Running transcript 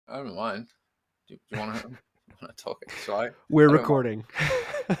I don't mind. Do you want to talk? Sorry, We're I don't mind. recording.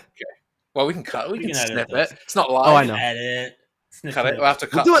 Okay. Well, we can cut. We We can can edit snip this. it. It's not Oh, I live. know. Edit. Cut it. We'll have to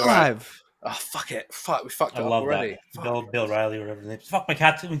We'll cut. do it All right. live. Oh, fuck it. Fuck. We fucked I it up love already. that. Fuck. Bill Riley or whatever his name is. Fuck, my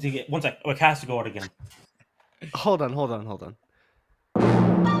cat needs to get one sec. My cat has to go out again. Hold on.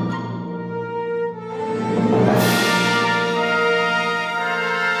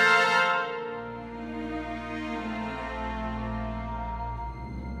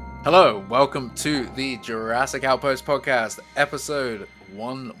 Hello, welcome to the Jurassic Outpost podcast, episode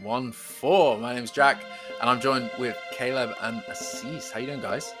 114. My name's Jack, and I'm joined with Caleb and Assis. How you doing,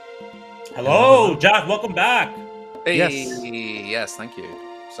 guys? Hello, Jack. Welcome back. Hey, Yes. yes, thank you.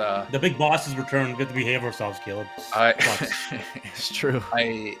 So, The big boss has returned. Good to behave ourselves, Caleb. It's true.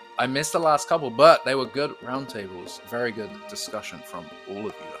 I missed the last couple, but they were good roundtables. Very good discussion from all of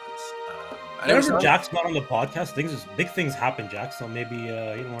you guys. And it was Whenever nice. Jack's not on the podcast, big things happen, Jack. So maybe you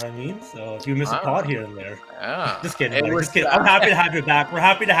know what I mean. So if you miss a pod here and there, Yeah. just kidding. It Buddy, was, just kidding. I'm happy to have you back. We're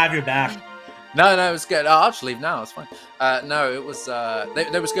happy to have you back. No, it was good. I'll just leave now. It's fine. No, it was.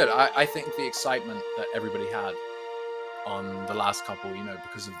 That was good. I think the excitement that everybody had on the last couple,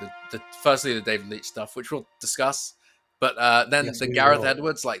 because of the firstly the David Leitch stuff, which we'll discuss, but then Yes, the we Gareth will.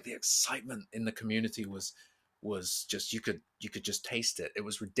 Edwards, like the excitement in the community was just you could just taste it. It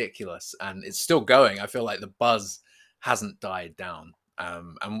was ridiculous, and it's still going. I feel like the buzz hasn't died down,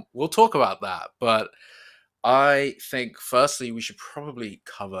 and we'll talk about that, but. I think, firstly, we should probably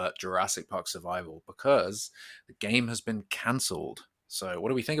cover Jurassic Park Survival because the game has been cancelled. So, what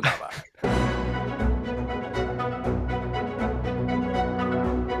do we think about that?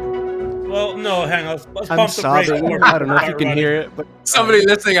 Well, no, hang on. Let's I'm pump the brakes. sobbing. before we I don't know if you start can running. hear it, but Somebody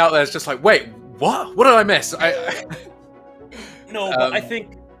listening out there is just like, wait, what? What did I miss? No, but I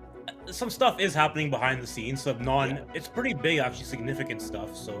think some stuff is happening behind the scenes. It's pretty big, actually significant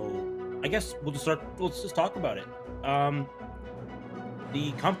stuff. So I guess let's just talk about it.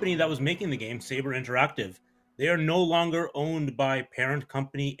 The company that was making the game, Saber Interactive, they are no longer owned by parent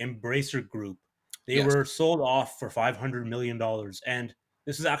company Embracer Group. They Yes. were sold off for $500 million. And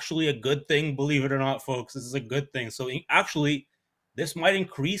this is actually a good thing, believe it or not, folks. This is a good thing. So actually, this might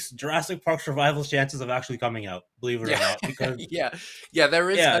increase Jurassic Park Survival's chances of actually coming out, believe it or not. Because yeah, there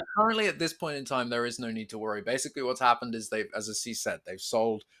is Yeah. currently at this point in time there is no need to worry. Basically, what's happened is they've, as Assis said, they've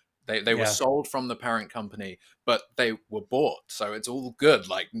sold. They were Yeah. sold from the parent company, but they were bought, so it's all good.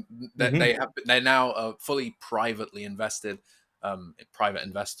 Like they're now fully privately invested, private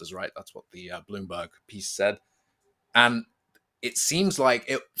investors, right? That's what the Bloomberg piece said, and it seems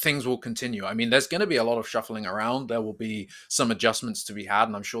like things will continue. I mean, there's going to be a lot of shuffling around. There will be some adjustments to be had,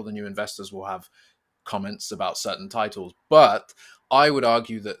 and I'm sure the new investors will have comments about certain titles. But I would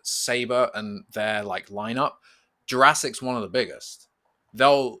argue that Saber and their lineup, Jurassic's one of the biggest.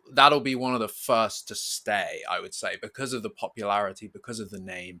 That'll be one of the first to stay, I would say, because of the popularity, because of the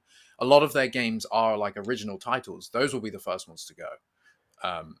name. A lot of their games are like original titles. Those will be the first ones to go.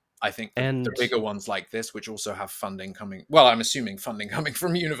 I think the bigger ones like this, which also have funding coming. Well, I'm assuming funding coming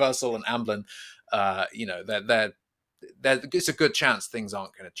from Universal and Amblin. It's a good chance things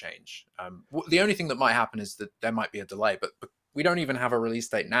aren't going to change. The only thing that might happen is that there might be a delay, but we don't even have a release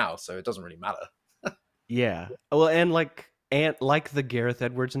date now, so it doesn't really matter. yeah. Well, and like the Gareth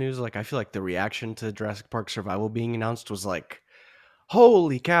Edwards news, like I feel like the reaction to Jurassic Park Survival being announced was like,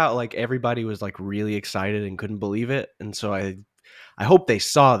 holy cow! Like everybody was like really excited and couldn't believe it, and so I hope they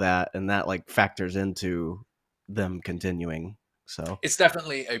saw that and that like factors into them continuing. So It's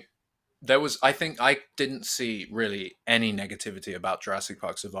definitely I think I didn't see really any negativity about Jurassic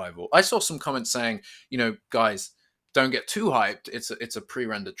Park Survival. I saw some comments saying, guys, don't get too hyped. It's a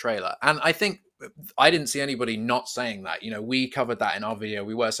pre-rendered trailer. And I think I didn't see anybody not saying that. We covered that in our video.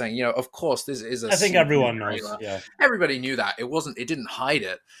 We were saying, of course, this is a I think CG everyone knows. trailer. Yeah. Everybody knew that. It didn't hide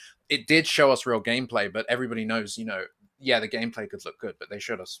it. It did show us real gameplay, but everybody knows, the gameplay could look good, but they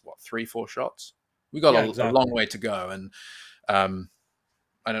showed us 3-4 shots. We got a long way to go. And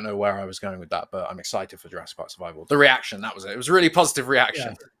I don't know where I was going with that, but I'm excited for Jurassic Park Survival. The reaction, that was it. It was a really positive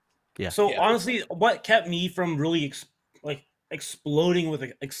reaction. Yeah. So honestly, what kept me from really exploding with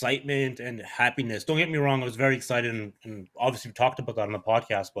excitement and happiness? Don't get me wrong, I was very excited, and obviously we talked about that on the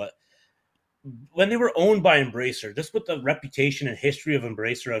podcast. But when they were owned by Embracer, just with the reputation and history of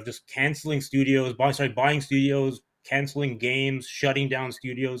Embracer of just canceling studios, buying studios, canceling games, shutting down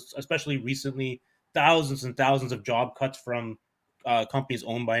studios, especially recently, thousands and thousands of job cuts from companies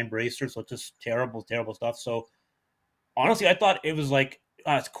owned by Embracer. So just terrible, terrible stuff. So honestly, I thought it was like,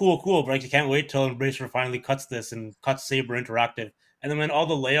 it's cool, but I can't wait till Embracer finally cuts this and cuts Saber Interactive. And then when all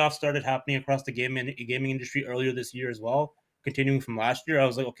the layoffs started happening across the gaming industry earlier this year as well, continuing from last year. I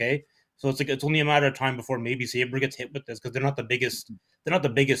was like, okay, so it's like it's only a matter of time before maybe Saber gets hit with this because they're not the biggest. They're not the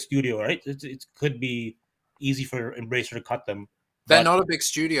biggest studio, right? It could be easy for Embracer to cut them, They're but not a big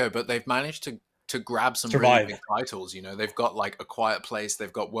studio, but they've managed to grab some really big survive. titles. You know, they've got like A Quiet Place,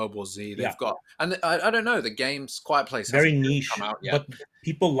 they've got World War Z, Yeah, they've got, and I don't know, the games Quiet Place very hasn't really come niche, out yet. but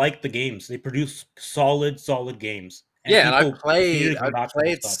people like the games. They produce solid games, and Yeah, and people continue to come I've back for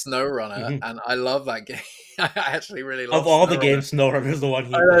this played stuff. SnowRunner, Hmm. and I love that game. I actually really Of love all the SnowRunner. games, SnowRunner is the one I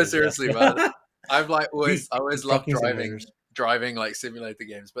he know, plays. Yes, seriously, man. I've like dude, I always loved trucking simulators. driving like simulator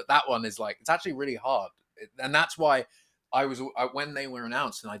games, but that one is like it's actually really hard, and that's why when they were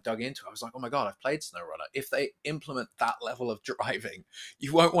announced and I dug into it, I was like, oh my god, I've played SnowRunner. If they implement that level of driving,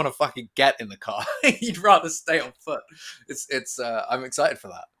 you won't want to fucking get in the car. You'd rather stay on foot. It's I'm excited for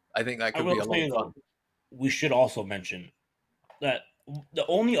that. I think that I could be will a lot say of fun. though, we should also mention that the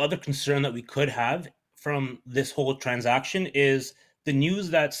only other concern that we could have from this whole transaction is the news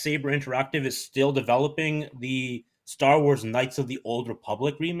that Saber Interactive is still developing the Star Wars Knights of the Old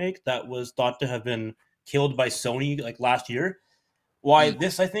Republic remake that was thought to have been killed by Sony like last year. Why Mm.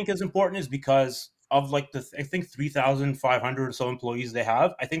 this I think is important is because of like the I think 3,500 or so employees they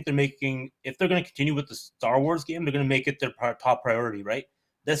have. I think they're making if they're going to continue with the Star Wars game, they're going to make it their top priority, right?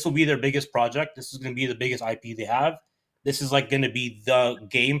 This will be their biggest project. This is going to be the biggest IP they have. This is like going to be the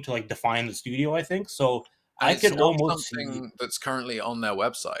game to like define the studio, I think. So And I it's could not almost see. something that's currently on their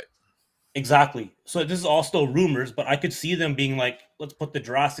website. Exactly. So this is all still rumors, but I could see them being like, let's put the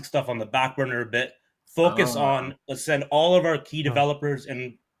Jurassic stuff on the back burner a bit. Focus Ah, on let's send all of our key Huh. developers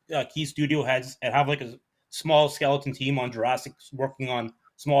and key studio heads and have like a small skeleton team on Jurassic working on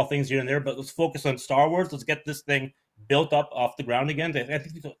small things here and there. But let's focus on Star Wars. Let's get this thing built up off the ground again. I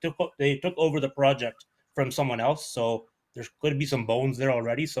think they took over the project from someone else, so there's going to be some bones there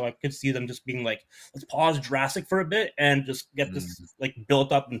already. So I could see them just being like, let's pause Jurassic for a bit and just get this mm. like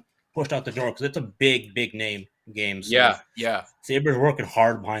built up and pushed out the door because it's a big name game. So Yeah, yeah. Saber's working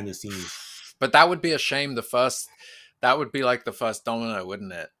hard behind the scenes. But that would be a shame. That would be like the first domino,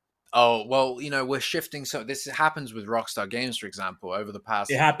 wouldn't it? Oh, well, you know, we're shifting. So this happens with Rockstar Games, for example, over the It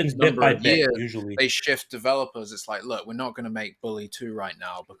past happens bit number by of bit years. usually. They shift developers. It's like, look, we're not going to make Bully 2 right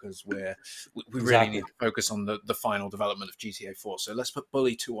now because we really need Exactly. to focus on the final development of GTA 4. So let's put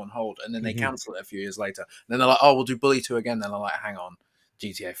Bully 2 on hold. And then they Hmm. cancel it a few years later. And then they're like, oh, we'll do Bully 2 again. Then they're like, hang on,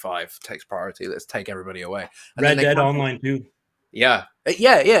 GTA 5 takes priority. Let's take everybody away. And then Red they Dead cancel. Online too. Yeah.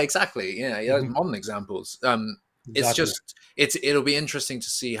 Yeah, exactly. Yeah, Hmm. modern examples. It's Exactly. just it'll be interesting to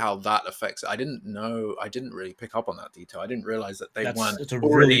see how that affects it. I didn't really pick up on that detail. I didn't realize that they weren't It's a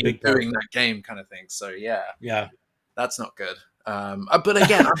really already big part. doing that game kind of thing. So yeah, Yeah. that's not good. But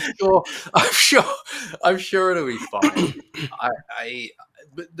again, I'm sure, I'm sure, I'm sure it'll be fine. I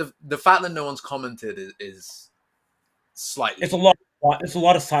but the fact that no one's commented is It's a slightly. lot. It's a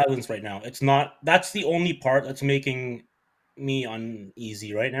lot of silence right now. It's not. That's the only part that's making me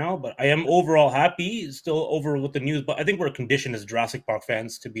uneasy right now. But I am overall happy, still over with the news. But I think we're conditioned as Jurassic Park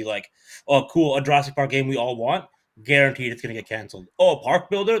fans to be like, "Oh, cool, a Jurassic Park game we all want. Guaranteed, it's gonna get canceled. Oh, Park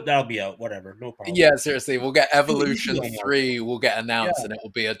Builder, that'll be out. Whatever, no problem. Yeah, seriously, we'll get Too easy Evolution almost. 3 will get Yeah, announced and it will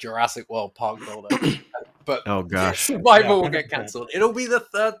be a Jurassic World Park builder. But Oh gosh. yeah, Survival will get 100%. cancelled. It'll be the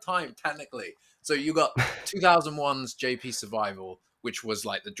third time technically. So you got 2001's JP Survival, which was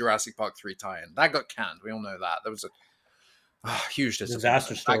like the Jurassic Park 3 tie-in. That got canned. We all know that. There was a huge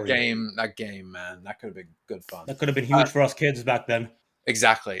Disaster disappointment. story. That game, man, that could have been good fun. That could have been Uh, huge for us kids back then.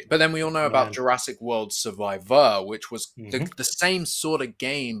 Exactly. But then we all know about Man. Jurassic World Survivor, which was Hmm. the same sort of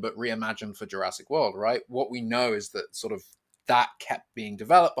game, but reimagined for Jurassic World, right? What we know is that sort of that kept being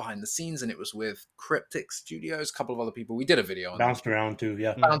developed behind the scenes, and it was with Cryptic Studios, a couple of other people. We did a video on them. Bounced around too.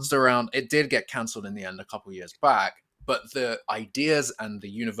 Yeah. Bounced around. It did get cancelled in the end a couple years back, but the ideas and the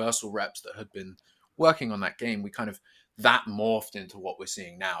Universal reps that had been working on that game, we kind of that morphed into what we're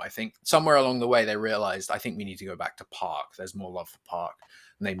seeing now. I think somewhere along the way they realized I think we need to go back to Park. There's more love for Park,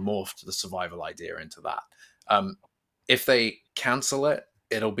 and they morphed the survival idea into that. Um, if they cancel it,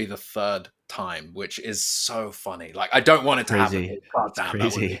 it'll be the third time, which is so funny. Like I don't want it to happen. Crazy. God It's damn, that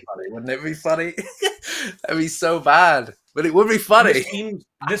would be crazy. funny. Wouldn't it be funny? That'd be so bad, but it would be funny.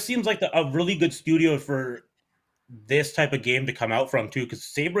 This seems like a really good studio for this type of game to come out from too, because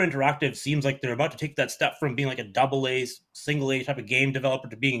Saber Interactive seems like they're about to take that step from being like a double A, single A type of game developer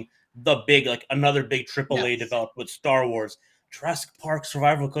to being the big, like another big triple A Yes. developer with Star Wars. Jurassic Park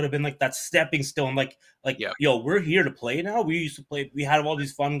Survival could have been like that stepping stone, like Yeah. yo, we're here to play now. We used to play. We had all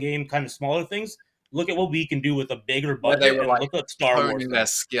these fun game, kind of smaller things. Look at what we can do with a bigger Where they budget, were and like look at Star Wars honing their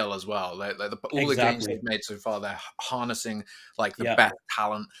stuff. skill as well. All the games they've Exactly. made so far, they're harnessing like the Yeah. best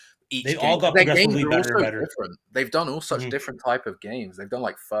talent. each They all game. got Their games progressively are all better and so better. different. They've done all such Mhm. different type of games. They've done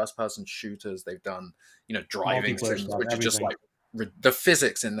like first person shooters. They've done driving Multiplayer sims, stuff, which are just everything. like the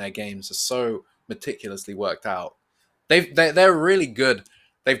physics in their games are so meticulously worked out. They're really good.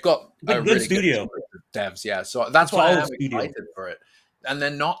 They've got It's a a good really good studio. team of devs, yeah. So It's a that's why I solid am studio. excited for it. And they're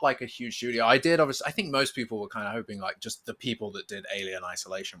not like a huge studio. I think most people were kind of hoping like just the people that did Alien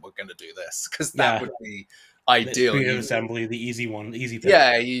Isolation were going to do this because that Yeah. would be The ideal. Creative Assembly, the easy one, the easy pick.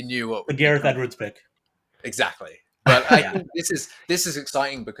 Yeah, you knew what The would be Gareth coming. Edwards pick. Exactly. But I Yeah. think this is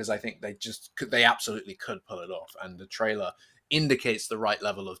exciting because I think they absolutely could pull it off, and the trailer indicates the right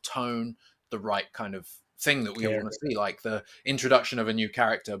level of tone, the right kind of thing that we all Care. want to see, like the introduction of a new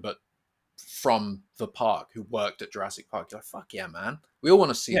character, but from the park who worked at Jurassic Park. You're like, fuck yeah, man, we all want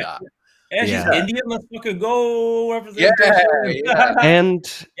to see Yeah. that. And she's Yeah. Indian. Let's fucking go wherever Yeah, they're showing. yeah, and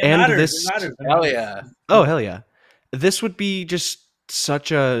It and matters. It this matters. It hell matters. yeah. oh hell yeah, this would be just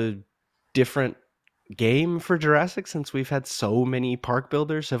such a different game for Jurassic since we've had so many park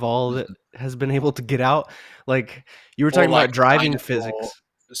builders have all that Mhm. has been able to get out. Like you were Or talking like about driving dinosaur physics.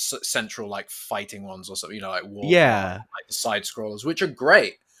 central like fighting ones or something, like War Cry, Yeah. like the side scrollers, which are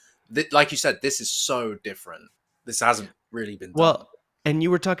great. Like you said, this is so different. This hasn't really been done. Well, and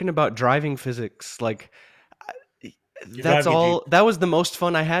you were talking about driving physics. Like You're that's driving a Jeep. all. That was the most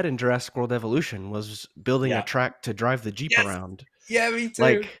fun I had in Jurassic World Evolution was building a Yeah. track to drive the Jeep Yes. around. Yeah, me too.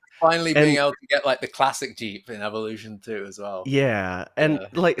 Like Finally being and able to get like the classic Jeep in Evolution 2 as well. yeah, and Yeah.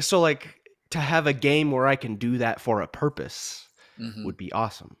 like to have a game where I can do that for a purpose Mm-hmm. would be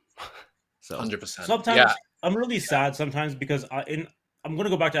awesome. So 100%. Sometimes I'm really sad sometimes because I'm gonna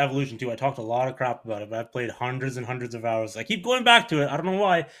go back to Evolution 2. I talked a lot of crap about it, but I've played hundreds and hundreds of hours. I keep going back to it. I don't know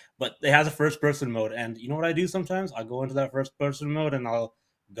why, but it has a first person mode. And you know what I do sometimes? I go into that first person mode and I'll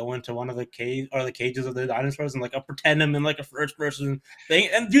go into one of the cages of the dinosaurs and like I'll pretend I'm in like a first person thing.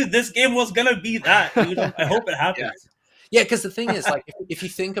 And dude, this game was gonna be that, dude. I hope it happens. Yeah, because the thing is, like, if you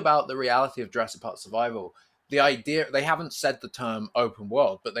think about the reality of Jurassic Park Survival, the idea they haven't said the term open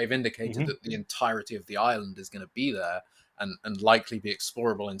world, but they've indicated Mhm. that the entirety of the island is going to be there and likely be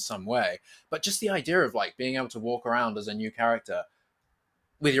explorable in some way. But just the idea of like being able to walk around as a new character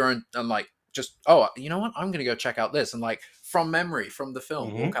with your own and like just you know what, I'm gonna go check out this and like from memory from the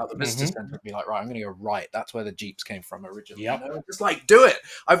film walk out the visitor Mhm. center and be like, right, I'm gonna go right, that's where the Jeeps came from originally. Yep. Just like do it.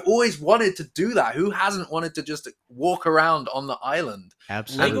 I've always wanted to do that. Who hasn't wanted to just walk around on the island?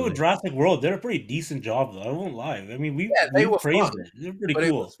 absolutely. Lego Jurassic World did a pretty decent job though. I won't lie. I mean, Yeah, they we were praised fun, it. They're pretty but it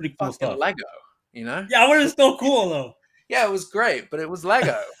cool. was It's pretty cool fucking stuff. Lego, you know. Yeah, but it's still cool though. Yeah, it was great, but it was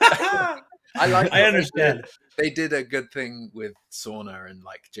Lego. I I like what understand. they did a good thing with Sauna and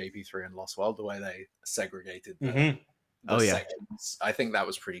like JP3 and Lost World, the way they segregated the Oh, yeah. sections. I think that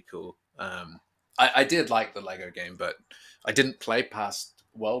was pretty cool. I did like the Lego game, but I didn't play past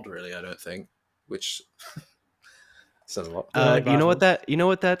World really, I don't think, which says a lot. You know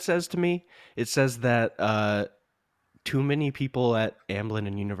what that says to me? It says that too many people at Amblin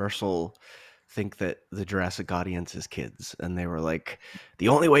and Universal think that the Jurassic audience is kids, and they were like, the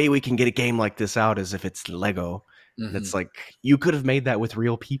only way we can get a game like this out is if it's Lego. And it's like you could have made that with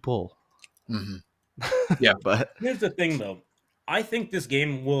real people. Yeah, but Here's the thing though. I think this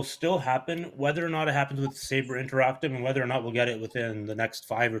game will still happen, whether or not it happens with Saber Interactive and whether or not we'll get it within the next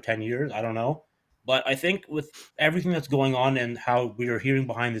 5 or 10 years. I don't know. But I think with everything that's going on and how we are hearing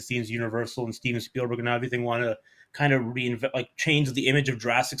behind the scenes, Universal and Steven Spielberg and everything want to kind of reinvent, like change the image of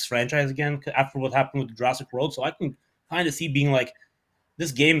Jurassic's franchise again after what happened with Jurassic World. So I can kind of see being like,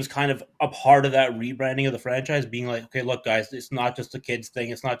 this game is kind of a part of that rebranding of the franchise, being like, okay, look, guys, it's not just a kids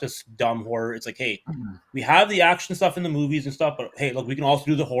thing. It's not just dumb horror. It's like, hey, we have the action stuff in the movies and stuff, but hey, look, we can also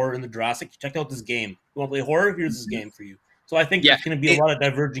do the horror in the Jurassic. Check out this game. You want to play horror? Here's this game for you. So I think yeah, it's going to be a lot of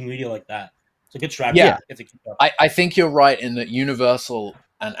diverging media like that. It's a good strategy. Yeah. If they keep up. I think you're right in that Universal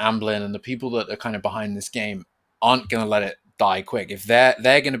and Amblin and the people that are kind of behind this game aren't going to let it die quick. If they're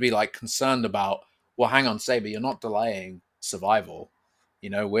going to be like concerned about, well, hang on, Saber, you're not delaying survival. You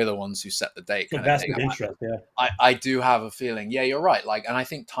know, we're the ones who set the date. So Kind of thing. vested interest, yeah. I do have a feeling. Yeah, you're right. Like, and I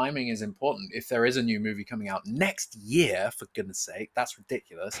think timing is important. If there is a new movie coming out next year, for goodness sake, that's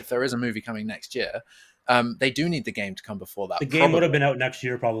ridiculous. If there is a movie coming next year, they do need the game to come before that. The game would have been out next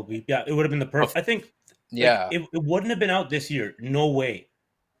year, probably. Yeah, it would have been the perfect. I think. Yeah, it wouldn't have been out this year. No way.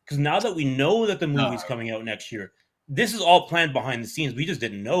 Because now that we know that the movie's coming out next year, this is all planned behind the scenes. We just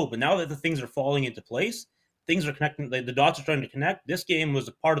didn't know. But now that the things are falling into place, things are connecting. The dots are starting to connect. This game was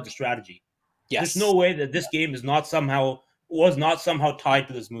a part of the strategy. yes. There's no way that this game is not somehow tied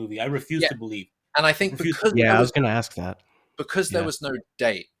to this movie. I refuse to believe. And I think because I was going to ask that. there was no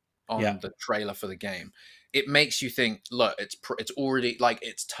date on the trailer for the game, it makes you think, look, it's already like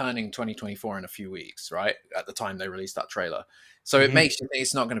it's turning 2024 in a few weeks, right? At the time they released that trailer. So it makes you think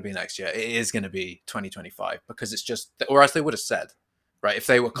it's not going to be next year. It is going to be 2025 because it's just, or else they would have said, right? If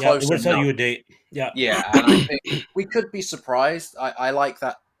they were Yeah, it close would tell enough. you a date. Yeah. Yeah. And I think we could be surprised. I like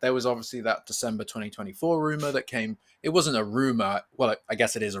that. There was obviously that December 2024 rumor that came. It wasn't a rumor. Well, I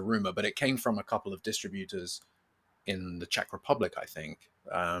guess it is a rumor, but it came from a couple of distributors in the Czech Republic, I think,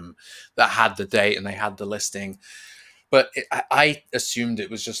 that had the date and they had the listing. But I assumed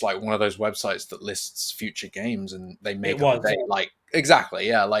it was just like one of those websites that lists future games, and they make It up a was. date. Like exactly,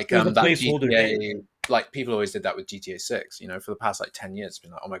 yeah, like It was a that placeholder GTA. date. Like people always did that with GTA 6. You know, for the past like 10 years, it's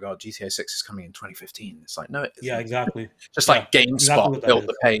been like, oh my god, GTA 6 is coming in 2015. It's like, no, it Yeah, isn't. exactly. Just Yeah, like GameSpot exactly what that built is.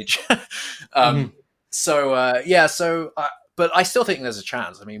 the page. Mhm. But I still think there's a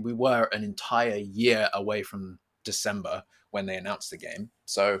chance. I mean, we were an entire year away from December when they announced the game,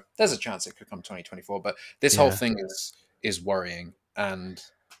 so there's a chance it could come 2024. But this whole Yeah. thing is worrying and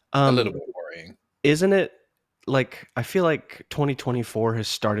a little bit worrying. Isn't it like I feel like 2024 has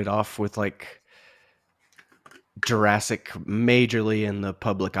started off with like Jurassic majorly in the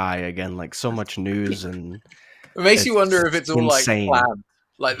public eye again, like so much news, and It makes you wonder if it's it's all like insane. planned,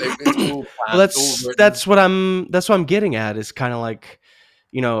 like it's all Well, planned, all written. that's what I'm getting at, is kind of like,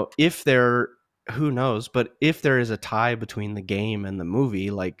 if there, who knows, but if there is a tie between the game and the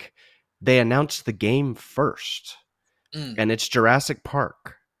movie, like they announced the game first, and it's Jurassic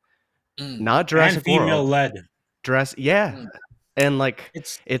Park, not And Jurassic female World. led. Jurassic, yeah, and like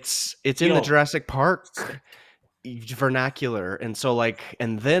It's it's in the Jurassic Park vernacular, and so like,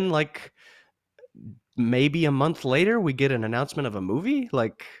 and then like maybe a month later we get an announcement of a movie.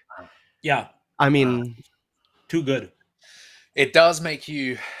 Like, yeah, I mean, too good. It does make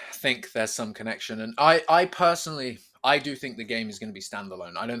you think there's some connection, and I personally, I do think the game is going to be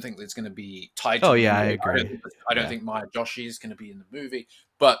standalone. I don't think it's going to be tied to oh the yeah, I movie. agree. I don't think Maya Joshi is going to be in the movie,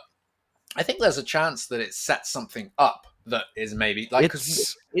 but I think there's a chance that it sets something up that is maybe like,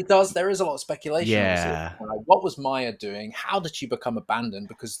 because it does. There is a lot of speculation. Yeah. Obviously. Like, what was Maya doing? How did she become abandoned?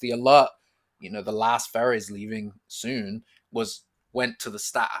 Because the alert, the last ferry is leaving soon, went to the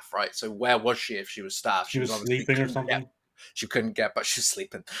staff, right? So where was she if she was staff? She was obviously sleeping or something. She couldn't get, but she was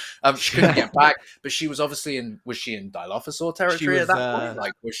sleeping. She couldn't get back, but she was obviously was she in Dilophosaur territory at that point?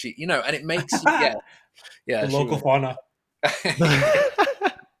 Like, was she, and it makes you, yeah, The local fauna.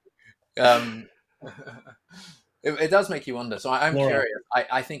 It does make you wonder. So I'm Laura. curious.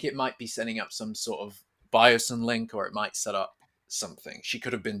 I think it might be setting up some sort of Biosyn link, or it might set up something. She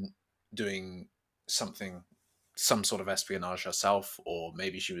could have been doing something, some sort of espionage herself, or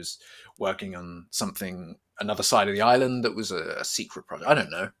maybe she was working on something, another side of the island that was a secret project. I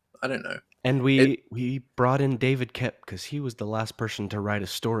don't know. And we brought in David Kep because he was the last person to write a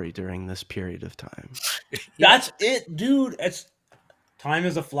story during this period of time. That's it, dude. It's time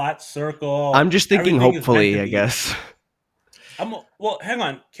is a flat circle. I'm just thinking, Everything is hopefully, meant I to be. guess. Well, hang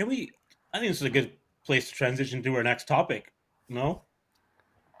on. Can we? I think this is a good place to transition to our next topic. No,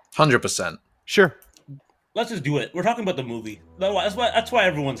 100%. Sure. let's just do it. We're talking about the movie. That's why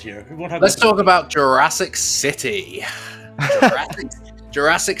everyone's here. Let's talk about Jurassic City.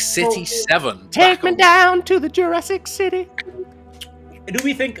 Jurassic City 7. Take me down to the Jurassic City. Do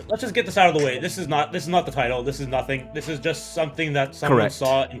we think? Let's just get this out of the way. This is not the title. This is nothing. This is just something that someone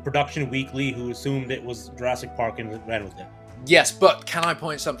saw in Production Weekly, who assumed it was Jurassic Park and ran with it. Yes, but can I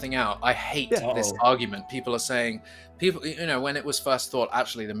point something out? I hate this argument. People are saying, when it was first thought,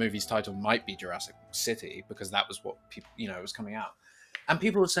 actually the movie's title might be Jurassic City, because that was what people, was coming out. And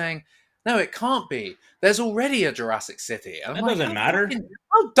people were saying, no, it can't be. There's already a Jurassic City. And that doesn't matter.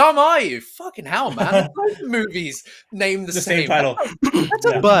 How dumb are you? Fucking hell, man. Both movies named the same title.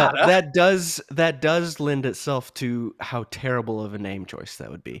 But that does lend itself to how terrible of a name choice that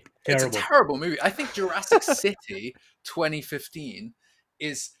would be. Terrible. It's a terrible movie. I think Jurassic City 2015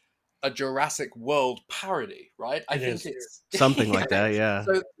 is a Jurassic World parody, right? I think it's something like that, yeah.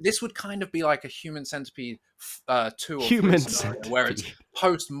 So this would kind of be like a Human Centipede 2 or Human 3 scenario, where it's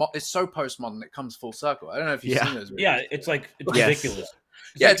so postmodern it comes full circle. I don't know if you've seen those movies. Yeah, it's like it's ridiculous.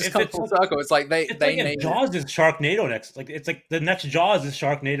 It just comes full circle. It's like they named Jaws is Sharknado next. Like it's like the next Jaws is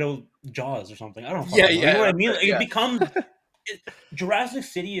Sharknado Jaws or something. I don't know. You know what I mean? Like, it becomes Jurassic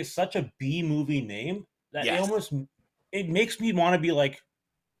City is such a B movie name that it makes me want to be like,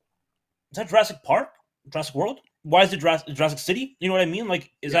 is that Jurassic Park? Jurassic World? Why is it Jurassic City? You know what I mean? Like,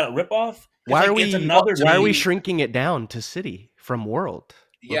 is that a ripoff? Why are we shrinking it down to city from world?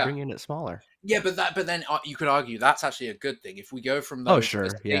 We're bringing it smaller. Yeah, but then you could argue that's actually a good thing. If we go from Oh, those sure,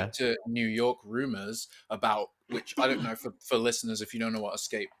 yeah. Escape to New York rumors about which I don't know for listeners if you don't know what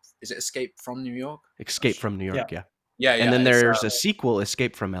Escape is, it Escape from New York? Escape from New Yeah. York, yeah. Yeah, And yeah. then It's there's a sequel,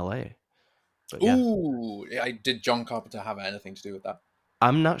 Escape from LA. But yeah, ooh, did John Carpenter have anything to do with that?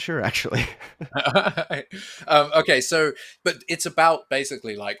 I'm not sure actually. Okay, so but it's about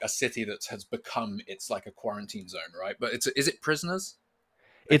basically like a city that has become it's like a quarantine zone, right? But is it prisoners?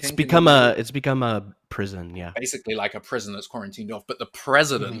 I It's think in the movie, become a prison, yeah. basically like a prison that's quarantined off. But the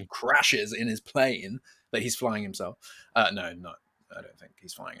president Mhm. crashes in his plane that he's flying himself. No, no, I don't think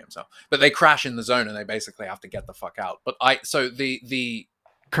he's flying himself. But they crash in the zone and they basically have to get the fuck out. But so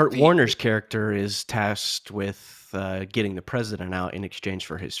Kurt the Warner's character is tasked with getting the president out in exchange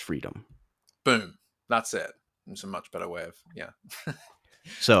for his freedom. boom, that's it. It's a much better way of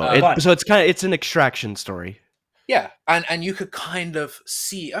So But it's an extraction story. Yeah, and you could kind of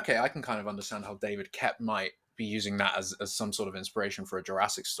see. Okay, I can kind of understand how David Kep might be using that as some sort of inspiration for a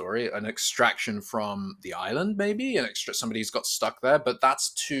Jurassic story, an extraction from the island, maybe somebody's got stuck there. But that's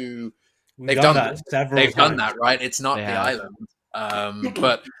too. we've They've done done that several they've done times. that, right? It's They not the have. island.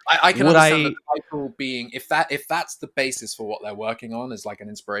 But I can Would understand that I the title being if that's the basis for what they're working on is like an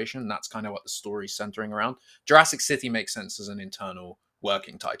inspiration. That's kind of what the story's centering around. Jurassic City makes sense as an internal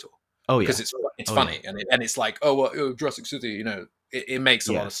working title Oh because yeah. it's Oh yeah. funny and it's like oh well Jurassic City, it makes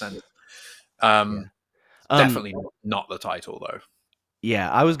a lot of Yes. sense. Yeah. Definitely not the title though. Yeah,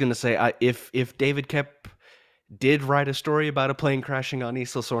 I was gonna say if David Kep did write a story about a plane crashing on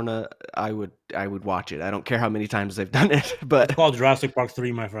Isla Sorna, I would watch it. I don't care how many times they've done it, It's but called Jurassic Park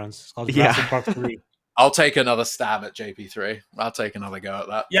 3, my friends. It's called yeah. Jurassic Park 3. I'll take another stab at JP3. I'll take another go at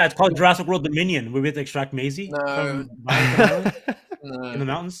that. Yeah, it's called Jurassic World Dominion, where we have to extract Maisie No, from Bioston Island in no. the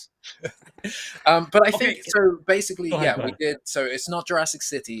mountains. But I Okay, think so. Basically, go ahead. yeah, Go we ahead. did. So it's not Jurassic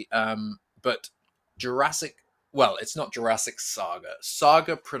City, but Jurassic. Well, it's not Jurassic Saga.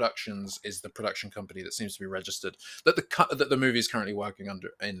 Saga Productions is the production company that seems to be registered that the movie is currently working under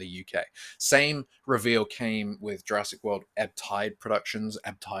in the UK. Same reveal came with Jurassic World Ebb Tide Productions.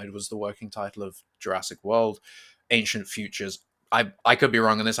 Ebb Tide was the working title of Jurassic World. Ancient Futures. I could be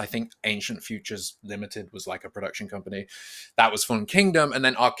wrong on this. I think Ancient Futures Limited was like a production company. That was Fallen Kingdom, and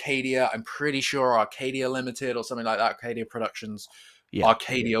then Arcadia. I'm pretty sure Arcadia Limited or something like that. Arcadia Productions. Yeah.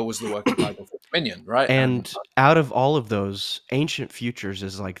 Arcadia was the working title for Dominion, right? And out of all of those, Ancient Futures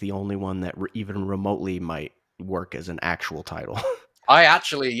is like the only one that even remotely might work as an actual title. I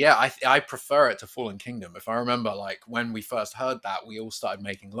actually, yeah, I prefer it to Fallen Kingdom. If I remember, like when we first heard that, we all started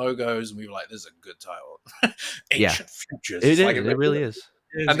making logos, and we were like, "This is a good title." Yeah. Ancient Futures. It It's like, is. It really is.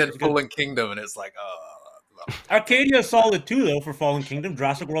 and then It's good. Fallen Kingdom, and it's like, oh, Arcadia is solid too, though, for Fallen Kingdom.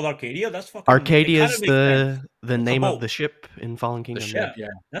 Jurassic World Arcadia. That's fucking. It Arcadia kind is of makes sense. the It's a name of boat. the ship in Fallen the Kingdom. ship, Yeah, yeah,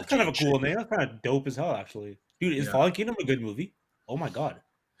 that's the kind of a giant cool ship. name. That's kind of dope as hell, actually. Dude, is Yeah. Fallen Kingdom a good movie? Oh my god.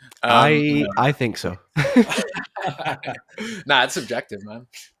 No. I think so. Nah, it's subjective, man.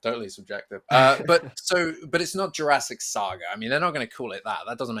 Totally subjective. But it's not Jurassic Saga. I mean, they're not going to call it that.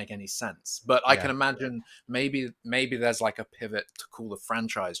 That doesn't make any sense. But I Yeah. can imagine maybe there's like a pivot to call the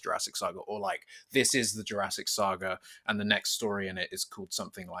franchise Jurassic Saga, or like this is the Jurassic Saga, and the next story in it is called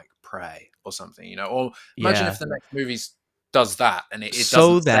something like Prey or something. Or imagine Yeah. if the next movie does that, and it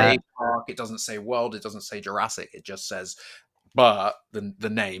So doesn't say that Park, it doesn't say World, it doesn't say Jurassic, it just says but the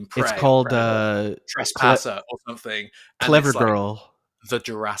name it's Prey or called Predator, Trespasser or something, and Clever it's like Girl. the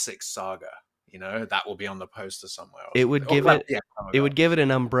Jurassic Saga. That will be on the poster somewhere or It something. would Or give it yeah, it would give it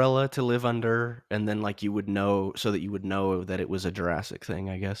an umbrella to live under, and then like you would know, so that you would know that it was a Jurassic thing,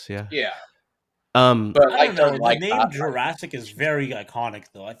 I guess. Yeah. yeah, Um. but I I don't know. don't The like name that. Jurassic is very iconic,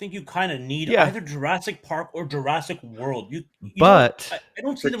 though. I think you kind of need Yeah. either Jurassic Park or Jurassic World. You don't. But I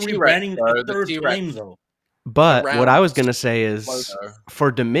don't see The them T-Rex rebranding a though, the third T-Rex time, though. what around I was gonna say is logo.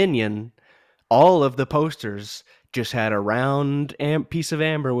 for Dominion, all of the posters just had a round piece of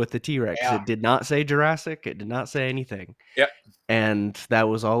amber with the T-Rex. Yeah, It did not say Jurassic. It did not say anything. yep. And that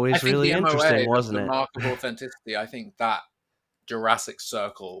was I always think really the MOA, interesting, wasn't the it? mark of authenticity. I think that Jurassic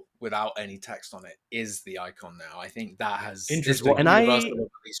Circle without any text on it is the icon now. I think that is what Interesting. And Universal at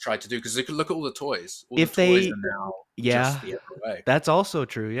least tried to do because they could look at all the toys. All the if toys they are now yeah, just the MOA. that's also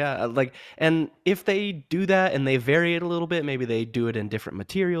true. Yeah. And if they do that and they vary it a little bit, maybe they do it in different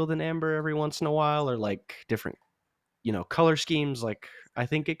material than amber every once in a while, or like different, color schemes. Like, I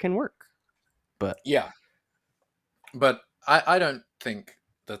think it can work. But Yeah, but I don't think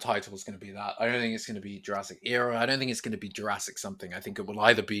the title is going to be that. I don't think it's going to be Jurassic Era. I don't think it's going to be Jurassic something. I think it will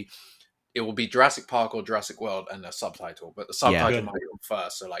either be Jurassic Park or Jurassic World and a subtitle, but the yeah, subtitle Good. might come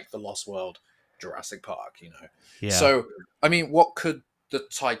first. So like the Lost World, Jurassic Park. yeah. So I mean, what could the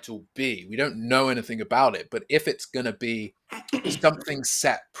title be? We don't know anything about it, but if it's going to be something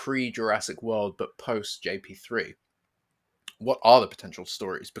set pre-Jurassic World but post JP3, what are the potential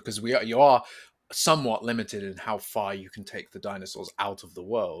stories? Because you are somewhat limited in how far you can take the dinosaurs out of the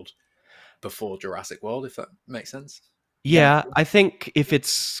world before Jurassic World, if that makes sense. Yeah, I think if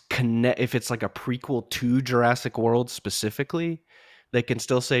it's like a prequel to Jurassic World specifically, they can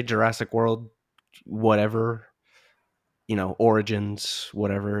still say Jurassic World, whatever, origins,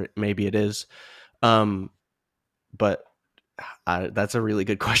 whatever maybe it is. But that's a really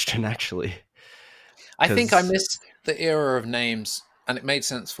good question, actually. I think I Because missed the era of names, and it made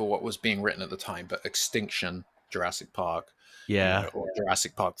sense for what was being written at the time. But Extinction, Jurassic Park, yeah, or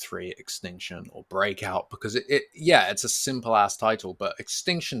Jurassic Park 3, Extinction, or Breakout, because it's a simple ass title, but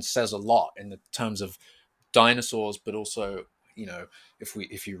Extinction says a lot in the terms of dinosaurs, but also,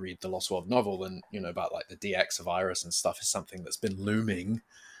 if you read the Lost World novel, and about like the DX virus and stuff is something that's been looming.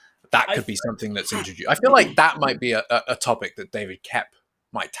 That I could be something that's introduced. I feel like that might be a topic that David Kep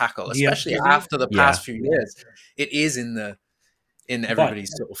might tackle, DX, especially you think? after the yeah, past few years. It is in But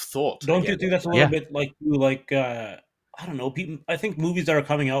everybody's sort of thought don't you again. think that's a little yeah, bit like I don't know, people? I think movies that are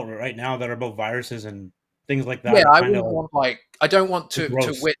coming out right now that are about viruses and things like that Yeah, are I kind of wouldn't want I don't want like to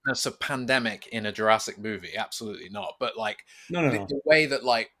gross. witness a pandemic in a Jurassic movie. Absolutely not. But like No, no, no. the way that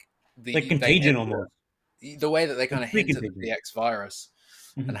Like they Contagion almost. the way that they Like kind of hint at the pre-Contagion. DX virus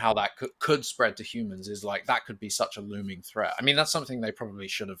and Mhm. how that could spread to humans is like that could be such a looming threat. I mean, that's something they probably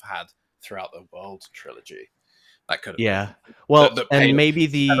should have had throughout the World trilogy. That could have yeah. been Well, that paid and maybe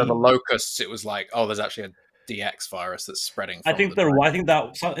instead of the the locusts. It was like, oh, there's actually a DX virus that's spreading I from think the there. I dinosaurs. think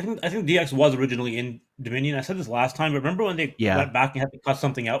that. I think DX was originally in Dominion. I said this last time, but remember when they yeah, went back and had to cut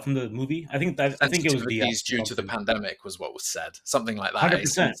something out from the movie? I think it was DX Sensitivities or due to the something. pandemic was what was said. Something like that.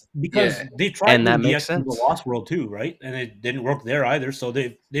 100%, Yeah, because they tried and that doing makes DX in the sense. Lost World too, right? And it didn't work there either. So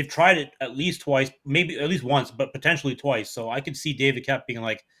they've tried it at least twice, maybe at least once, but potentially twice. So I could see David kept being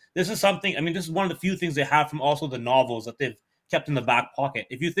like, "This is something." I mean, this is one of the few things they have from also the novels that they've kept in the back pocket.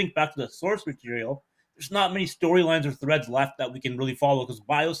 If you think back to the source material, there's not many storylines or threads left that we can really follow because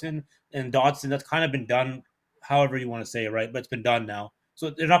Biosyn and Dodson, that's kind of been done, however you want to say it, right? But it's been done now. So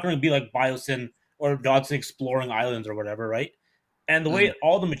they're not going to be like Biosyn or Dodson exploring islands or whatever, right? And the mm, way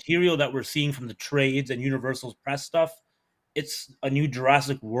all the material that we're seeing from the trades and Universal's press stuff, it's a new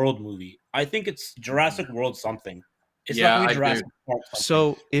Jurassic World movie. I think it's Jurassic World something. It's not yeah, going to I be do. Jurassic Park something.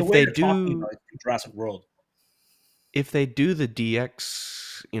 So The way they're talking about it, it's Jurassic World. if they do the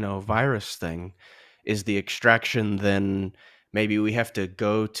DX, virus thing, is the extraction then maybe we have to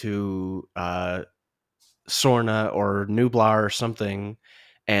go to Sorna or Nublar or something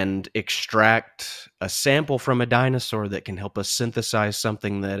and extract a sample from a dinosaur that can help us synthesize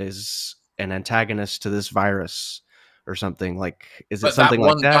something that is an antagonist to this virus or something like is it But that something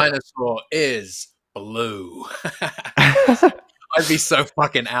like one that? dinosaur is blue. I'd be so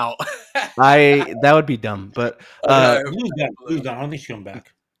fucking out. I that would be dumb, but I know. Blue's done. Blue's Blue. done. I don't think she'll come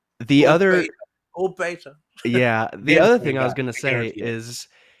back. the Or other beta. Or beta. yeah, They the have other coming thing I was back. going to I say guarantee it. is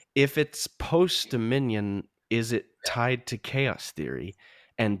if it's post Dominion, is it Yeah. tied to chaos theory?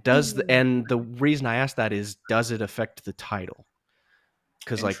 And Mm. the reason I ask that is does it affect the title?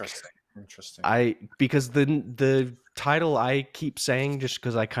 Cuz like Interesting. Interesting. because the title I keep saying just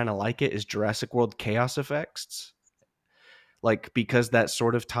cuz I kind of like it is Jurassic World Chaos Effects. Like because that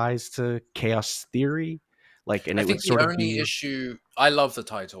sort of ties to chaos theory, like and I it would think the sort of only be issue I love the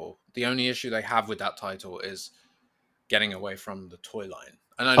title. The only issue they have with that title is getting away from the toy line.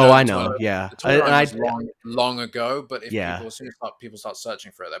 And I Oh, know I know. Yeah. the toy And line I was long ago, but if yeah. as soon as people start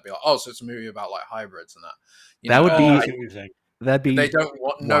searching for it, they'll be like, oh, so it's a movie about like hybrids and that. That would Oh, I be see what you're saying. that'd They be don't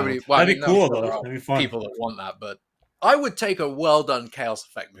want nobody. wild. Well, I That'd mean, be no, I'm cool sure though. there are That'd be fun. people that want that, but I would take a well done Chaos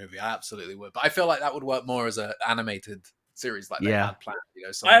Effect movie. I absolutely would. But I feel like that would work more as an animated series, like they Yeah. had planned.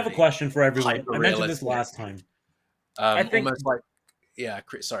 I have a Somebody question for everyone. hyper I mentioned this realistic, last time. I think almost like yeah.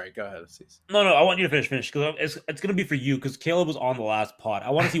 Sorry, go ahead. Please. no, no. I want you to finish because it's going to be for you because Caleb was on the last pod.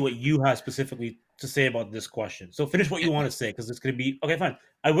 I want to see what you have specifically to say about this question. So finish what you want to say because it's going to be okay. Fine.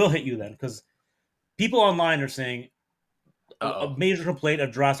 I will hit you then because people online are saying Uh a oh. major complaint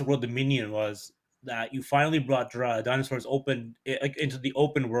of Jurassic World Dominion was that you finally brought dinosaurs like into the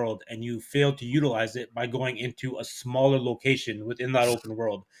open world, and you failed to utilize it by going into a smaller location within that open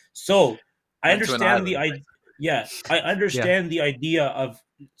world. So I Went to an understand island. yeah, I Yeah. understand the idea of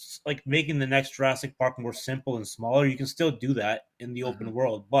like making the next Jurassic Park more simple and smaller. You can still do that in the Hmm. open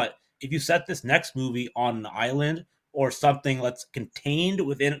world, but if you set this next movie on an island or something that's contained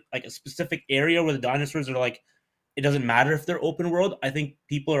within like a specific area where the dinosaurs are like it doesn't matter if they're open world. I think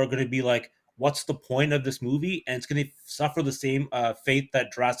people are going to be like, what's the point of this movie? And it's going to suffer the same fate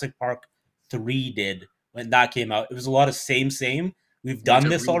that Jurassic Park 3 did when that came out. It was a lot of same. We've Need done to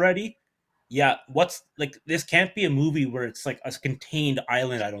this read. already. Yeah, what's like this can't be a movie where it's like a contained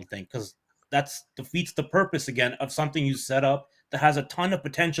island, I don't think, because that's defeats the purpose again of something you set up that has a ton of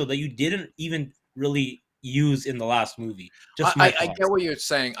potential that you didn't even really use in the last movie. Just my I get thoughts. what you're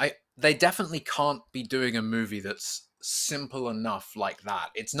saying. They definitely can't be doing a movie that's simple enough like that.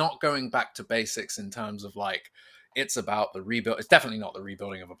 It's not going back to basics in terms of like it's about the rebuild. It's definitely not the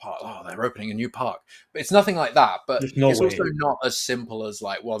rebuilding of a park. Oh, they're opening a new park, but it's nothing like that. But There's no it's also way. not as simple as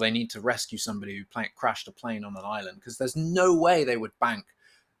like, well, they need to rescue somebody who crashed a plane on an island, because there's no way they would bank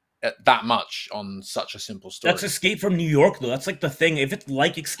that much on such a simple That's story. Escape from New York, though. That's like the thing. If it's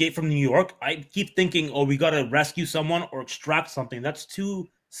like Escape from New York, I keep thinking, oh, we gotta rescue someone or extract something. That's too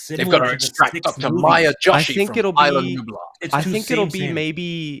They've got similar to to the extract six Dr. Maya movies. I Joshi think from it'll Island be. Nublar. It's I too think it'll be same.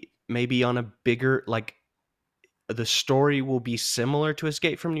 maybe on a bigger, like, the story will be similar to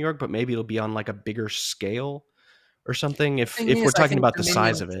Escape from New York, but maybe it'll be on like a bigger scale or something. Thing If we're is, I talking think about the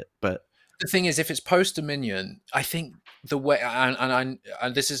size Dominion. of it, but The thing is, if it's post Dominion, I think the way, and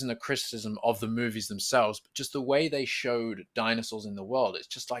this isn't a criticism of the movies themselves, but just the way they showed dinosaurs in the world, it's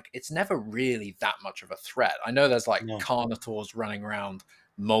just like it's never really that much of a threat. I know there's like No, carnivores running around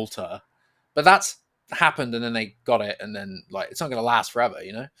Malta, but that's happened, and then they got it, and then like it's not going to last forever,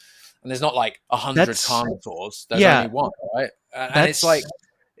 you know. And there's not like 100 that's carnivores. There's only yeah, one, right? And it's like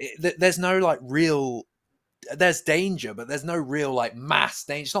that's there's no like real, there's danger, but there's no real like mass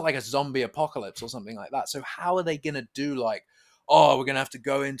danger. It's not like a zombie apocalypse or something like that. So how are they gonna do like, oh, we're gonna have to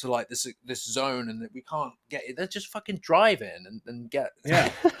go into like this zone and we can't get it? They're just fucking drive in and get. yeah,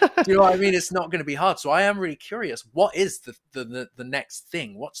 You know what I mean? It's not going to be hard. So I am really curious. What is the next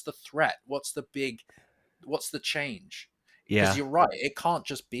thing? What's the threat? What's the big? What's the change? Because yeah. you're right. It can't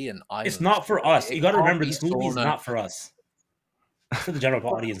just be an it's island not for story. us. It You got to can't remember, be this movie is sauna. not for us. It's for the general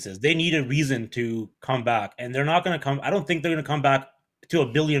audiences. They need a reason to come back, and they're not going to come. I don't think they're going to come back to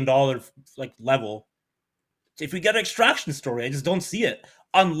 $1 billion like level. If we get an extraction story, I just don't see it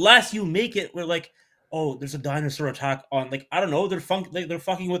unless you make it where like, oh, there's a dinosaur attack on, like, I don't know, they're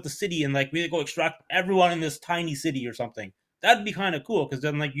fucking with the city and like we go extract everyone in this tiny city or something. That'd be kind of cool because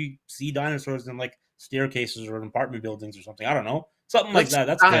then like you see dinosaurs in like staircases or in apartment buildings or something. I don't know, something like Let's. that.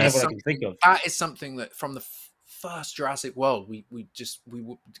 That's That kind Yeah. of is what I can think something. of. That is something that from the first Jurassic World,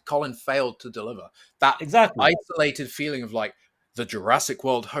 Colin failed to deliver. That Exactly. isolated feeling of like the Jurassic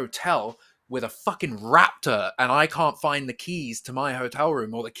World hotel with a fucking raptor, and I can't find the keys to my hotel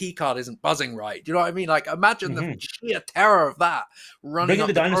room, or the key card isn't buzzing right. Do you know what I mean? Like, imagine the Hmm. sheer terror of that running Bringing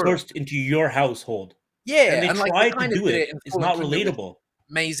the up the corridor. dinosaurs into your household, and Yeah, they and like they tried to kind of do did it. it in It's Fallen not Kingdom with relatable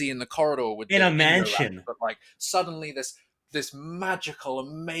Maisie in the corridor with in a the Indoraptor, mansion. but like suddenly this magical,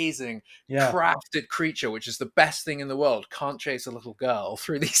 amazing, Yeah, crafted creature, which is the best thing in the world, can't chase a little girl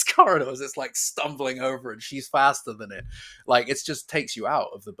through these corridors. It's like stumbling over, and she's faster than it. Like it just takes you out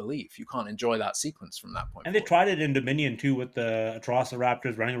of the belief. You can't enjoy that sequence from that point and they forward. tried it in Dominion too with the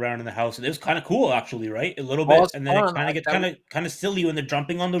Atrociraptors running around in the house, and it was kind of cool actually, right? A little bit, Was and then it fun. kind of gets kind of silly when they're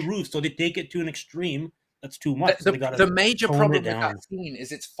jumping on the roof. So they take it to an extreme that's too much. So they gotta The major tone it problem with that down. scene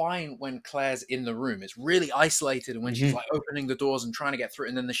is it's fine when Claire's in the room. It's really isolated, and when she's Hmm. like opening the doors and trying to get through,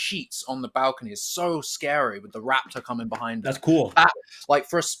 and then the sheets on the balcony is so scary with the raptor coming behind That's her. cool. That, like,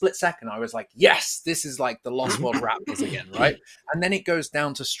 for a split second, I was like, yes, this is like the Lost World Raptors again, right? And then it goes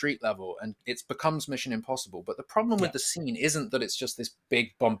down to street level and it becomes Mission Impossible. But the problem with Yeah, the scene isn't that it's just this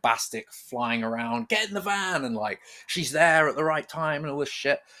big bombastic flying around, get in the van, and like she's there at the right time and all this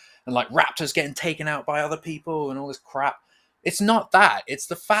shit, and like raptors getting taken out by other people and all this crap. It's not that. It's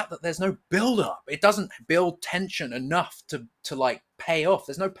the fact that there's no build up. It doesn't build tension enough to like pay off.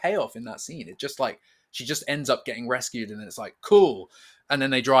 There's no payoff in that scene. It just like she just ends up getting rescued and it's like cool, and then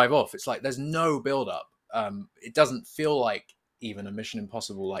they drive off. It's like there's no build up. It doesn't feel like even a Mission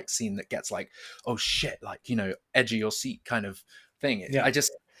Impossible like scene that gets like, oh shit, like, you know, edge of your seat kind of thing. yeah.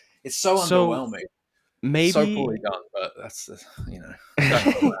 It's so So underwhelming, so poorly maybe done. But that's you know, I'm going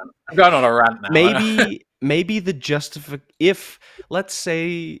on a rant. I'm going on a rant now. maybe the if, let's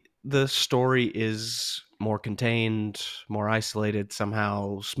say, the story is more contained, more isolated,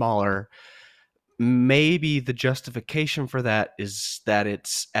 somehow smaller, maybe the justification for that is that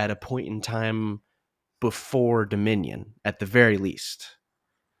it's at a point in time before Dominion at the very least.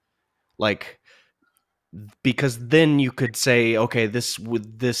 Like, because then you could say, okay,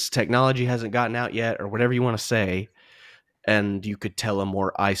 this technology hasn't gotten out yet, or whatever you want to say, and you could tell a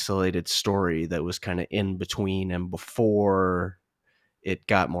more isolated story that was kind of in between and before it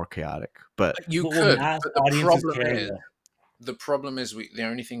got more chaotic. But You But will could, mass but the audiences problem care is though? the problem is the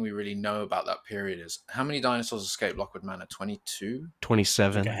only thing we really know about that period is how many dinosaurs escaped Lockwood Manor? 22?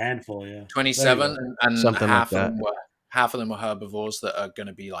 27, Like a handful, yeah. There you 27, go. and something like that. half of them were herbivores that are going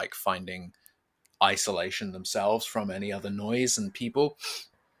to be like finding isolation themselves from any other noise and people,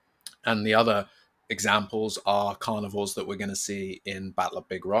 and the other examples are carnivores that we're going to see in Battle of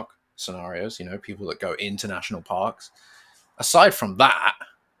Big Rock scenarios, people that go into national parks. Aside from that,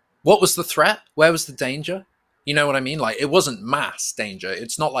 what was the threat? Where was the danger? You know what I mean? Like, it wasn't mass danger.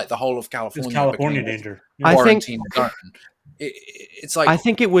 It's not like the whole of It's California became California a danger. I Yeah. think quarantine zone. It's like, I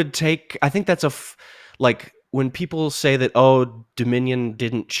think it would take. I think that's like when people say that Dominion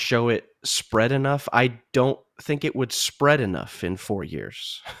didn't show it spread enough. I don't think it would spread enough in 4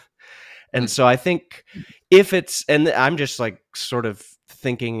 years. And so I think if it's, and I'm just like sort of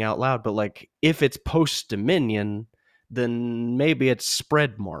thinking out loud, but like if it's post Dominion, then maybe it's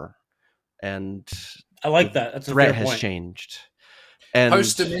spread more, and I like the that. That's a threat fair has point. changed. And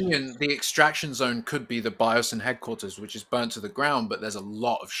post Dominion, the extraction zone could be the Biosyn headquarters, which is burnt to the ground, but there's a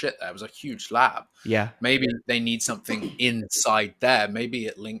lot of shit there. It was a huge lab. yeah, Maybe they need something inside there. Maybe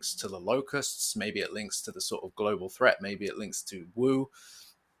it links to the locusts. Maybe it links to the sort of global threat. Maybe it links to Wu.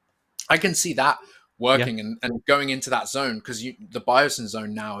 I can see that working and going into that zone, because the Biosyn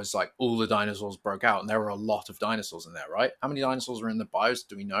zone now is like all the dinosaurs broke out, and there were a lot of dinosaurs in there, right? How many dinosaurs were in the Bios?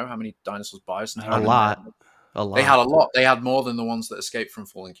 Do we know how many dinosaurs Biosyn I had? a don't And know. lot, a they had lot. a lot. They had more than the ones that escaped from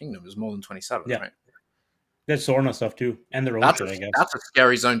Fallen Kingdom. It was more than 27, Yeah. right? There's Sorna stuff too, and the road That's shit, I guess. a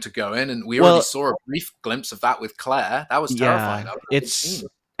scary zone to go in, and we already Well, saw a brief glimpse of that with Claire. That was terrifying. yeah, That was a big it's scene.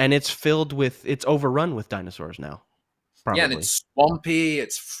 and it's overrun with dinosaurs now, Yeah, and probably. it's swampy.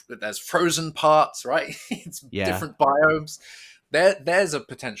 There's frozen parts, right? It's Yeah, different biomes. There's a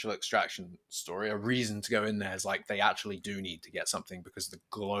potential extraction story. A reason to go in there is like they actually do need to get something because the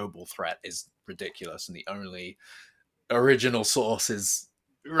global threat is ridiculous, and the only original source is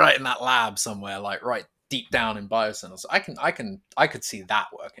right in that lab somewhere, like right deep down in Biosyn. So I could see that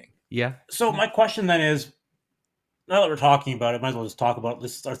working. yeah. So my question then is, now that we're talking about it, might as well just talk about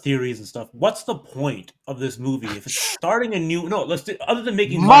this, our theories and stuff. What's the point of this movie if it's starting a new? No, let's do other than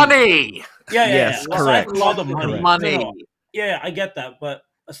making money. Money. Yes, Aside correct. from all the money, Correct. no, yeah, I get that. But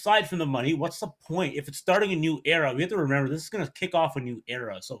aside from the money, what's the point? If it's starting a new era, we have to remember this is going to kick off a new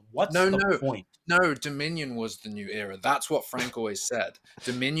era. So what's the point? No, Dominion was the new era. That's what Frank always said.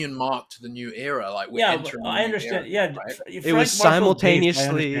 Dominion marked the new era. Like, we're Yeah, but entering the I new era, understand. Yeah, right? It was Frank Marshall's based. I simultaneously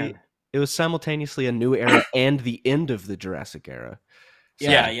understand. a new era and the end of the Jurassic era. So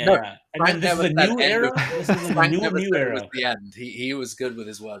Yeah, Yeah. yeah, No, yeah. And then Frank this is never a said new end of. era. This is a Frank new never new said it was era. the end. He was good with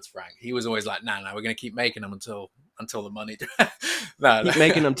his words, Frank. He was always like, "No, we're gonna keep making them until the money." No. keep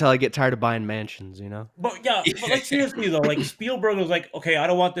making them till I get tired of buying mansions, you know? But yeah, but like seriously though, like Spielberg was like, okay, I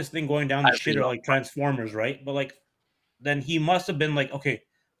don't want this thing going down I the agree shitter on like Transformers, right? But like, then he must have been like, okay,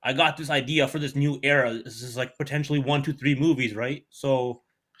 I got this idea for this new era. This is like potentially 1, 2, 3 movies, right? So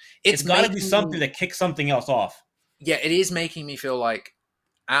it's It's got to be making something me. that kicks something else off. Yeah, it is making me feel like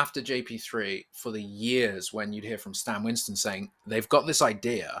after JP3, for the years when you'd hear from Stan Winston saying they've got this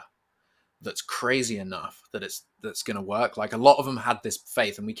idea that's crazy enough that's going to work. Like, a lot of them had this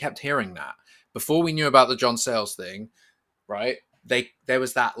faith, and we kept hearing that before we knew about the John Sayles thing, right? There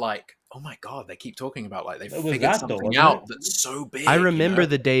was that, like, oh my god, they keep talking about like they It was figured that though, something wasn't out it? that's so big. I remember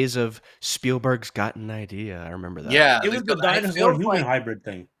the days of Spielberg's got an idea. I remember that. Yeah, It was they've the got, and it dinosaur human hybrid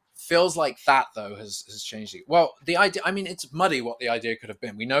thing. feels like that though has changed it. Well, the idea, I mean, it's muddy what the idea could have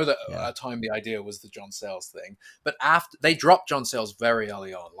been. We know that Yeah. at a time the idea was the John Sayles thing, but after they dropped John Sayles very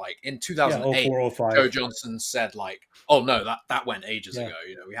early on, like in Yeah, 2008, 04, Joe 05. Johnson said like, "Oh no, that went ages Yeah. ago.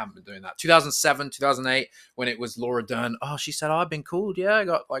 We haven't been doing that." 2007, 2008, when it was Laura Dern. Oh, she said, "Oh, I've been called. Yeah, I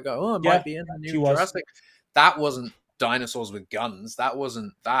got like, oh, it Yeah, might be in the she new was. Jurassic." That wasn't dinosaurs with guns. That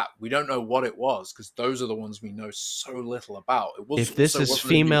wasn't that. We don't know what it was because those are the ones we know so little about. It was If this also is wasn't a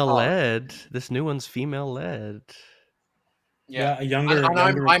new female park. led, this new one's female led. Yeah, Yeah, a younger and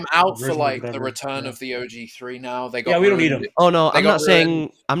younger I'm out for version of like the whatever. return Yeah. of the OG3 now. They Yeah, got we don't need ruined. him. Oh no, They I'm got not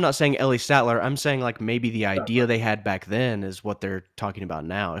ruined. saying Ellie Sattler. I'm saying like maybe the idea they had back then is what they're talking about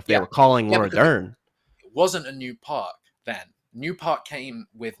now. If they Yeah, were calling yeah, Laura because Dern. it wasn't a new park then. New park came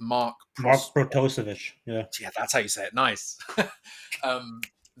with Mark Protosevich. Yeah. Yeah, that's how you say it. Nice.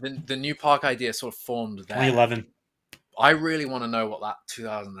 The new park idea sort of formed there. 2011. I really want to know what that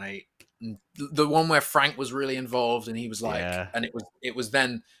 2008, the one where Frank was really involved, and he was like, Yeah. and it was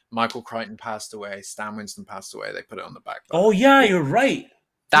then Michael Crichton passed away, Stan Winston passed away. They put it on the back burner. Oh yeah, you're right.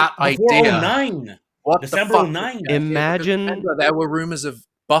 That Before idea. 09. What December the fuck? 09. Imagine Remember, there were rumors of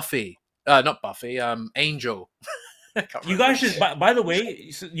Buffy, not Buffy, Angel. I can't You remember. guys should. By the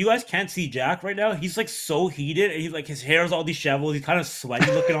way, you guys can't see Jack right now. He's like so heated. And he's like his hair's all disheveled. He's kind of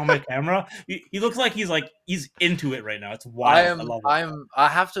sweaty looking on my camera. He looks like he's into it right now. It's wild. I love it. I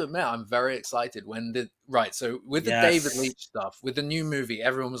have to admit, I'm very excited when so with the David Yes, Leitch stuff, with the new movie,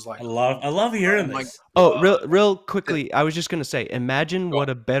 everyone was like, I love oh hearing my this. Oh, god. real quickly, I was just gonna say, imagine Go on. what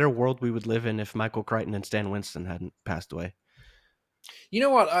a better world we would live in if Michael Crichton and Stan Winston hadn't passed away. You know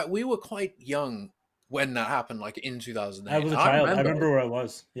what? We were quite young when that happened, like in 2008. I was a And I child. I remember remember where I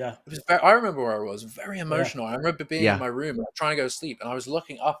was. Yeah, I remember where I was, very yeah. emotional. I remember being in Yeah, my room trying to go to sleep, and I was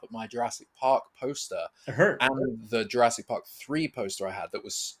looking up at my Jurassic Park poster It hurt. and the Jurassic Park 3 poster I had. That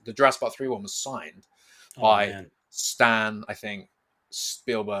was the Jurassic Park 3 one was signed Oh by man. Stan, I think,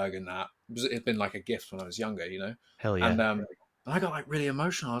 Spielberg, and that it'd been like a gift when I was younger, hell yeah. and I got like really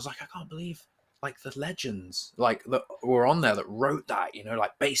emotional. I was like, I can't believe like the legends like that were on there that wrote that,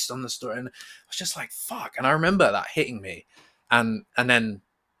 like based on the story, and I was just like, fuck. And I remember that hitting me, and then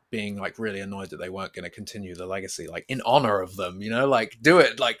being like really annoyed that they weren't going to continue the legacy, like in honor of them, like do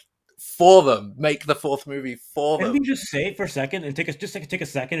it like for them, make the fourth movie for Can we them. just say for a second and take a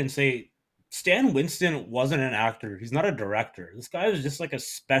second and say Stan Winston wasn't an actor. He's not a director. This guy was just like a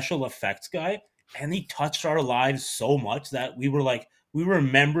special effects guy, and he touched our lives so much that we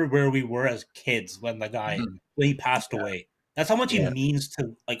remember where we were as kids Mhm. when he passed Yeah, away. That's how much he Yeah. means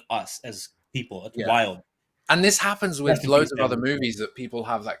to like us as people. It's yeah. wild. And this happens Rest with in peace, loads of Stan other Winston. movies that people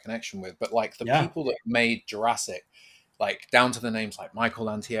have that connection with. But like the Yeah, people that made Jurassic, like down to the names like Michael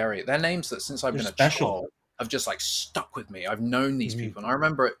Lantieri, they're names that since I've they're been a special. child have just like stuck with me. I've known these Mhm. people, and I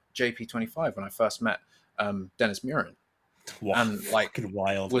remember at JP25 when I first met Dennis Murin, Wow, and like fucking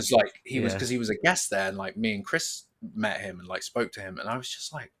wild. was like he was Yeah. because he was a guest there, and like me and Chris met him and like spoke to him, and I was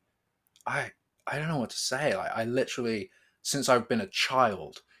just like, I I don't know what to say. Like I literally, since I've been a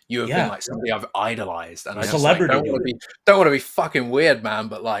child, you have been Yeah, like somebody I've idolized, and a I Yeah. just like celebrity, dude. don't want to be fucking weird, man,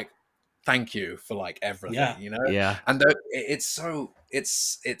 but like thank you for like everything, Yeah, Yeah. And it's so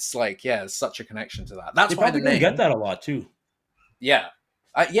it's like yeah, it's such a connection to that. they That's why the probably don't get name, that a lot too. yeah.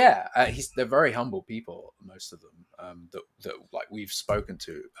 They're very humble people, most of them, that like we've spoken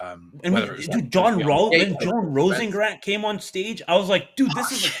to, And whether it was like dude, John when John Rosengrant came on stage, I was like, dude,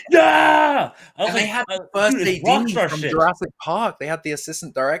 this is like, yeah. I was And they like, had the first dude, it's AD rockstar from shit. Jurassic Park. They had the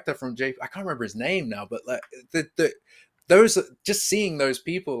assistant director from I can't remember his name now, but like those just seeing those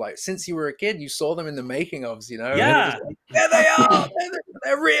people, like since you were a kid, you saw them in the making ofs, and it was Yeah, like, there they are,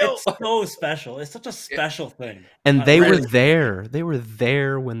 they're real. it's so special. It's such a It special thing. And I they were really, really, there. They were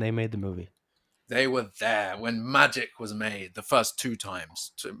there when they made the movie. they were there when magic was made the first two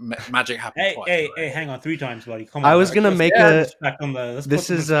times. Magic happened hey, twice. hey, Right? hey, hang on, 3 times, buddy. Come I on, was gonna make put some a. respect on the. Let's put This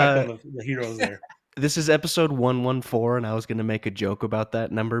some is respect on the heroes there. this is episode 114, and I was gonna make a joke about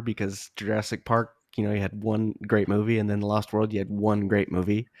that number because Jurassic Park, you had one great movie, and then The Lost World, you had one great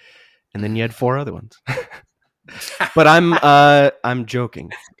movie, and then you had four other ones. But I'm joking.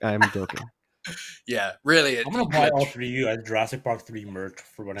 I'm joking. Yeah, really. I'm gonna buy all three of you as Jurassic Park 3 merch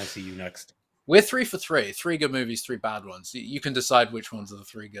for when I see you next. We're 3 for 3. 3 good movies, 3 bad ones. You can decide which ones are the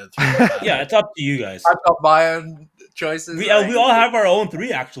 3 good, 3 bad. Yeah, it's up to you guys. I've got my own choices. We all have our own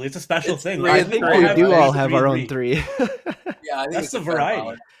 3. Actually, it's a special It's thing. 3 I and think 3. we I do think. all have our own 3. Yeah, I think That's it's the a fair variety.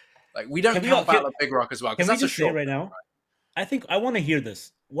 balance. Like we don't Can we count all- Battle of Big Rock as well Can because we that's a just say short right film, now? I think I want to hear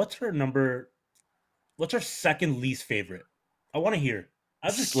this. What's her second least favorite? I want to hear.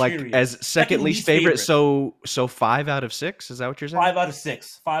 I'm just Like curious. as second least favorite, so 5 out of 6. Is that what you're saying? 5 out of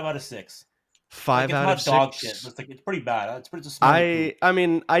 6. 5 out of 6. 5 Like, out of it's not dog 6. shit, but it's pretty bad. It's a small improvement. I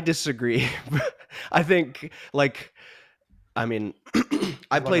mean, I disagree. I think I mean, I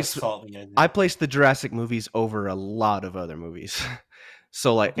Like place assault me, I place the Jurassic movies over a lot of other movies.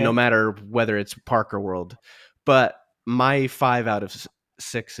 So like no Okay. matter whether it's Park or World, but my 5 out of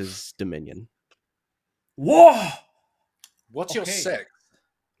 6 is Dominion. Whoa! What's your Okay. 6?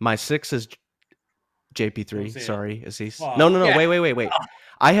 My 6 is JP3. Don't say it. Sorry, Aziz. Fuck. No, Yeah. wait.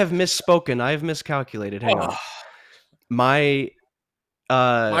 I have misspoken. I have miscalculated. Hang on. My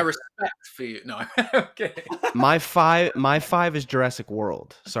My respect for you. No. Okay. my 5 is Jurassic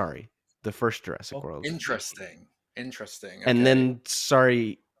World. Sorry. The first Jurassic Oh, World. Interesting. And Okay. then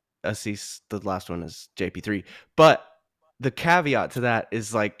sorry, Assis, the last one is JP3. But the caveat to that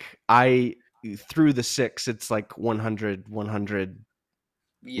is like I through the 6, it's like 100, 100,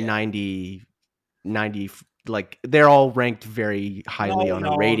 yeah. 90, 90. Like they're all ranked very highly on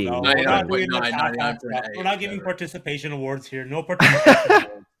a rating. No. We're not doing this 99.9, half-ass stuff. 99.8, We're not giving whatever. participation awards here. No participation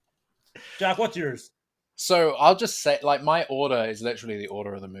awards. Jack, what's yours? So I'll just say, like, my order is literally the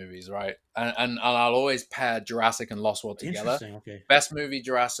order of the movies, right? And I'll always pair Jurassic and Lost World together. Interesting. Okay. Best movie,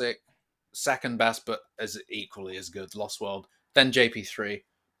 Jurassic. second best, but as equally as good, Lost World, then JP3,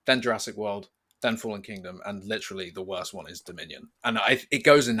 then Jurassic World, then Fallen Kingdom, and literally the worst one is Dominion. And it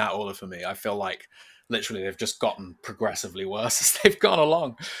goes in that order for me. I feel like literally they've just gotten progressively worse as they've gone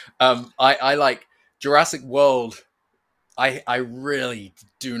along. I like Jurassic World. I really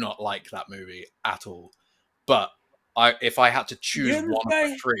do not like that movie at all. But if I had to You choose hear this one of the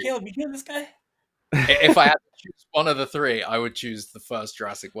guy, three, Caleb? You hear this guy? if I had to choose one of the three, I would choose the first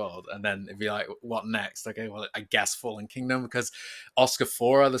Jurassic World, and then it'd be like, what next? Okay, well, I guess Fallen Kingdom, because Oscar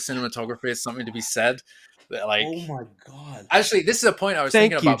Fora, the cinematography, is something to be said. That, like, Oh my god! actually, this is a point I was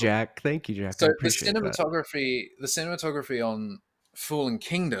thinking Thank you, about. Jack. Thank you, Jack. I So appreciate that. the cinematography on Fallen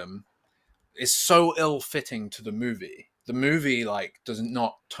Kingdom is so ill-fitting to the movie. The movie like does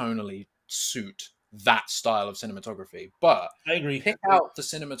not tonally suit that style of cinematography. But I agree. pick out the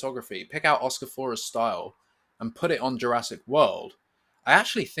cinematography, pick out Oscar Fora's style, and put it on Jurassic World. I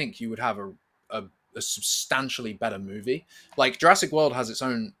actually think you would have a, a substantially better movie. Like Jurassic World has its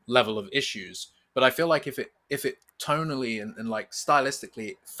own level of issues, but I feel like if it tonally and like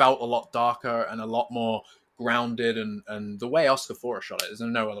stylistically felt a lot darker and a lot more grounded and the way Oscar Fora shot it, there's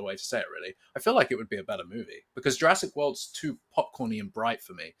no other way to say it really. I feel like it would be a better movie because Jurassic World's too popcorny and bright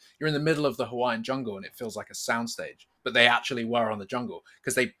for me. You're in the middle of the Hawaiian jungle and it feels like a soundstage, but they actually were on the jungle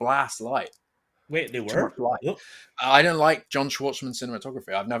because they blast light, Wait, they too much were? light. Yep. I don't like John Schwartzman's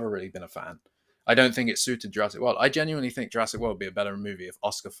cinematography. I've never really been a fan. I don't think it suited Jurassic World. I genuinely think Jurassic World would be a better movie if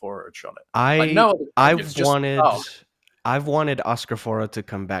Oscar Fora had shot it. Like I no other changes, I've just wanted style. I've wanted Oscar Fora to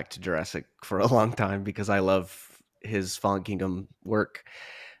come back to Jurassic for a long time because I love his Fallen Kingdom work.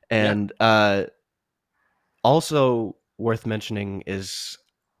 Yeah. And also worth mentioning is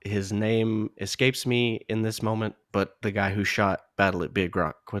his name escapes me in this moment, but the guy who shot Battle at Big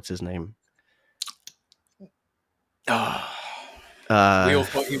Rock, what's his name? We all Uh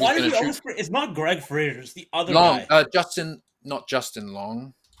thought he was Why do going we to shoot always? It's not Greg Fraser. It's the other Long. guy. Not Justin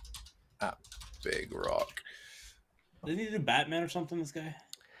Long at Big Rock. Didn't he do Batman or something? This guy.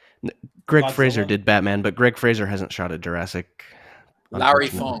 Greg Fraser Godzilla. did Batman, but Greg Fraser hasn't shot a Jurassic, Larry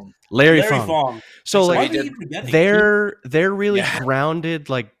unfortunately. Fong. Larry Larry Fong. Fong. So So Why he like do we did. even get these? they're really Yeah. grounded,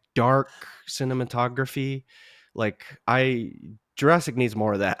 like dark cinematography. Like Jurassic needs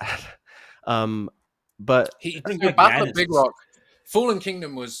more of that. um but He Bring so back Battle of Big Genesis. Rock, Fallen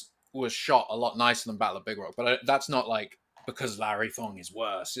Kingdom was shot a lot nicer than Battle of Big Rock, but that's not like because Larry Fong is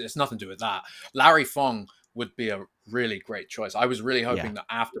worse. It's nothing to do with that. Larry Fong would be a really great choice. I was really yeah, hoping that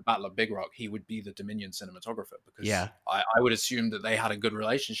after Battle of Big Rock, he would be the Dominion cinematographer because yeah. I would assume that they had a good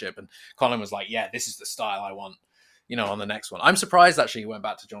relationship. And Colin was like, "Yeah, this is the style I want." On the next one. I'm surprised actually he went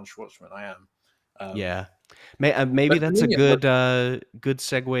back to John Schwartzman. I am. Yeah. Maybe But that's a Dominion was good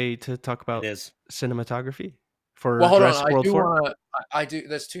segue to talk It about is. cinematography Well, for hold on. Jurassic I World do 4. want to. I do.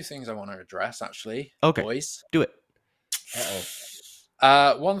 There's two things I want to address, actually, Okay, boys. do it.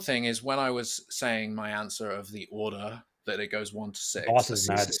 Uh-oh. One thing is when I was saying my answer of the order that it goes 1 to 6, Boss is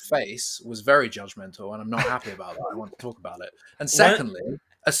mad. Assis's face was very judgmental, and I'm not happy about that. I want to talk about it. And One, secondly,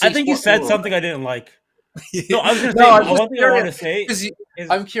 I Assis, think you what's said your order? something I didn't like. No, I was gonna No, say I'm just one thing I curious wanted to say because is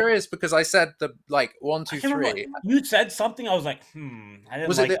I'm curious because I said the like one, I two, can't remember. three. You said something. I was like, I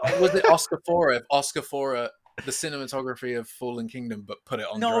didn't like that. Was it Oscar Fora? If Oscar Fora the cinematography of Fallen Kingdom, but put it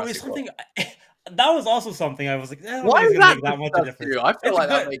on No, it's Jurassic World. something. That was also something I was like, I don't Why think it's is gonna that make that much of a disgust difference. you? I feel It's like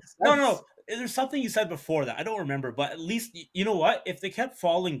that good. makes No, no, sense. no. There's something you said before that I don't remember, but at least you know what? If they kept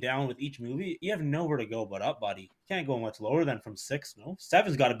falling down with each movie, you have nowhere to go but up, buddy. You can't go much lower than from 6. No,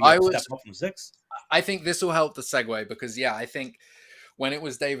 7's got to be I a step was. up from 6. I think this will help the segue because yeah, I think when it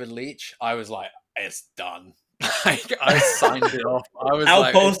was David Leitch, I was like, it's done. Like I signed it off. I was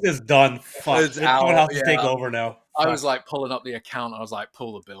like, Outpost is done. Fuck. it's Someone out. has to take Yeah, over now. I was Fuck. like pulling up the account. I was like,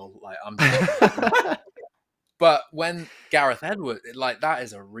 pull the bill. Like I'm done. But when Gareth Edwards, like that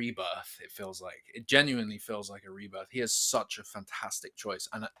is a rebirth. It feels like it genuinely feels like a rebirth. He is such a fantastic choice,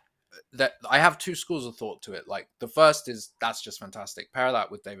 and that I have two schools of thought to it. Like the first is that's just fantastic. Pair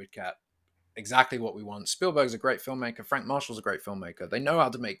that with David Cat, exactly what we want. Spielberg's a great filmmaker. Frank Marshall's a great filmmaker. They know how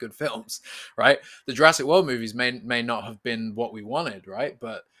to make good films, right? The Jurassic World movies may not have been what we wanted, right?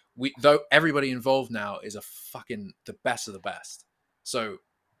 But though everybody involved now is a fucking the best of the best. So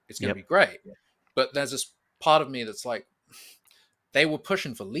it's going to Yep. be great. But there's this part of me that's like, they were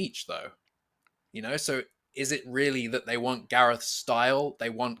pushing for Leach though, So is it really that they want Gareth's style? They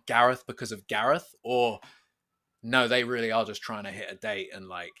want Gareth because of Gareth, or no? They really are just trying to hit a date and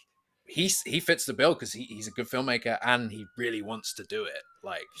like he fits the bill because he's a good filmmaker and he really wants to do it.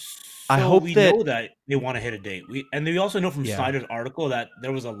 Like, I So hope we that know that they want to hit a date. We also know from yeah. Snyder's article that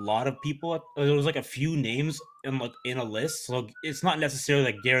there was a lot of people. There was like a few names in a list. So it's not necessarily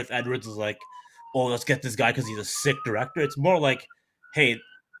like Gareth Edwards is like, oh, let's get this guy because he's a sick director. It's more like, hey,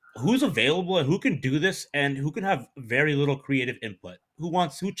 who's available and who can do this and who can have very little creative input.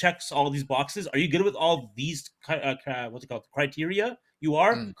 Who checks all these boxes? Are you good with all these what's it called, criteria? You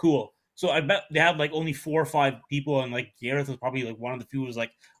are mm. cool. So I bet they have like only 4 or 5 people, and like Gareth was probably like one of the few who was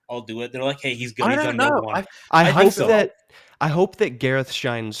like, I'll do it. They're like, hey, he's good. I He's don't done Rogue know. One. I I think hope so. Like, that Gareth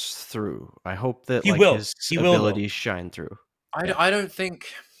shines through. I hope that He like will. his He will though. abilities shine through. Yeah. I don't think.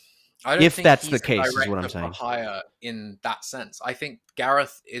 I don't If think that's the he's a case, is what I'm director for saying. hire in that sense. I think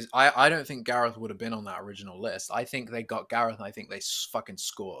Gareth is. I don't think Gareth would have been on that original list. I think they got Gareth, and I think they fucking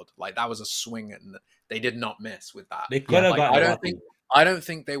scored. Like that was a swing, and they did not miss with that. They could Yeah. have Like gotten lucky. I don't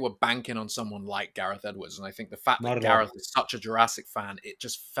think they were banking on someone like Gareth Edwards, and I think the fact Not that at all. Gareth is such a Jurassic fan, it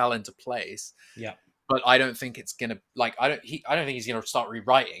just fell into place. Yeah. But I don't think it's gonna like I don't think he's gonna start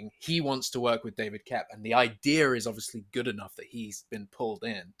rewriting. He wants to work with David Koepp, and the idea is obviously good enough that he's been pulled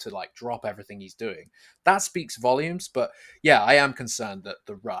in to like drop everything he's doing. That speaks volumes. But yeah, I am concerned that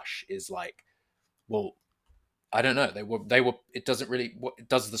the rush is like, well, I don't know. They were. It doesn't really. What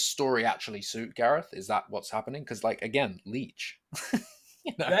does the story actually suit Gareth? Is that what's happening? Because like again, Leech,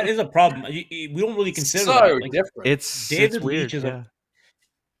 That is a problem. We don't really consider so that. Like different. It's David Leitch weird, is a. yeah.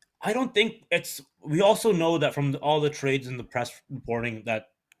 I don't think it's. We also know that from all the trades and the press reporting that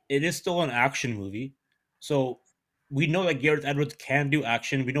it is still an action movie. So we know that Gareth Edwards can do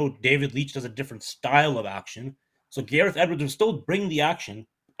action. We know David Leitch does a different style of action. So Gareth Edwards will still bring the action.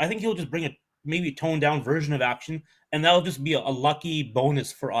 I think he'll just bring a maybe toned down version of action, and that'll just be a lucky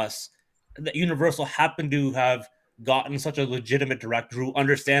bonus for us that Universal happened to have gotten such a legitimate director who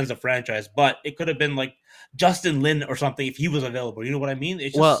understands the franchise. But it could have been like Justin Lin or something if he was available. You know what I mean?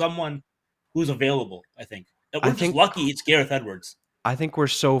 It's just Well, someone who's available. I think that I we're just think lucky. It's Gareth Edwards. I think we're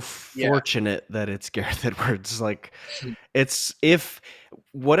so Yeah. fortunate that it's Gareth Edwards. Like, it's if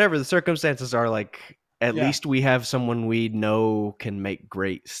whatever the circumstances are, like at Yeah. least we have someone we know can make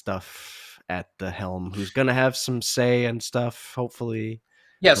great stuff at the helm, who's gonna have some say and stuff, hopefully.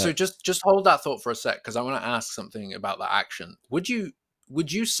 Yeah, so But just hold that thought for a sec because I want to ask something about the action. Would you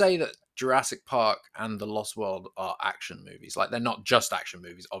say that Jurassic Park and The Lost World are action movies? Like they're not just action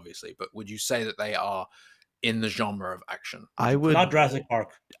movies, obviously, but would you say that they are in the genre of action? I Not would Jurassic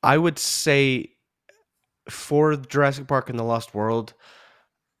Park. I would say for Jurassic Park and the Lost World,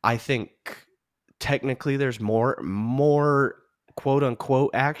 I think technically there's more quote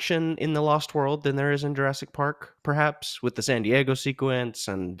unquote action in the Lost World than there is in Jurassic Park, perhaps, with the San Diego sequence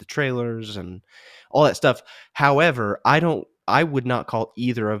and the trailers and all that stuff. However, I would not call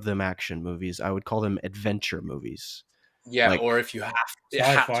either of them action movies. I would call them adventure movies. Yeah, Like, or if you have it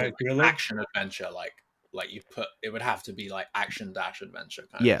had to Sci-fi like thriller. action adventure, like you put it would have to be like action dash adventure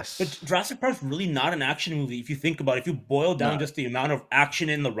kind of thing. But yes. Jurassic Park's really not an action movie if you think about it. If you boil down No. just the amount of action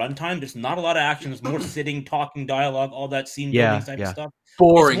in the runtime, there's not a lot of action. There's more sitting, talking, dialogue, all that scene building Yeah, type of yeah. stuff. It's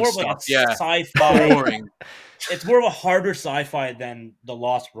Boring more of like a stuff. Yeah. sci-fi. Boring. It's more of a harder sci-fi than the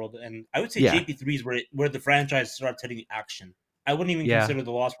Lost World, and I would say Yeah. JP3 is where the franchise starts hitting action. I wouldn't even Yeah. consider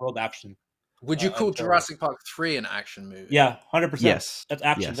the Lost World action. Would you call Until Jurassic Park 3 an action movie? yeah, 100%. Yes. That's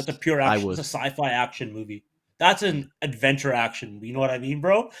action. Yes. That's a pure I action. would. It's a sci-fi action movie. That's an adventure action. You know what I mean,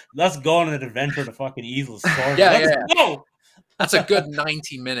 bro? Let's go on an adventure to fucking Eagle Source. Yeah, Let's yeah. go. That's a good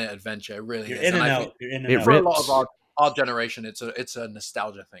 90-minute adventure. It really You're is. in And and I out. think You're in and It out. for a lot of rips. our generation, it's a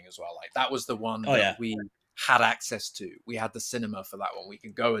nostalgia thing as well. Like that was the one Oh, that yeah. we had access to. We had the cinema for that one. We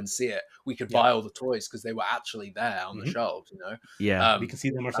could go and see it. We could Yeah. buy all the toys because they were actually there on the Mhm. shelves, you know? Yeah. We can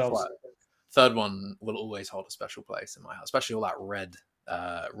see them That's ourselves. why third one will always hold a special place in my heart, especially all that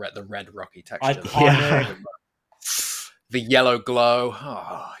the red rocky texture. Iconic. The yellow glow.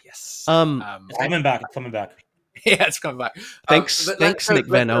 Oh, yes. It's coming back. It's coming back. Yeah, it's coming back. Thanks, Let's go Nick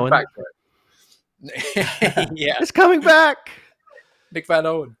Van back Owen. to it. Yeah, It's coming back. Nick Van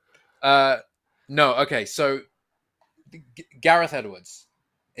Owen. No, okay. So Gareth Edwards.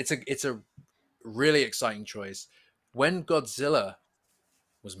 It's a really exciting choice. When Godzilla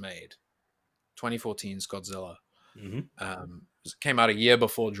was made, 2014's Godzilla, came out a year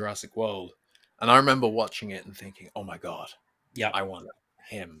before Jurassic World, and I remember watching it and thinking, "Oh my god, Yeah. I want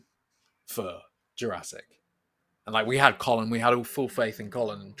him for Jurassic." And like we had Colin, we had full faith in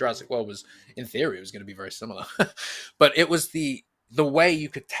Colin, and Jurassic World was, in theory, it was going to be very similar. But it was the way you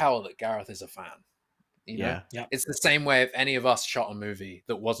could tell that Gareth is a fan. You know, Yeah. it's the same way if any of us shot a movie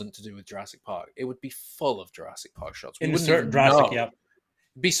that wasn't to do with Jurassic Park, it would be full of Jurassic Park shots. We wouldn't Insert even Jurassic. know. Yeah.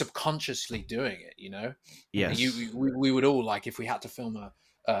 be subconsciously doing it, you know. Yes. We would all, like, if we had to film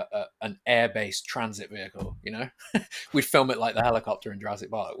an air-based transit vehicle, you know, we'd film it like the helicopter in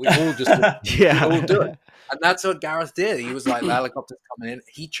Jurassic Park. We all just we'd all do it. Yeah. And that's what Gareth did. He was like, the helicopter's coming in.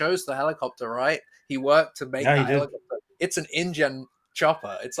 He chose the helicopter, right? He worked to make Yeah, he that did. helicopter. It's an InGen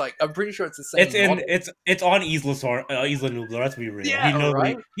chopper. It's like, I'm pretty sure it's the It's same in model. it's on Isla Nublar. Let's be real. Yeah,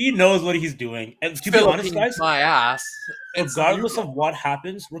 right. He knows what he's doing. And to be honest, Philippines, guys, my ass. It's regardless of Nublar.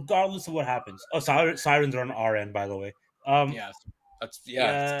 what happens, oh, sirens are on our end, by the way. Yes, it's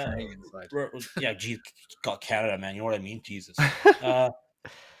Yeah, Canadian side. yeah. Geez, got Canada, man. You know what I mean? Jesus. Uh,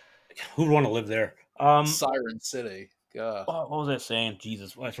 who would want to live there? Siren City. God. What was I saying?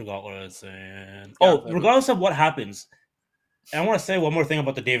 Jesus, I forgot what I was saying. Gareth Oh, Edwards. regardless of what happens, and I want to say one more thing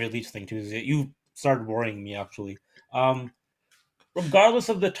about the David Leitch thing too. Is that you started worrying me actually. Regardless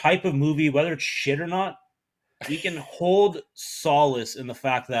of the type of movie, whether it's shit or not, we can hold solace in the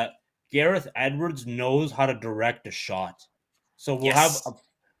fact that Gareth Edwards knows how to direct a shot. So we'll have Yes.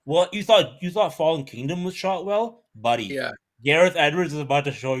 well, you thought Fallen Kingdom was shot well, buddy. Yeah. Gareth Edwards is about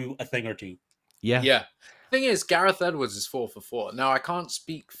to show you a thing or two. Yeah. Yeah. Thing is, Gareth Edwards is 4 for 4. Now, I can't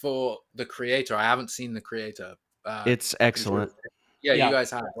speak for the creator. I haven't seen the creator. It's excellent. Yeah, Yeah. you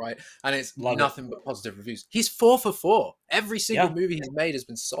guys have, right? And it's Love it. nothing but positive reviews. He's 4 for 4. Every single Yeah. movie he's made has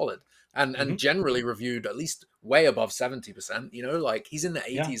been solid and Mhm. generally reviewed at least way above 70%. You know, like he's in the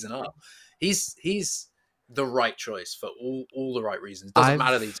 80s and up. He's the right choice for all the right reasons. Doesn't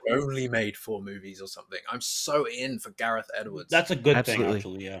matter that he's only made 4 movies or something. I'm so in for Gareth Edwards. That's a good Absolutely.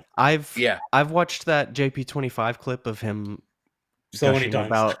 thing, actually. Yeah. I've watched that JP25 clip of him So many gushing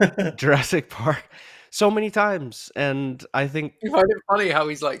times. about Jurassic Park so many times, and I think You find it funny how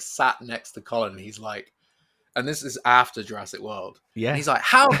he's like sat next to Colin. He's like, and this is after Jurassic World. yeah, And he's like,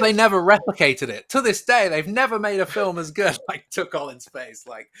 how have they never replicated it? To this day, they've never made a film as good. Like, to Colin's face,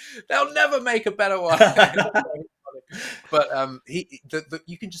 like they'll never make a better one. But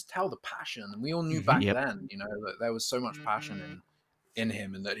you can just tell the passion, and we all knew back Yep. then, you know, that there was so much passion in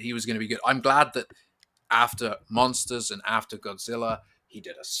him, and that he was going to be good. I'm glad that after Monsters and after Godzilla, he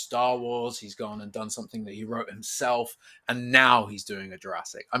did a Star Wars. He's gone and done something that he wrote himself, and now he's doing a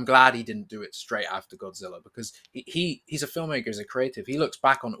Jurassic. I'm glad he didn't do it straight after Godzilla, because he's a filmmaker, he's a creative. He looks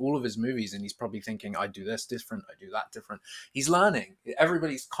back on all of his movies and he's probably thinking, I do this different, I do that different. He's learning.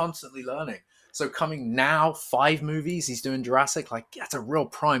 Everybody's constantly learning. So coming now, 5 movies, he's doing Jurassic, like, that's a real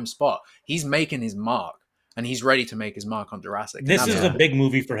prime spot. He's making his mark. And he's ready to make his mark on Jurassic. This is a big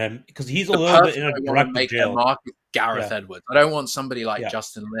movie for him because he's a little bit in a director jail. Mark is Gareth Edwards. I don't want somebody like Yeah.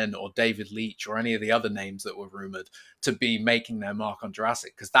 Justin Lin or David Leitch or any of the other names that were rumored to be making their mark on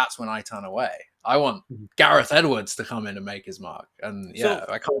Jurassic, because that's when I turn away. I want Gareth Edwards to come in and make his mark. And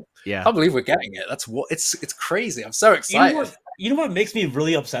I can't believe we're getting it. That's what it's crazy. I'm so excited. You know what makes me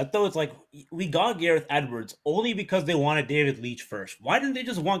really upset though? It's like we got Gareth Edwards only because they wanted David Leitch first. Why didn't they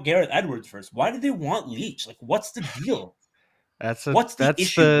just want Gareth Edwards first? Why did they want Leitch? Like, what's the deal? What's the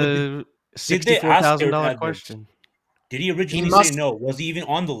issue? The $64,000 question. Did he originally say no? Was he even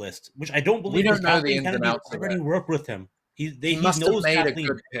on the list? Which I don't believe. We don't know the ins and outs. Already worked with him. He must have made a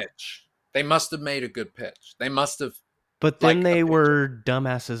good pitch. They must have made a good pitch. They must have. But then they were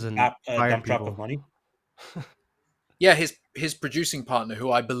dumbasses and dump truck of money. Yeah, his producing partner,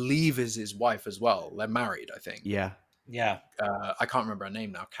 who I believe is his wife as well. They're married, I think. Yeah. I can't remember her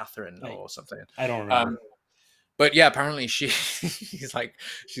name now, Catherine or something. I don't remember. But yeah, apparently she's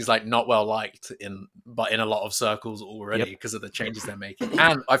like not well liked in a lot of circles already because of the changes they're making.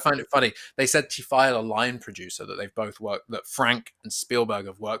 And I find it funny. They said she fired a line producer that Frank and Spielberg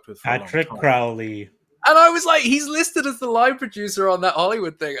have worked with for Patrick a long time. Crowley. And I was like, he's listed as the line producer on that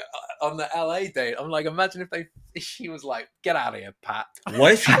Hollywood thing on the LA date. I'm like, imagine if she was like, get out of here, Pat.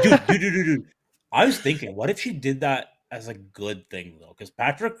 What if she dude. I was thinking, what if she did that as a good thing though? Because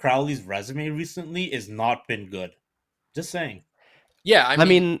Patrick Crowley's resume recently has not been good. Just saying. Yeah, I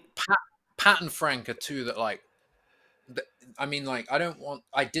mean Pat and Frank are two that like. I mean, like, I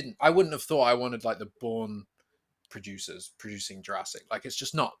wouldn't have thought I wanted like the Bourne producers producing Jurassic. Like, it's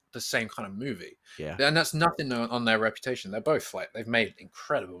just not the same kind of movie. Yeah, and that's nothing on their reputation. They're both like, they've made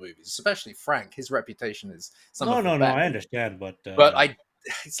incredible movies, especially Frank. His reputation is no, I understand, but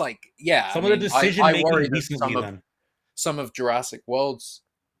it's like, yeah, some of the decision making recently. Some of Jurassic World's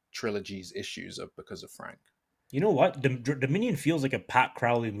trilogy's issues are because of Frank. You know what? Dominion feels like a Pat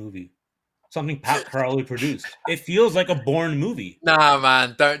Crowley movie. Something Pat Crowley produced. It feels like a Bourne movie. Nah,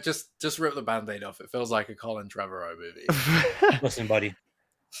 man, don't just rip the Band-Aid off. It feels like a Colin Trevorrow movie. Listen, buddy.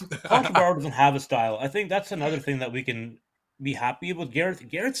 Colin Trevorrow doesn't have a style. I think that's another thing that we can be happy with.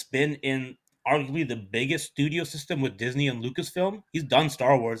 Gareth's been in arguably the biggest studio system with Disney and Lucasfilm. He's done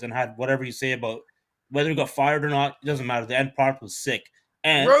Star Wars and had whatever you say about whether he got fired or not. It doesn't matter. The end product was sick.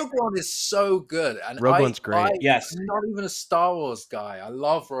 And Rogue One is so good, and Rogue One's great. yes, I'm not even a Star Wars guy. I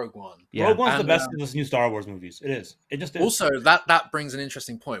love Rogue One. Yeah. Rogue One's the And best of this new Star Wars movies. It is. It just is. also that brings an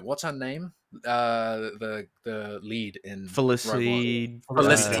interesting point. What's her name? The lead in Felicity Rogue One.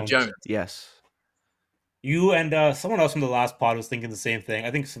 Felicity Jones. Yes. You and someone else from the last pod was thinking the same thing. I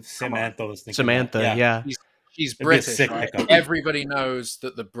think Samantha was thinking Samantha, that. yeah. She's It'd be a British, sick right? pickup. Everybody knows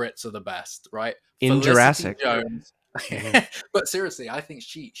that the Brits are the best, right? In Felicity Jurassic. Jones. Mhm. But seriously, I think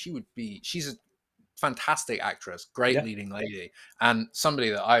she would be. She's a fantastic actress, great Yeah. leading lady, and somebody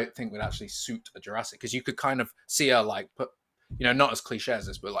that I think would actually suit a Jurassic, because you could kind of see her like put, not as cliche as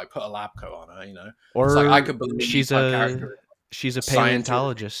this, but like put a lab coat on her, Or it's like I could believe she's her a character.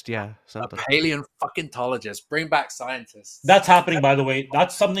 paleontologist, Scientist. yeah, A something. paleontologist. Bring back scientists. That's happening, by the way.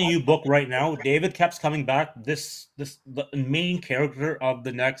 That's something you book right now. David keeps coming back. The main character of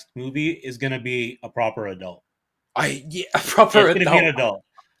the next movie is going to be a proper adult. A proper It's going to be an adult. adult.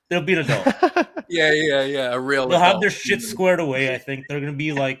 They'll be an adult. Yeah. A real They'll adult. have their shit squared away. I think they're going to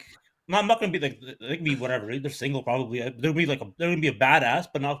be like. Not going to be like they can be whatever. They're single probably. They're going to be a badass,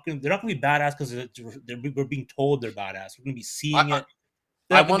 but they're not going to be badass because we're being told they're badass. We're going to be seeing it.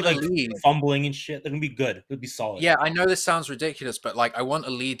 They're I not gonna want be a like lead. fumbling and shit. They're gonna be good. They'll be solid. Yeah, I know this sounds ridiculous, but like I want a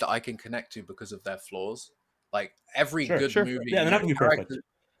lead that I can connect to because of their flaws. Like every good Sure. movie, Yeah, they're not gonna be perfect.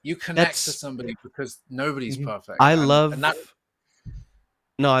 You connect to That's- somebody because nobody's Mhm. perfect. I And love. that,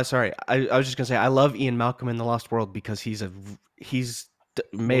 No, sorry. I was just gonna say I love Ian Malcolm in The Lost World because he's made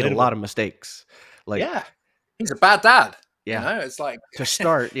a Relatable. lot of mistakes. Like, yeah, he's a bad dad. Yeah. It's like to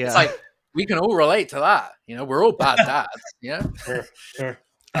start, yeah. it's like we can all relate to that. We're all bad dads. Yeah. Sure.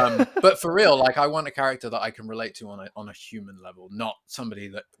 But for real, like I want a character that I can relate to on a human level, not somebody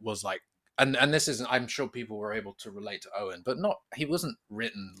that was like, and this isn't. I'm sure people were able to relate to Owen, but he wasn't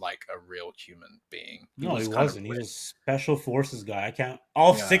written like a real human being. No, he kind of wasn't. He written- was a special forces guy. I can't.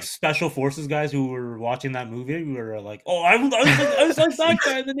 All Yeah. 6 special forces guys who were watching that movie were like, "Oh, I was like that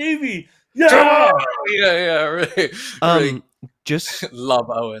guy in the Navy." Yeah. yeah, really Just love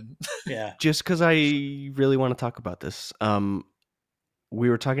Owen. Yeah. just because I really want to talk about this. We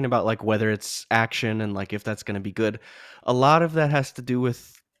were talking about like whether it's action and like if that's going to be good. A lot of that has to do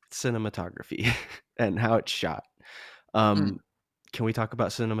with cinematography and how it's shot. Can we talk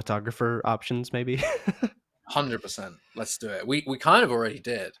about cinematographer options maybe? 100%. Let's do it. We kind of already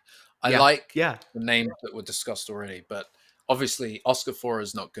did. I Yeah. like Yeah. the names that were discussed already, but obviously Oscar For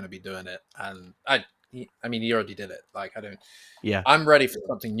is not going to be doing it, and I mean he already did it. Like Yeah. I'm ready for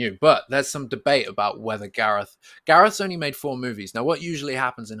something new, but there's some debate about whether Gareth's only made 4 movies. Now, what usually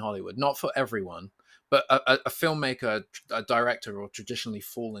happens in Hollywood, not for everyone, but a filmmaker, a director will traditionally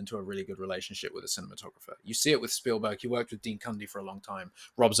fall into a really good relationship with a cinematographer. You see it with Spielberg. He worked with Dean Cundey for a long time.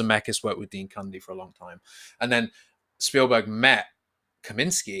 Rob Zemeckis worked with Dean Cundey for a long time. And then Spielberg met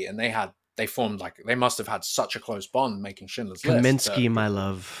Kaminsky, and they formed they must have had such a close bond making Schindler's List. Kaminsky, my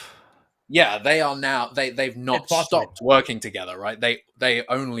love. Yeah, they are now. They've not It's possible. stopped working together, right? They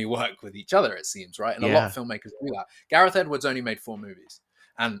only work with each other, it seems, right? And a lot of filmmakers do that. Gareth Edwards only made 4 movies,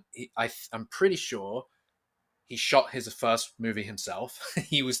 and I'm pretty sure he shot his first movie himself.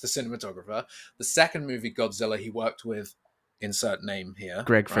 He was the cinematographer. The second movie, Godzilla, he worked with insert name here,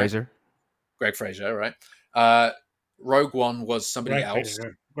 Greg right? Fraser. Greg Fraser, right? Rogue One was somebody else.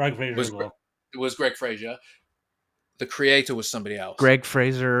 Greg Fraser Was as well. It was Greg Fraser. The creator was somebody else. Greg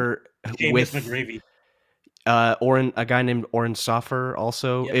Fraser Seamus with McGravy. a guy named Oren Soffer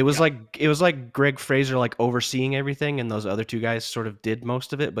also. Yep, It was like Greg Fraser like overseeing everything, and those other 2 guys sort of did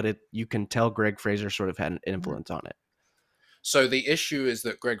most of it, but you can tell Greg Fraser sort of had an influence on it. So the issue is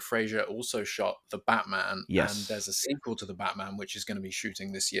that Greg Fraser also shot the Batman, Yes. and there's a sequel to the Batman which is going to be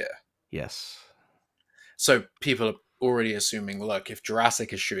shooting this year. Yes. So people are already assuming, look, if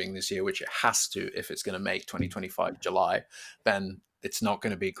Jurassic is shooting this year, which it has to if it's going to make 2025 July, then it's not going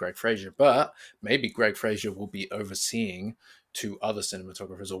to be Greg Fraser. But maybe Greg Fraser will be overseeing 2 other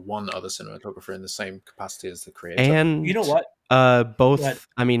cinematographers or 1 other cinematographer in the same capacity as the creator. And You know what? both. Go ahead.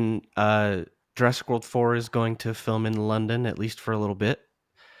 I mean, Jurassic World 4 is going to film in London at least for a little bit,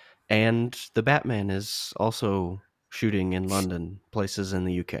 and the Batman is also shooting in London, places in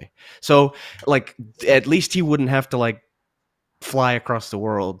the UK. So, like, at least he wouldn't have to like fly across the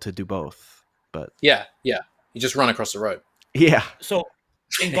world to do both. But Yeah. You just run across the road. yeah, So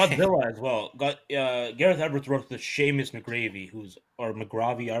in Godzilla as well, Gareth Edwards wrote with Seamus McGravy, or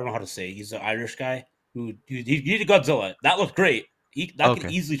McGravy, I don't know how to say. He's an Irish guy who he did Godzilla. That looked great. That Okay. can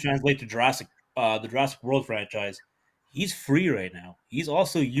easily translate to Jurassic, the Jurassic World franchise. He's free right now. He's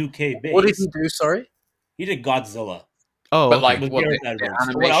also UK What did he based. do? Sorry, He did Godzilla Oh, but okay. like with what Gareth the Edwards.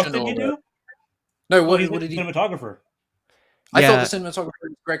 What else animation did or he the do? no? Oh, he's What a did he? cinematographer. I thought the Yeah, cinematographer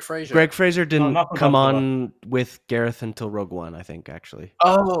was Greg Fraser. Greg Fraser No, didn't not for come Godzilla. on with Gareth until Rogue One, I think, actually. This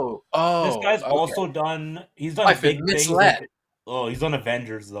Oh, guy's okay. also done. He's done I've been big things like. misled. Oh, he's done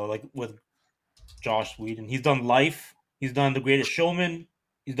Avengers though, like with Josh Whedon. He's done Life. He's done The Greatest Showman.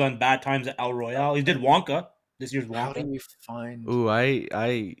 He's done Bad Times at El Royale. He did Wonka. This year's How do Wonka. you find? Ooh, I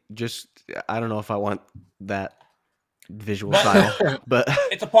don't know if I want that visual But style, but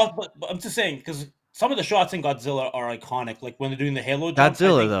it's a but I'm just saying because some of the shots in Godzilla are iconic. Like when they're doing the Halo jump, I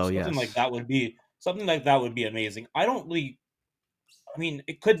Godzilla think though, yes. something like that would be amazing. I don't really. I mean,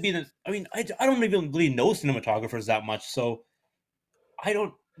 it could be that. I mean, I don't even really know cinematographers that much, so I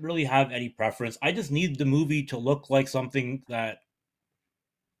don't really have any preference. I just need the movie to look like something that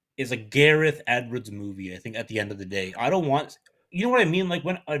is a Gareth Edwards movie. I think at the end of the day, I don't want. You know what I mean? Like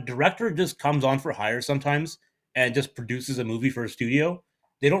when a director just comes on for hire sometimes and just produces a movie for a studio,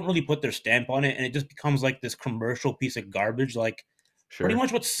 they don't really put their stamp on it, and it just becomes like this commercial piece of garbage. Like pretty Sure.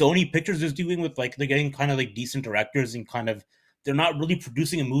 much what Sony Pictures is doing with like they're getting kind of like decent directors and kind of they're not really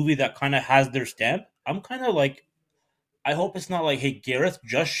producing a movie that kind of has their stamp. I'm kind of like I hope it's not like, hey, Gareth,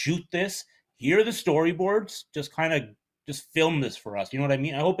 just shoot this. Here are the storyboards. Just kind of just film this for us. You know what I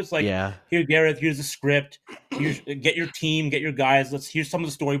mean? I hope it's like, Yeah. here, Gareth, here's the script. Here's get your team, get your guys. Here's some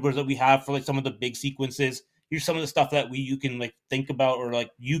of the storyboards that we have for like some of the big sequences. Here's some of the stuff that you can like think about or like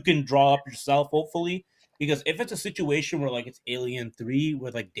you can draw up yourself, hopefully. Because if it's a situation where like it's Alien 3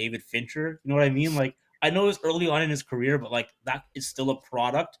 with like David Fincher, you know what I mean? Like I know it's early on in his career, but like that is still a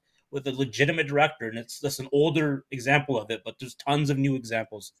product with a legitimate director, and it's just an older example of it, but there's tons of new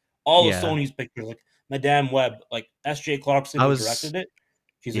examples. All of Yeah. Sony's pictures, like Madame Web, like S.J. Clarkson, I who was directed it,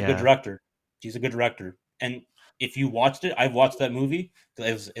 she's a good yeah. director. She's a good director. And if you watched it, I've watched that movie.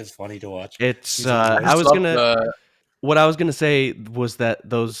 It's funny to watch. It's She's I I hilarious. just was love gonna the. what I was gonna say was that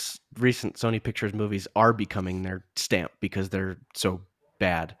those recent Sony Pictures movies are becoming their stamp because they're so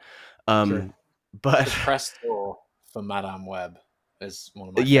bad. Sure. But The press tour for Madame Web is one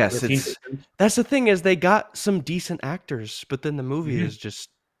of my yes, favorite 13 movies. it's Reasons. that's the thing is they got some decent actors, but then the movie Mhm. is just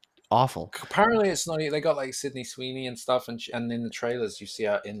awful. Apparently, it's not. They got like Sydney Sweeney and stuff, and in the trailers you see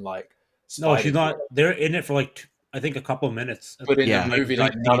her in like No, spider she's gear. not. They're in it for like, I think a couple of minutes But in the in Yeah. like movie,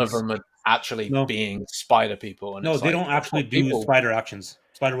 like brief none of scenes. them are actually No, being spider people, and no, it's they like don't that's actually what do people spider actions,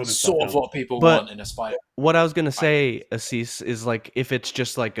 Spider Woman stuff. sort of No. what people But want in a spider. what I was gonna Spider. say, Assis, is like if it's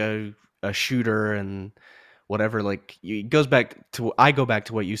just like a shooter and whatever, like it goes back to I go back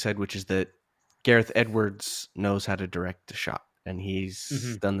to what you said, which is that Gareth Edwards knows how to direct a shot, and he's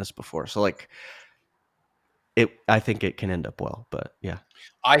Hmm. done this before. So like I think it can end up well, but yeah,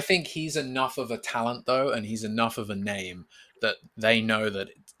 I think he's enough of a talent though, and he's enough of a name that they know that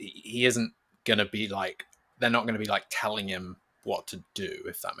he isn't gonna be like they're not gonna be like telling him what to do,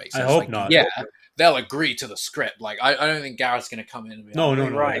 if that makes I sense. hope Like, not. yeah, they'll agree to the script. Like, I don't think Garrett's gonna come in and be like, No, I'm no, no.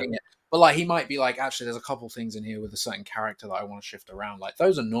 Yeah. rewriting it. But like he might be like, actually, there's a couple things in here with a certain character that I want to shift around. Like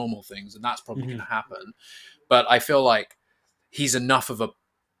those are normal things, and that's probably Hmm. gonna happen. But I feel like he's enough of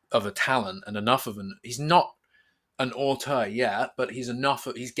a talent and enough of an he's not an auteur yet, but he's enough.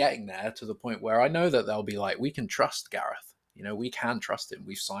 He's getting there to the point where I know that they'll be like, we can trust Gareth. You know, we can trust him.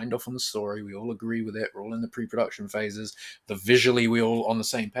 We've signed off on the story. We all agree with it. We're all in the pre-production phases. The visually, we all on the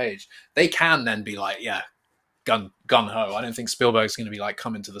same page. They can then be like, yeah, gun ho. I don't think Spielberg's going to be like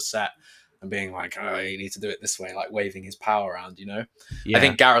coming to the set and being like, oh, you need to do it this way, like waving his power around. You know, I yeah.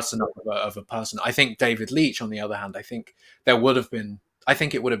 think Gareth's enough of a person. I think David Leitch, on the other hand, I think there would have been. I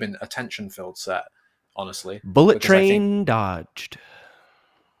think it would have been a tension-filled set, honestly, Bullet because I think train dodged.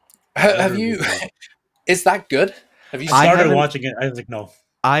 have Better you? movie. Is that good? Have you I I seen that? started haven't. watching it. I was like, no, no.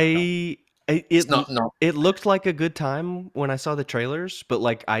 I It's it not. it looked like a good time when I saw the trailers, but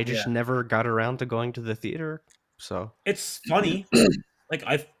like I Yeah. just never got around to going to the theater. So It's funny. Like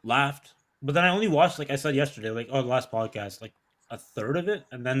I laughed, but then I only watched, like I said yesterday, like on the last podcast, like a third of it,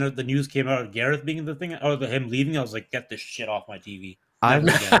 and then the news came out of Gareth being the thing, or him leaving. I was like, get this shit off my TV. Never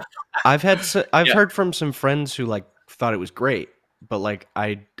I've again. I've Yeah. heard from some friends who like thought it was great, but like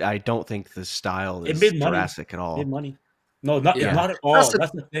I don't think the style It is made money. Jurassic at Made all. money. No, not Yeah. Yeah. not at That's all. the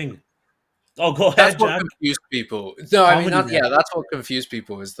That's the thing. Oh, go that's ahead, what Jack. confused people. No, I mean Comedy, that. man. Yeah, that's what confused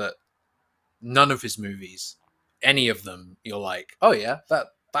people is that none of his movies, any of them, you're like, oh yeah,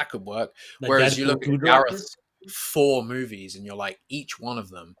 that could work. The Whereas you look Deadpool at 2 director. Gareth's 4 movies, and you're like, each one of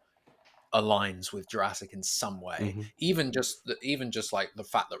them aligns with Jurassic in some way. Hmm. Even just like the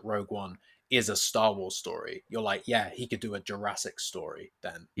fact that Rogue One is a Star Wars story, you're like, yeah, he could do a Jurassic story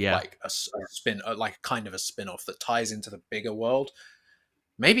then, Yeah. like a spin, like kind of a spin-off that ties into the bigger world.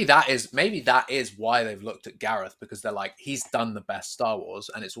 Maybe that is why they've looked at Gareth, because they're like, he's done the best Star Wars,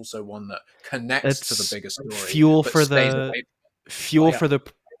 and it's also one that connects to the It's bigger story, fuel but for stays the away. fuel Like, for the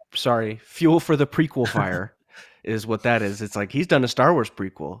fuel for the prequel fire is what that is. It's like he's done a Star Wars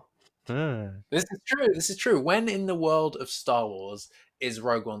prequel. Huh. this is true. This is true. When in the world of Star Wars is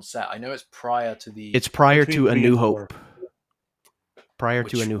Rogue One set? I know it's prior to the It's prior Between to A 3 and New 4. Hope. Prior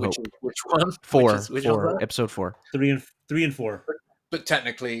to A New Hope. which one? Four. Which one's that? Episode 4. 3 and 4. But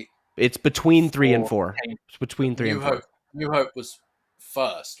technically, It's between 3 and 4. 4 came. It's between 3 and 4. New Hope was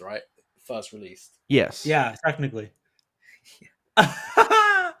first, right? First released. Yes. Yeah, technically.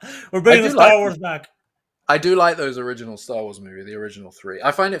 We're I bringing the do Star like- Wars back. I do like those original Star Wars movies, the original 3.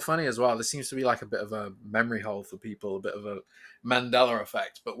 I find it funny as well. There seems to be like a bit of a memory hole for people, a bit of a Mandela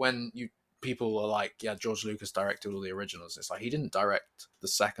effect. But when people are like, yeah, George Lucas directed all the originals, it's like he didn't direct the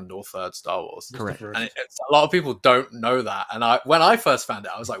second or third Star Wars. Just the Correct. first. And a lot of people don't know that. And when I first found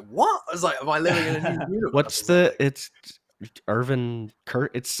it, I was like, what? I was like, am I living in a new universe? What's or the something? it's Irvin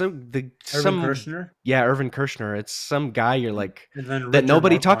it's Irvin some Kershner, yeah, Irvin Kershner. It's some guy you're like and then that Richard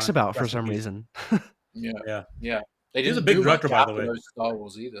nobody talks Marquand, about for rest in some peace. reason. Yeah. Yeah. Yeah. They He's a didn't big do director, much by the after way. those Star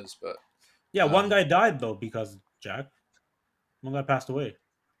Wars either, but Yeah, one guy died though because Jack. One guy passed away.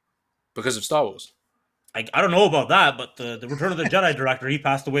 because of Star Wars. I don't know about that, but the Return of the Jedi director, he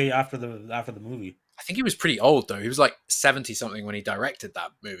passed away after the movie. I think he was pretty old though. He was like 70 something when he directed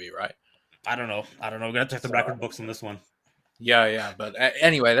that movie, right? I don't know. We're gonna check the record books on this one. Yeah. But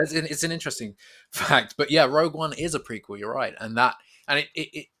anyway, it's an interesting fact. But yeah, Rogue One is a prequel. You're right, and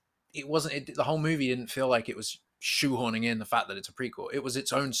it wasn't. The whole movie didn't feel like it was shoehorning in the fact that it's a prequel. It was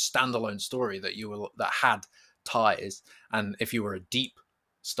its own standalone story that had ties. And if you were a deep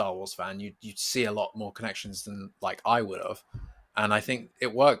Star Wars fan, you'd see a lot more connections than like I would have. And I think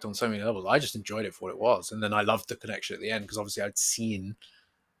it worked on so many levels. I just enjoyed it for what it was, and then I loved the connection at the end because obviously I'd seen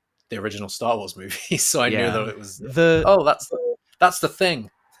the original Star Wars movie, so I knew that it was that's the thing.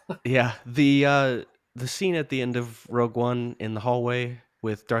 Yeah, the scene at the end of Rogue One in the hallway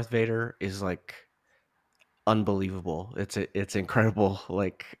with Darth Vader is like unbelievable. It's incredible.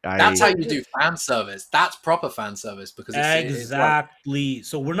 Like That's how you do fan service. That's proper fan service because it's like, Exactly.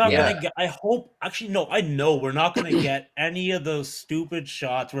 So we're not Yeah. gonna get. I hope. Actually, no. I know we're not gonna get any of those stupid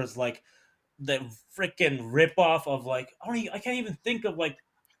shots where it's like the freaking rip off of like I can't even think of like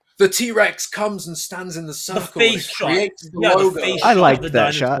the T-Rex comes and stands in the circle. face and shot. creates the Yeah, the logo. face I shot liked of the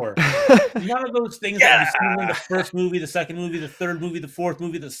that shot. dinosaur. None of those things that we've seen in the first movie, the second movie, the third movie, the fourth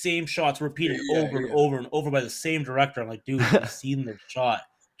movie, the same shots repeated over and over and over by the same director. I'm like, dude, we've seen this shot.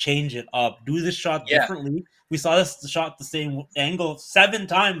 Change it up. Do this shot Yeah. differently. We saw this shot the same angle 7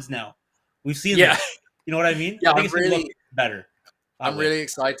 times now. We've seen Yeah. this. You know what I mean? Yeah, I think it's gonna look better. I'm really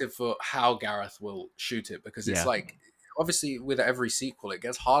excited for how Gareth will shoot it because it's Yeah. like obviously with every sequel it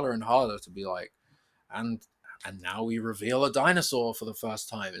gets harder and harder to be like and now we reveal a dinosaur for the first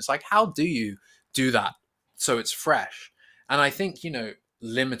time. It's like, how do you do that so it's fresh? And I think,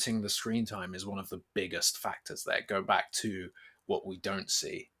 limiting the screen time is one of the biggest factors there. Go back to what we don't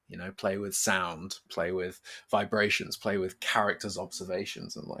see, play with sound, play with vibrations, play with characters'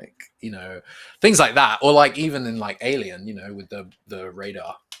 observations and things like that. Or like even in like Alien, with the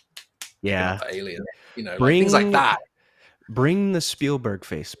radar. Yeah. Alien, things like that. Bring the Spielberg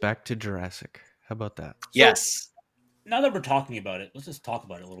face back to Jurassic. How about that? Yes. Now that we're talking about it, let's just talk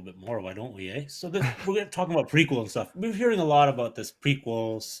about it a little bit more. Why don't we? So we're talking about prequel and stuff. We're hearing a lot about this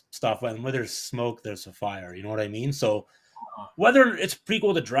prequel stuff, and where there's smoke, there's a fire. You know what I mean? So whether it's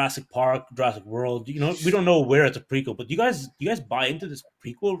prequel to Jurassic Park, Jurassic World, we don't know where it's a prequel. But do you guys buy into this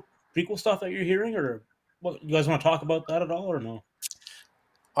prequel stuff that you're hearing, or what? You guys want to talk about that at all, or no?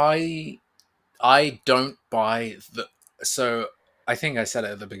 I don't buy the. So I think I said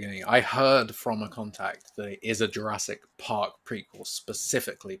it at the beginning. I heard from a contact that it is a Jurassic Park prequel,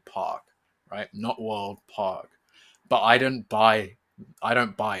 specifically Park, right? Not World, Park. But I don't buy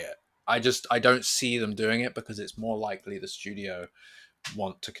it. I don't see them doing it because it's more likely the studio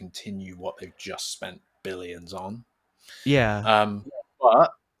want to continue what they've just spent billions on. Yeah.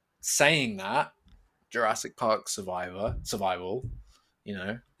 But saying that, Jurassic Park Survival,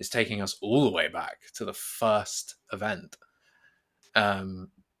 is taking us all the way back to the first event.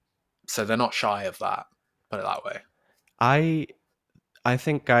 So they're not shy of that. Put it that way. I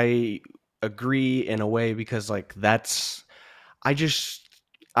think I agree in a way because like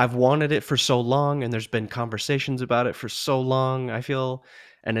I've wanted it for so long and there's been conversations about it for so long, I feel,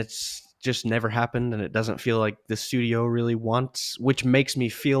 and just never happened, and it doesn't feel like the studio really wants, which makes me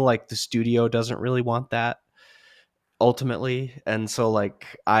feel like the studio doesn't really want that ultimately. And so like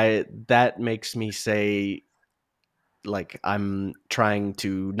that makes me say like I'm trying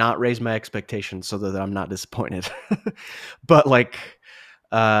to not raise my expectations so that I'm not disappointed. But like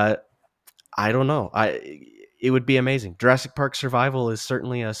uh I don't know. It would be amazing. Jurassic Park Survival is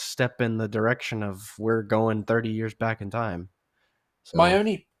certainly a step in the direction of we're going 30 years back in time. My So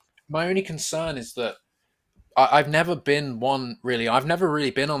only my only concern is that I've never been one really. I've never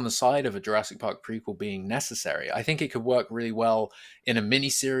really been on the side of a Jurassic Park prequel being necessary. I think it could work really well in a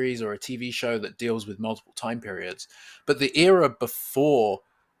miniseries or a TV show that deals with multiple time periods. But the era before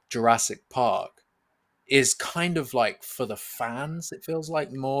Jurassic Park is kind of like for the fans, it feels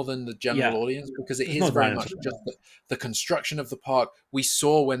like, more than the general Yeah, audience, because it there's is no very much dinosaurs. just the construction of the park. We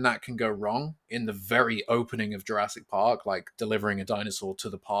saw when that can go wrong in the very opening of Jurassic Park, like delivering a dinosaur to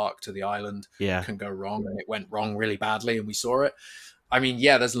the park, to the island, yeah. can go wrong, and it went wrong really badly, and we saw it. I mean,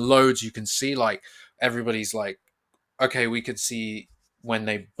 yeah, there's loads you can see. Like everybody's like, okay, we could see when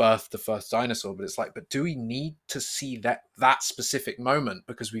they birthed the first dinosaur, but it's like, but do we need to see that specific moment?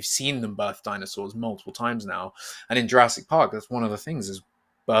 Because we've seen them birth dinosaurs multiple times now, and in Jurassic Park, that's one of the things is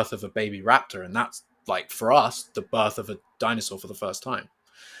birth of a baby raptor, and that's like for us the birth of a dinosaur for the first time.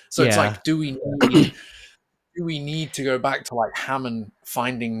 So it's Yeah. like, do we need to go back to like Hammond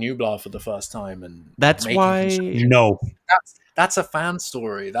finding Nublar for the first time and That's making why construction? No. That's a fan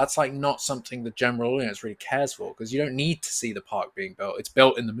story. That's like not something the general audience really cares for, because you don't need to see the park being built. It's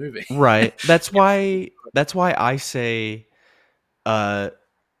built in the movie. right. That's why I say uh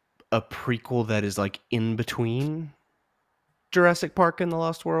a prequel that is like in between Jurassic Park and the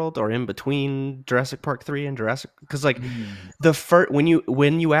Lost World, or in between Jurassic Park 3 and Jurassic, cuz like Mm. the first when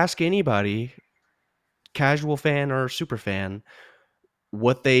you ask anybody, casual fan or super fan,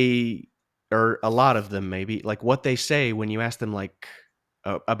 what they, or a lot of them maybe, like what they say when you ask them like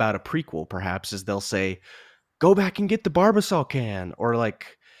about a prequel perhaps, is they'll say go back and get the Barbasol can, or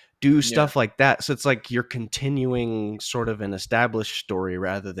like do Yeah. stuff like that. So it's like you're continuing sort of an established story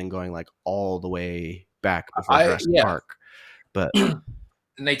rather than going like all the way back before I Jurassic yeah. Park. But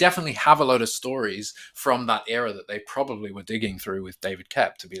And they definitely have a load of stories from that era that they probably were digging through with David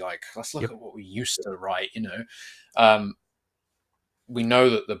Koepp to be like, let's look yep, at what we used to write. Um, we know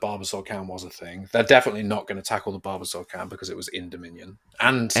that the Barbasol can was a thing. They're definitely not going to tackle the Barbasol can because it was in Dominion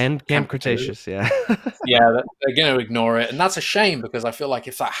and and Camp Camp Cretaceous. Cretaceous, yeah. Yeah, they're going to ignore it, and that's a shame, because I feel like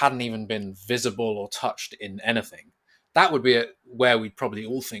if that hadn't even been visible or touched in anything, that would be where we'd probably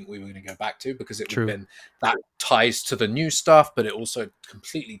all think we were going to go back to, because it would have True. been that ties to the new stuff, but it also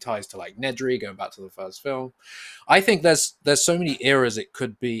completely ties to like Nedry going back to the first film. I think there's so many eras it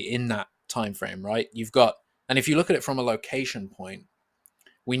could be in that time frame, right? You've got, and if you look at it from a location point,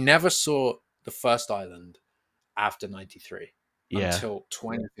 we never saw the first island after 93 Yeah. until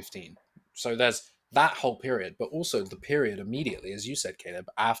 2015. So there's that whole period, but also the period immediately, as you said, Caleb,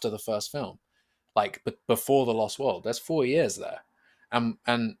 after the first film, like before the Lost World. There's 4 years there, and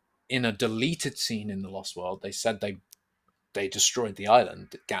in a deleted scene in the Lost World, they said they destroyed the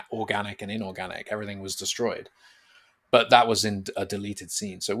island, organic and inorganic, everything was destroyed. But that was in a deleted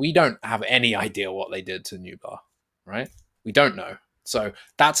scene, so we don't have any idea what they did to Nublar, right? We don't know. So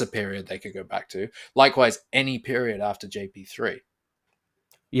that's a period they could go back to. Likewise, any period after JP3.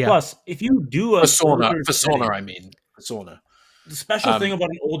 Yeah. Plus, if you do For an sauna, older for sauna, setting, I mean, for sauna. the special thing Um, about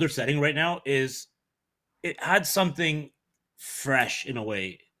an older setting right now is it adds something fresh in a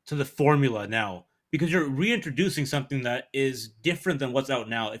way to the formula now, because you're reintroducing something that is different than what's out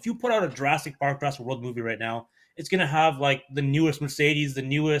now. If you put out a Jurassic World movie right now, it's gonna have like the newest Mercedes, the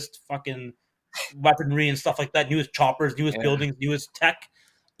newest fucking weaponry and stuff like that, newest choppers, newest yeah. buildings, newest tech.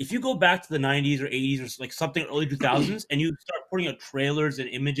 If you go back to the 90s or 80s or like something early 2000s and you start putting out trailers and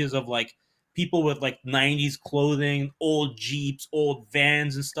images of like people with like 90s clothing, old Jeeps, old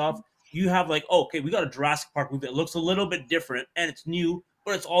vans and stuff, you have like, oh, okay, we got a Jurassic Park movie that looks a little bit different and it's new,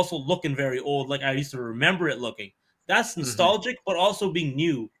 but it's also looking very old, like I used to remember it looking. That's Mhm. nostalgic, but also being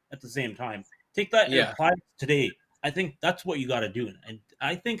new at the same time. Take that and Yeah. apply it today. I think that's what you got to do, and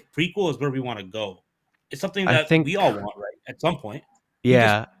I think prequel is where we want to go. It's something I that think we all want, right? At some point, we just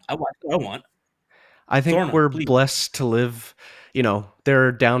yeah, I want what I want. I think Sorna, we're please. blessed to live, there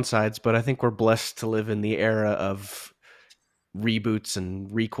are downsides, but I think we're blessed to live in the era of reboots and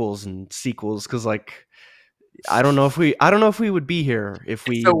requels and sequels, cuz like I don't know if we would be here if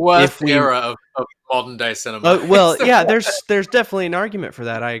It's the we worst if we era of modern day cinema. It's well, the yeah, worst. there's definitely an argument for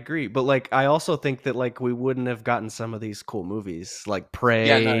that. I agree, but like I also think that like we wouldn't have gotten some of these cool movies like Yeah, no,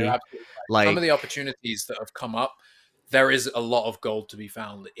 Prey, absolutely right. Some of the like opportunities that have come up there is a lot of gold to be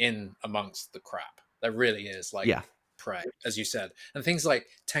found in amongst the crap. There really is. Like Yeah, Prey, as you said, and things like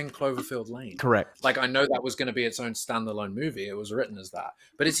 10 Cloverfield Lane. correct. Like I know that was going to be its own standalone movie. It was written as that,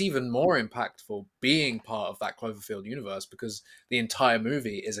 but it's even more impactful being part of that Cloverfield universe because the entire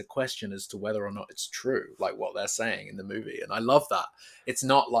movie is a question as to whether or not it's true, like what they're saying in the movie. And I love that. It's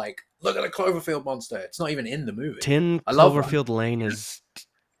not like look at a Cloverfield monster. It's not even in the movie. 10 I love that. Cloverfield Lane is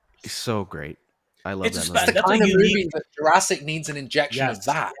so great. I love that It's It's movie. the that's a kind of movie unique. that Jurassic needs an injection of Yes.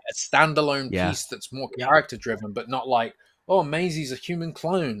 that, a standalone Yeah. piece that's more Yeah. character driven, but not like, oh, Maisie's a human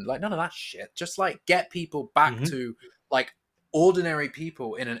clone. Like none of that shit. Just like get people back Mhm. to like ordinary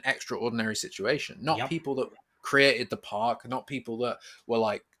people in an extraordinary situation, not Yep. people that created the park, not people that were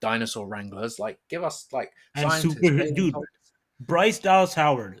like dinosaur wranglers. Like give us like And scientists, dude, paleontologists. Bryce Dallas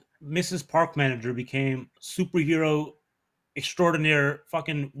Howard, Mrs. Park manager, became superhero extraordinaire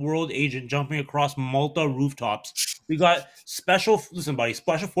fucking world agent jumping across Malta rooftops. We got special. Listen, buddy,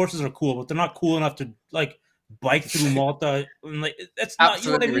 special forces are cool, but they're not cool enough to like bike through Malta. And, like that's not. You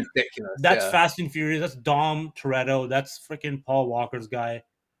know what I Absolutely mean? ridiculous. That's Yeah. Fast and Furious. That's Dom Toretto. That's freaking Paul Walker's guy.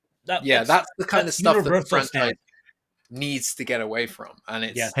 Yeah, that's the kind of That's stuff that the Universal franchise stamp. needs to get away from,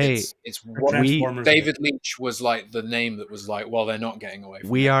 and Yes. Hey, it's For what we Transformers. David Leitch was like the name that was like, well, they're not getting away from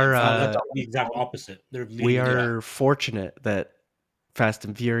We it. are, That's the exact opposite. They're we leading. are fortunate that Fast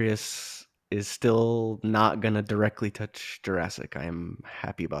and Furious is still not going to directly touch Jurassic. I am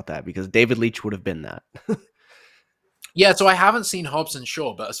happy about that because David Leitch would have been that. Yeah, so I haven't seen Hobbs and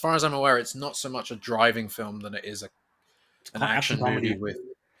Shaw, but as far as I'm aware, it's not so much a driving film than it is an action comedy. movie with.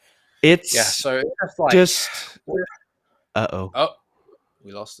 It's Yeah, so it's just like, just uh-oh. oh,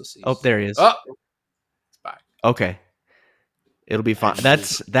 we lost the seas. Oh, there he is. Oh, it's back. Okay. It'll be fine.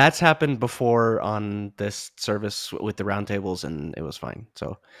 That's happened before on this service with the roundtables, and it was fine.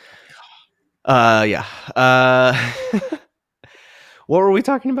 So, yeah. What were we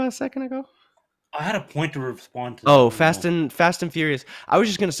talking about a second ago? I had a point to respond to. Oh, that. Fast and Furious. I was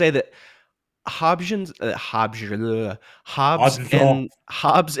just gonna say that Hobbs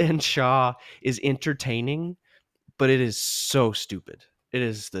and Shaw is entertaining, but it is so stupid. It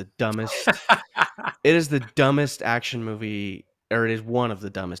is the dumbest. It is the dumbest action movie, or it is one of the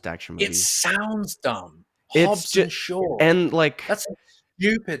dumbest action It movies. sounds dumb. It's Hobbs and Shaw. and like That's a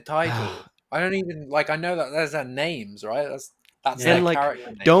stupid title. I don't even like. I know that there's their names, right? That's Yeah. their and like character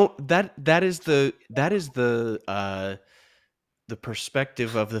name. don't that is the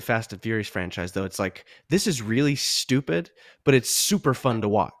perspective of the Fast and Furious franchise, though. It's like this is really stupid, but it's super fun to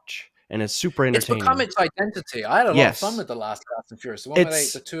watch and it's super It's entertaining. become its identity. I had a lot of fun Yes. with the last Fast and Furious, the one where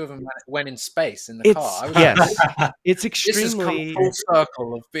It's the two of them went in space in the it's car. I was yes, it's this has come extremely. full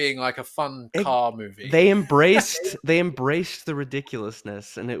circle of being like a fun car movie. They embraced the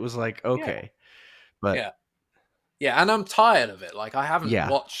ridiculousness, and it was like okay, but yeah, and I'm tired of it. Like I haven't Yeah.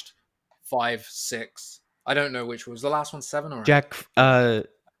 watched 5, 6. I don't know which was the last one, 7 or 8. Jack. The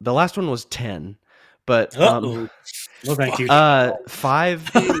last one was 10, but Uh-oh. No, thank you.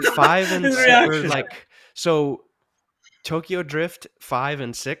 5 and His 6 reaction. are like so. Tokyo Drift 5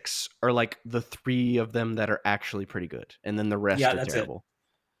 and 6 are like the 3 of them that are actually pretty good, and then the rest Yeah, are that's it. terrible.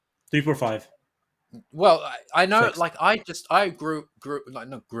 3, 4, 5. Well, I know, 6. like I grew like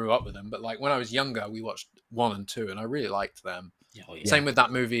not grew up with them, but like when I was younger, we watched 1 and 2, and I really liked them. Oh, yeah. Same with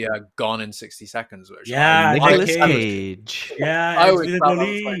that movie, Gone in 60 Seconds, which Yeah, Nicolas Nick Cage. Yeah, I always Angelina felt that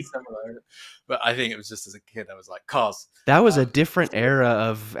was quite Jolie. similar, but I think it was just as a kid, I was like, "Cars." That was a different era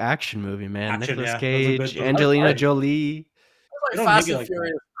of action movie, man. Action, Nicolas yeah. Those are good- Cage, those are Angelina good. Jolie. It was They like don't Fast make it and like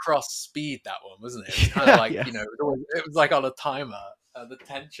Furious cross speed, that one, wasn't it? It was kind of like Yeah. you know, it was like on a timer. The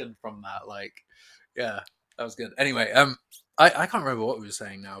tension from that, like, yeah, that was good. Anyway, I can't remember what we were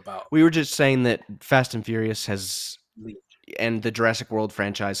saying now about We were just saying that Fast and Furious has Leach. and the Jurassic World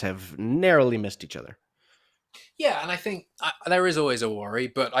franchise have narrowly missed each other. Yeah, and I think there is always a worry,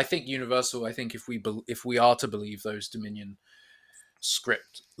 but I think Universal. I think if we are to believe those Dominion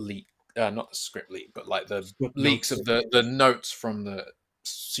script leak, not the script leak, but like the Script leaks notes. of the notes from the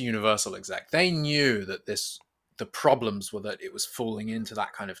Universal exec, they knew that the problems were that it was falling into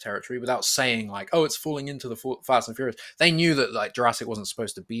that kind of territory without saying like, oh, it's falling into the Fast and Furious. They knew that like Jurassic wasn't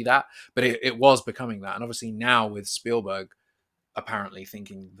supposed to be that, but it was becoming that, and obviously now with Spielberg apparently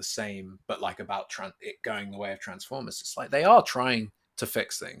thinking the same, but like about it going the way of Transformers. It's like they are trying to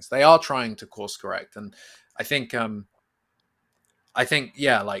fix things. They are trying to course correct, and I think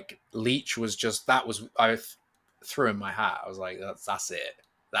yeah, like Leach was just that was I threw in my hat. I was like, that's it.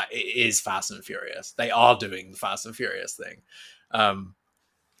 That it is Fast and Furious. They are doing the Fast and Furious thing.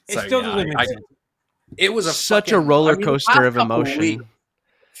 It So still yeah, doesn't make sense. it was Such a roller coaster of emotion.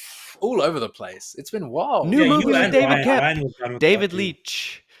 all over the place. It's been wild. New Yeah, movie you with and David Kep, Ryan was done with that David too.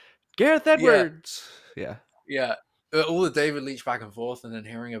 Leitch, Gareth Yeah. Edwards. Yeah. Yeah. All the David Leitch back and forth, and then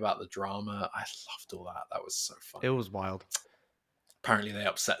hearing about the drama. I loved all that. That was so fun. It was wild. Apparently, they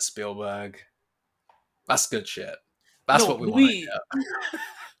upset Spielberg. That's good shit. That's what we do want we? to hear.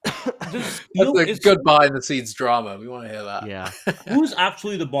 Does That's a is good behind the scenes drama. We want to hear that. Yeah. who's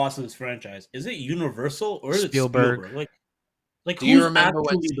actually the boss of this franchise? Is it Universal or is it Spielberg. Spielberg? Like Do you who's remember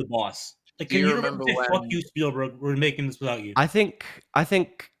when? actually the boss? Like, Do can you Universal remember say, "Fuck when? you, Spielberg. We're making this without you"? I think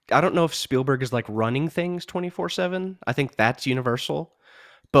I don't know if Spielberg is like running things 24/7. I think that's Universal.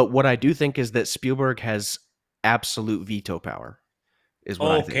 But what I do think is that Spielberg has absolute veto power, is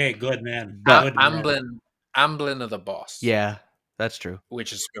what I Okay, think. good man. But Good man. Amblin are the boss, yeah, that's true.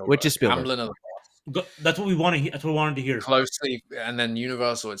 which is Which is Spielberg. Spielberg. Amblin are the boss. That's what we want to hear. That's what we wanted to hear. Closely, and then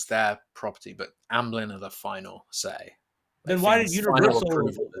Universal, it's their property, but Amblin are the final say. Like, Then why did final Universal? approval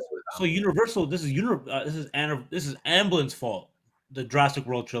is with So Amblin. Universal, this is Amblin's fault. The Jurassic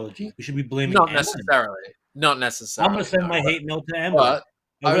World trilogy. We should be blaming Not Amblin. necessarily. Not I'm necessarily. gonna send No, my hate mail to Amblin. but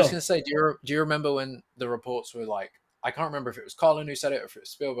I was will. going to say, do you remember when the reports were like, I can't remember if it was Colin who said it, or if it was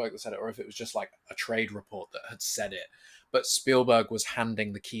Spielberg that said it, or if it was just like a trade report that had said it. But Spielberg was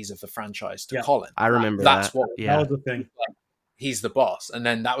handing the keys of the franchise to Yeah. Colin. I remember That's that. what Yeah. That was the thing. he's the boss, and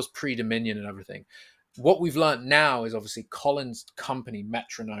then that was pre-Dominion and everything. What we've learned now is obviously Colin's company,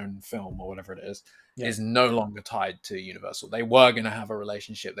 Metronome Film or whatever it is no longer tied to Universal. They were going to have a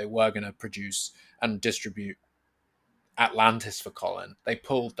relationship. They were going to produce and distribute Atlantis for Colin. They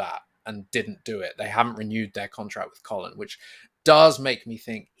pulled that and didn't do it. They haven't renewed their contract with Colin, which does make me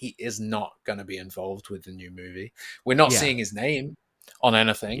think he is not going to be involved with the new movie. We're not seeing his name on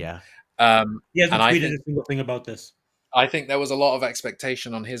anything. Yeah. He hasn't and I tweeted think, a single thing about this. I think there was a lot of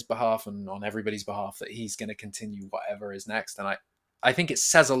expectation on his behalf and on everybody's behalf that he's going to continue whatever is next. And I think it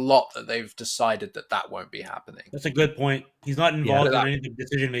says a lot that they've decided that won't be happening. That's a good point. He's not involved Yeah. in any of the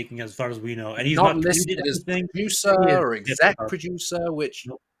decision making as far as we know, and he's not not listed tweeted as anything. producer He is or pissed exec about it. producer, which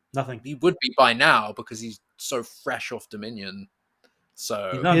Nope, nothing. he would be by now because he's so fresh off Dominion. So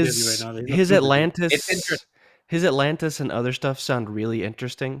He's not busy right now. He's not his too busy. Atlantis, It's interesting. his Atlantis and other stuff sound really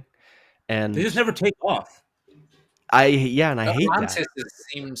interesting, and They just never take off. I hate Atlantis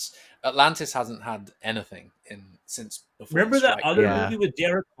that. Atlantis hasn't had anything since before. Remember the that strike. other Yeah. movie with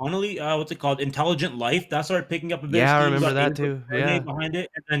Derek Connolly? What's it called? Intelligent Life. That started picking up a bit. Yeah, I of steam. remember Got that too. Ava DuVernay Yeah. behind it,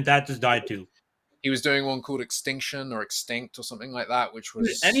 and then that just died too. He was doing one called Extinction or Extinct or something like that, which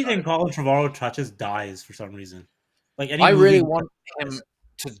was Anything Colin Trevorrow touches dies for some reason. Like any I movie really want dies. him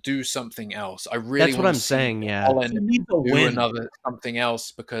to do something else. I really That's what want I'm to see saying. Yeah. Colin He needs a do win. another something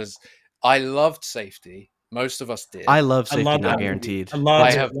else because I loved Safety. Most of us did. I love I Safety love Not that movie. Guaranteed. I love I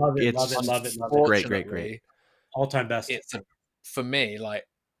it. have- Love it. it's Love it. Love it. Love it. Great. Unfortunately, All time best. it's for me, like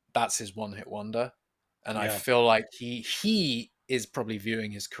that's his one-hit wonder, and I Yeah. feel like he is probably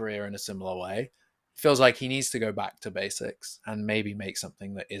viewing his career in a similar way. Feels like he needs to go back to basics and maybe make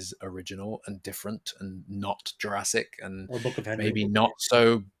something that is original and different and not Jurassic and Or Book of Henry. maybe not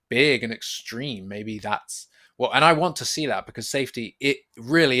so big and extreme. Maybe that's well, and I want to see that because Safety, it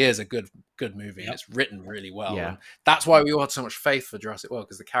really is a good movie. Yep. It's written really well. Yeah. And that's why we all had so much faith for Jurassic World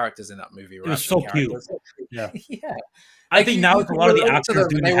because the characters in that movie were It was actually so cute. characters. Yeah. Yeah. I Like, think you- now you it's a can lot of the relate to actors them,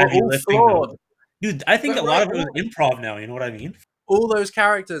 doing and they the were heavy all lifting. flawed. Though. Dude, I think But a lot of right, it was improv now. You know what I mean? All those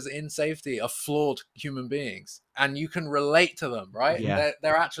characters in Safety are flawed human beings, and you can relate to them, right? Yeah.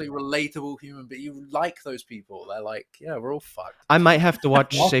 They're actually relatable human beings. You like those people. They're like, yeah, we're all fucked. I might have to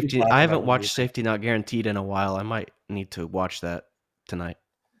watch I'll Safety. keep I watching haven't that watched movie. Safety Not Guaranteed in a while. I might need to watch that tonight.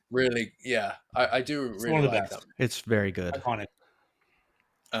 Really, yeah, I do It's really one of the like best. It's very good. Iconic.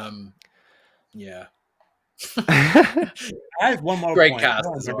 Yeah. I have one more Great point. I cast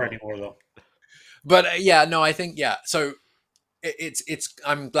don't as remember well. anymore though. But yeah, no, I think so. It's.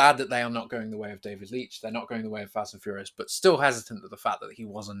 I'm glad that they are not going the way of David Leitch. They're not going the way of Fast and Furious, but still hesitant at the fact that he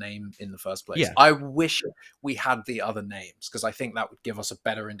was a name in the first place. Yeah. I wish we had the other names because I think that would give us a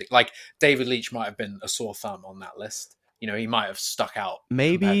better like David Leitch might have been a sore thumb on that list. You know, he might have stuck out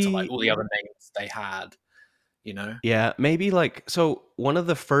compared to like all the other names they had. You know, Yeah, maybe like so. One of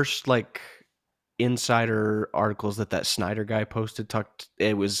the first like insider articles that Snyder guy posted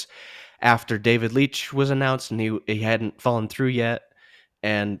it was after David Leitch was announced and he hadn't fallen through yet,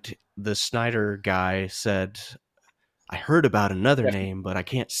 and the Snyder guy said, I heard about another name but I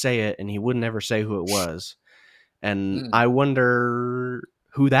can't say it, and he wouldn't ever say who it was. And I wonder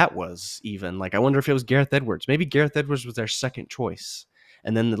who that was. Even like I wonder if it was Gareth Edwards. Maybe Gareth Edwards was their second choice,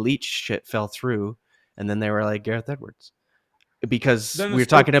 and then the Leitch shit fell through, and then they were like Gareth Edwards. Because Then the we're script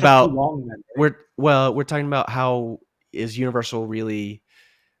talking took about too long then, right? we're talking about how is Universal really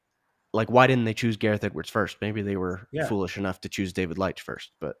like, why didn't they choose Gareth Edwards first? Maybe they were Yeah. foolish enough to choose David Leitch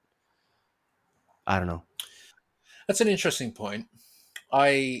first, but I don't know. That's an interesting point.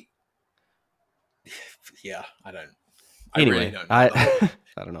 I yeah, I really Anyway, don't know. The whole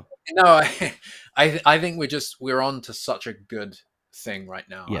I don't know. no, I think we're on to such a good thing right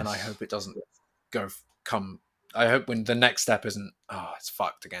now, and I Yes. hope it doesn't go come. I hope when the next step isn't it's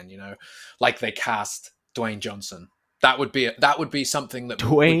fucked again. You know, like they cast Dwayne Johnson. That would be something that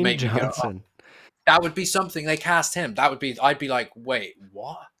would Dwayne make me go. Oh, Johnson. that would be something they cast him. That would be I'd be like, wait,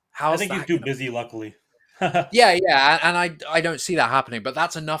 what? I How's think he's that too gonna? busy, luckily. Yeah, and I don't see that happening. But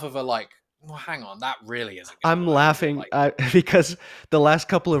that's enough of a like. Well, hang on, that really isn't going to I'm work, is it? laughing Like, because the last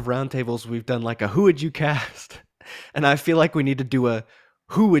couple of roundtables we've done like a who would you cast, and I feel like we need to do a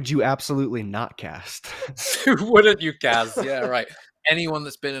who would you absolutely not cast. who wouldn't you cast? Yeah, right. Anyone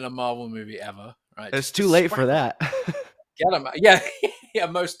that's been in a Marvel movie ever, right? It's too Just late for scrap them. that. Get them. Yeah, yeah.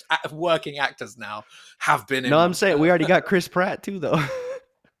 Most working actors now have been No, in I'm one. saying we already got Chris Pratt too, though.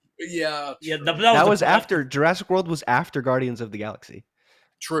 Yeah, Yeah, true. that That was was the after Jurassic World was after Guardians of the Galaxy.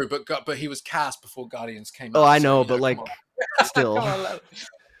 True, but he was cast before Guardians came Oh, out, I so know, you but know, come like on, still. come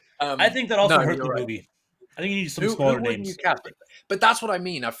on. I think that No, also hurt you're the right. movie. I think you need some Who smaller wouldn't you names. cast? But that's what I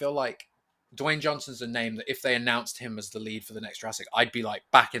mean. I feel like Dwayne Johnson's a name that if they announced him as the lead for the next Jurassic, I'd be like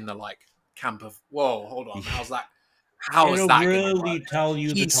back in the like camp of whoa, hold on, how's that? How is It'll that going to work? really tell you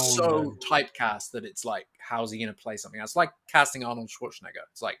the He's tone so then. typecast that it's like, how's he going to play something else? It's like casting Arnold Schwarzenegger.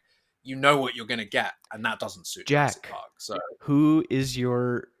 It's like you know what you're going to get, and that doesn't suit Jurassic Jack, Park. So who is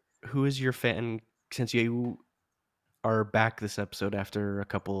your fan? Since you are back this episode after a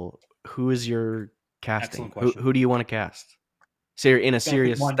couple, who is your casting? Excellent question. Who do you want to cast? In a Gotta pick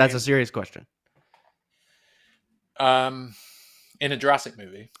serious, one that's a name. serious question. in a Jurassic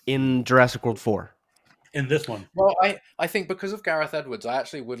movie. In Jurassic World 4, In this one. Well, I think because of Gareth Edwards, I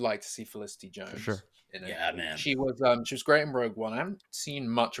actually would like to see Felicity for Jones sure. in it. Yeah, man. She was great in Rogue One. I haven't seen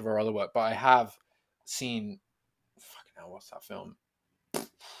much of her other work, but I have seen fucking hell, what's that film? God,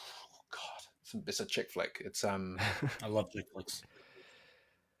 it's a chick flick. It's I love chick flicks.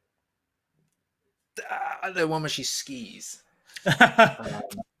 the one where she skis.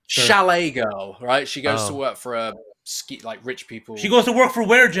 Sure. Chalet Girl, right? She goes to Oh. work for a ski like rich people. She goes to work for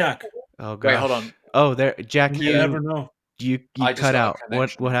where, Jack? Oh gosh. Wait, hold on. Oh, there, Jack. You never know. You I just cut got a out.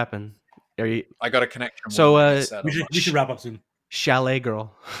 connection. What happened? Are you I got a connection. So, What you just said. We I'm like, should wrap up soon. Chalet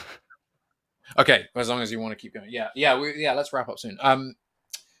Girl? okay, as long as you want to keep going. Yeah. Let's wrap up soon.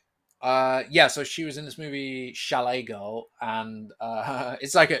 So she was in this movie Chalet Girl, and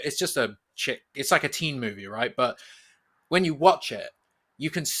it's just a chick. It's like a teen movie, right? But when you watch it, you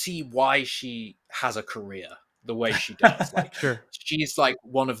can see why she has a career the way she does. Like Sure. she's like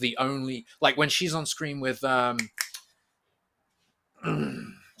one of the only like when she's on screen with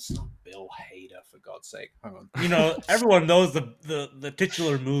it's not Bill Hader, for God's sake. Hang on. You know, everyone knows the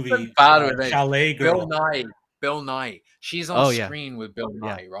titular movie, Bad with names. Chalet Girl. Bill Nye. She's on Oh, yeah. screen with Bill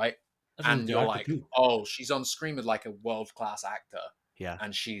Yeah. Nye, right? That's a And you're director, like, too. oh, she's on screen with like a world-class actor, Yeah.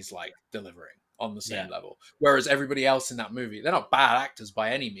 and she's like delivering on the same Yeah. level. Whereas everybody else in that movie, they're not bad actors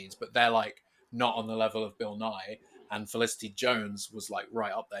by any means, but they're like not on the level of Bill Nye. And Felicity Jones was like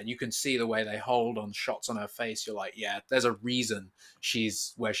right up there. And you can see the way they hold on shots on her face. You're like, yeah, there's a reason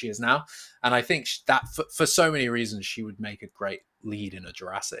she's where she is now. And I think that for so many reasons, she would make a great lead in a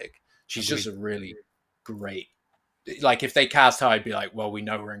Jurassic. She's just a really great, like if they cast her, I'd be like, well, we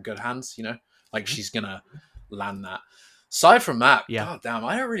know we're in good hands, you know, like she's going to land that. Aside from that, Yeah. God damn,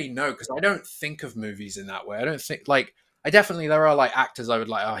 I don't really know because I don't think of movies in that way. I don't think like, there are like actors I would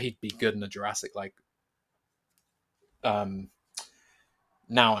like, oh, he'd be good in a Jurassic, like,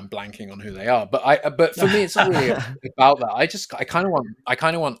 now I'm blanking on who they are, but for me it's not really about that. I kind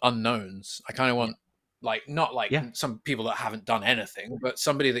of want unknowns. I kind of want like not like Yeah. some people that haven't done anything, but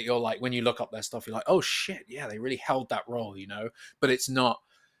somebody that you're like when you look up their stuff, you're like, oh shit, yeah, they really held that role, you know. But it's not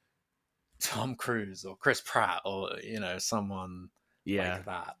Tom Cruise or Chris Pratt or you know someone Yeah. like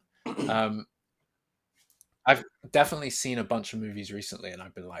that. I've definitely seen a bunch of movies recently, and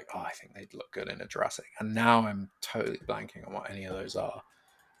I've been like, oh, I think they'd look good in a Jurassic, and now I'm totally blanking on what any of those are.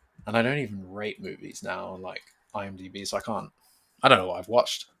 And I don't even rate movies now on like IMDb, so I don't know what I've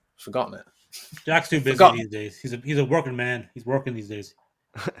watched. Forgotten it. Jack's too busy Forgotten. these days. He's a working man. He's working these days.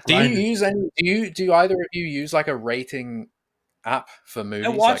 Do you Grinding. use any? Do either of you use like a rating app for movies? I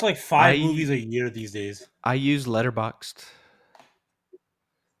watch like 5 I- movies a year these days. I use Letterboxd.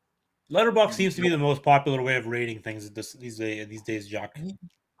 Letterboxd seems to be the most popular way of rating things these days, Jack.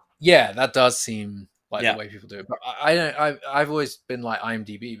 Yeah, that does seem like Yeah. the way people do it. But I don't. I've always been like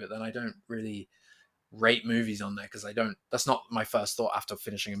IMDb, but then I don't really rate movies on there because I don't. That's not my first thought after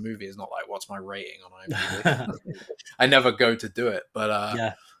finishing a movie. It's not like what's my rating on IMDb. I never go to do it, but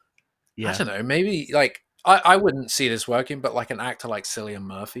Yeah. I don't know. Maybe like I wouldn't see this working, but like an actor like Cillian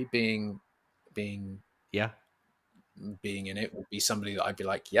Murphy being Yeah. in it would be somebody that I'd be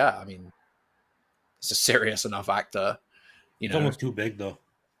like, yeah. I mean, it's a serious enough actor, you It's know. almost too big though.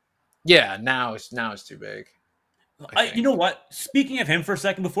 Yeah, now it's too big. I You think. know what? Speaking of him for a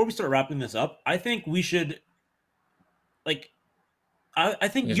second, before we start wrapping this up, I think we should like. I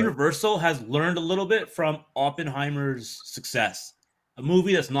think You know, Universal has learned a little bit from Oppenheimer's success. A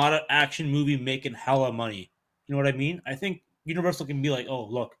movie that's not an action movie making hella money. You know what I mean? I think Universal can be like, oh,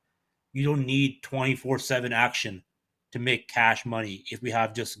 look, you don't need 24/7 action to make cash money if we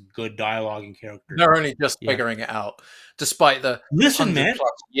have just good dialogue and character. they're only just Yeah. figuring it out, despite the Listen, 100+ man,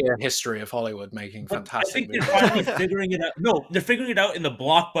 year history of Hollywood making but I fantastic think they're movies. finally figuring it out. No, they're figuring it out in the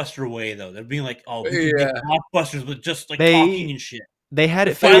blockbuster way, though. They're being like, "Oh, we can make Yeah, blockbusters with just like talking They and shit." they had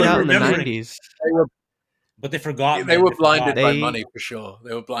They're it figured finally out in the remembering, 90s. they were but they forgot, they man. were They forgot. blinded by They money for sure.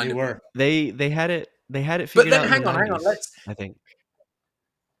 They were They blinded by were. money. they had it But figured then out in the hang on. 90s, I think.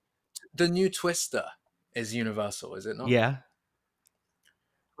 The new Twister is Universal, is it not? Yeah.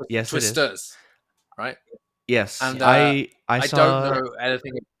 Yes, it is. Twisters, right? Yes. And I I don't saw know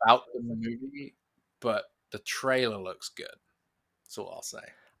anything about the movie, but the trailer looks good. That's all I'll say.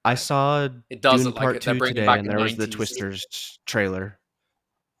 I Right? saw It does Dune look like Part they're 2 bringing today, back and a there was the 90s. Twisters trailer.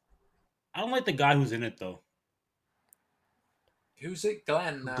 I don't like the guy who's in it though. Who's it?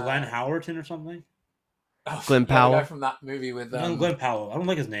 Glenn. Glenn Howerton or something. Oh, Glenn yeah, the guy Powell. from that movie with No, Glenn Powell. I don't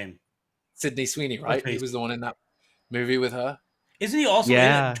like his name. Sydney Sweeney, What's right? his He face? was the one in that movie with her. Isn't he also in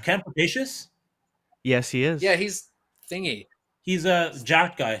Yeah. Camp Cretaceous? Yes, he Yeah, is. he's thingy, He's a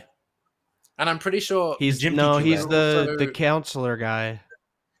jacked guy, and I'm pretty sure the He's gym no, teacher he he's was guy, the also counselor guy.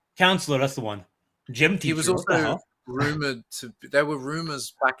 counselor. That's the one. Gym he was teacher. What the also hell? rumored to. There were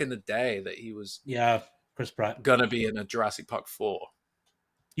rumors back in the day that he was Yeah, Chris Pratt. gonna be in a Jurassic Park 4.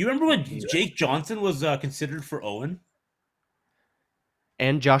 You remember when He- Jake Johnson was considered for Owen?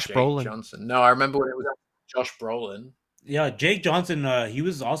 And Josh Jake Brolin. Johnson. No, I remember when it was Josh Brolin. Yeah, Jake Johnson. He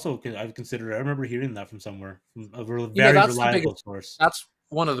was also I've considered. I remember hearing that from somewhere, from a very That's the reliable biggest. source. That's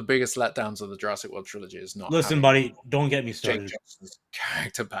one of the biggest letdowns of the Jurassic World trilogy is not Listen, having buddy, don't get me Jake started. Johnson's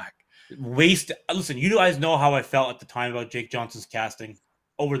character back. Listen, you guys know how I felt at the time about Jake Johnson's casting.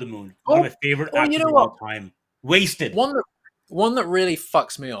 Over the moon. One of my favorite you actors know of what? all time. Wasted. One that really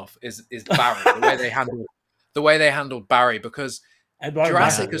fucks me off is Barry. the way they handled Barry, because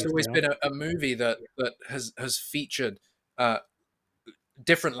Jurassic has always been a movie that has featured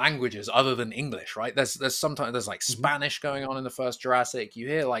different languages other than English, right? There's sometimes there's like Spanish going on in the first Jurassic. You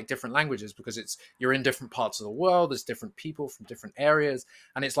hear like different languages because you're in different parts of the world. There's different people from different areas,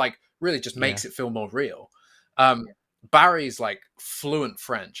 and it's like really just makes it feel more real. Barry's like fluent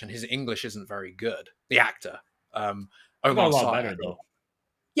French, and his English isn't very good. The actor, Got a lot better though.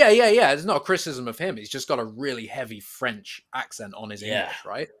 Yeah. There's not a criticism of him. He's just got a really heavy French accent on his English,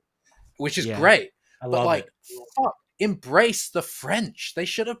 right? Which is great. I but love like, it. fuck, embrace the French. They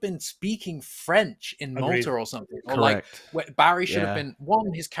should have been speaking French in Agreed. Malta or something. Or Correct. like, Barry should have been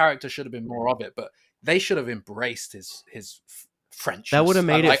his character should have been more of it, but they should have embraced his French. That would have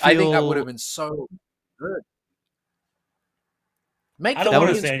made it feel. I think that would have been so good. I don't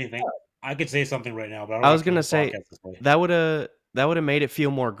want to say anything. I could say something right now, but I was gonna say that would have made it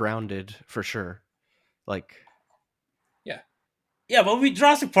feel more grounded for sure. Like, yeah, but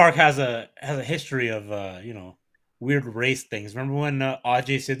Jurassic Park has a history of weird race things. Remember when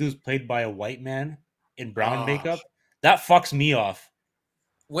Ajay Sidhu was played by a white man in brown makeup? That fucks me off.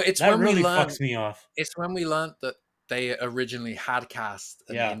 Well, it's that when really we learned, fucks me off. It's when we learned that they originally had cast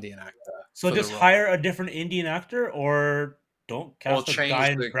an Indian actor. So just hire a different Indian actor, or don't cast a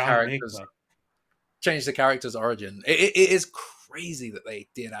guy in brown makeup. Change the character's origin. It is crazy that they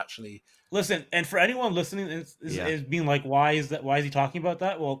did actually. Listen, and for anyone listening, is being like, why is he talking about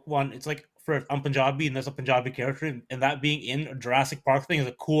that? Well, one, it's like for I'm Punjabi, and that's a Punjabi character, and that being in a Jurassic Park thing is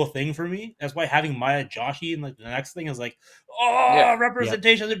a cool thing for me. That's why having Maya Joshi and like the next thing is like,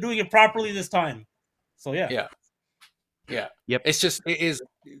 representation. They're doing it properly this time. So yeah. It's just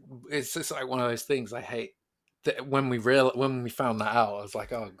like one of those things I hate. That when we found that out, I was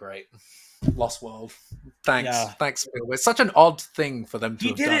like, oh great. Lost World. Thanks. It's such an odd thing for them to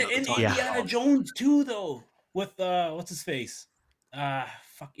have done. He did it in Indiana Jones too, though. With what's his face?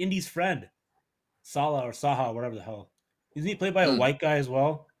 Indy's friend, Salah or Saha, whatever the hell. Isn't he played by a white guy as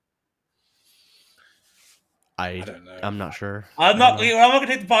well? I don't know. I'm not sure. I'm not gonna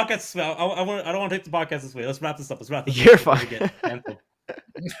take the podcast this way. I don't want to take the podcast this way. Let's wrap this up. You're fine.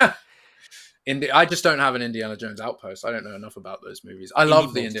 I just don't have an Indiana Jones Outpost. I don't know enough about those movies. I Indie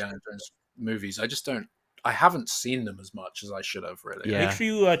love the Post. Indiana Jones movies. I just don't. I haven't seen them as much as I should have. Really. Yeah. Make sure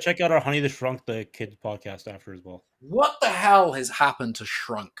you check out our Honey the Shrunk the Kids podcast after as well. What the hell has happened to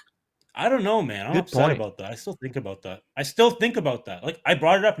Shrunk? I don't know, man. I'm Good upset point. about that. I still think about that. Like I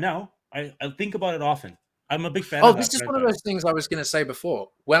brought it up now. I think about it often. I'm a big fan Oh, of that this is one of franchise. those things I was going to say before.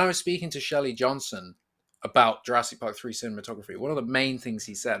 When I was speaking to Shelley Johnson about Jurassic Park 3 cinematography, one of the main things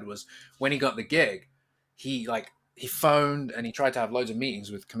he said was when he got the gig, he phoned and he tried to have loads of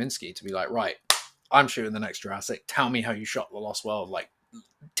meetings with Kaminsky to be like, right, I'm shooting the next Jurassic. Tell me how you shot The Lost World. Like,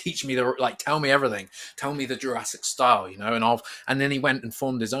 teach me tell me everything. Tell me the Jurassic style, and then he went and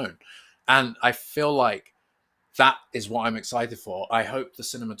formed his own. And I feel like that is what I'm excited for. I hope the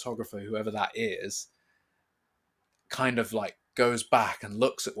cinematographer, whoever that is, kind of like goes back and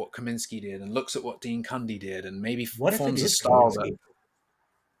looks at what Kaminsky did and looks at what Dean Cundey did and maybe What if it forms a is style Kaminsky?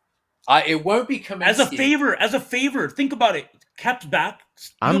 that it won't be Kaminsky. As a favor, think about it. Kep's back.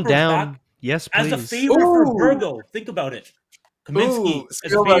 I'm Spielberg's back. down. Yes, As a please. favor for Virgo, think about it. Kaminsky as a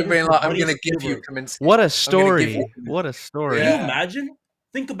Spielberg favor being for like, I'm Buddy going to give you Spielberg. Kaminsky. What a I'm gonna give story. you- What a story. Can Yeah. you imagine?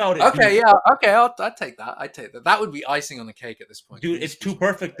 Think about it, Okay, dude. yeah, okay, I'd take that. I'd take that. That would be icing on the cake at this point. Dude, it's too Kaminsky's-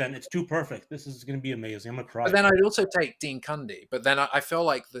 perfect then. It's too perfect. This is going to be amazing. I'm going to cry. But then I'd also take Dean Cundey. But then I feel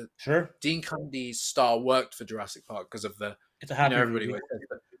like the Sure. Dean Cundey's style worked for Jurassic Park because of the It's a happy everybody movie. always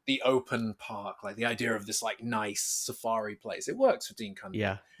says the open park, like the idea of this like nice safari place. It works for Dean Cundey.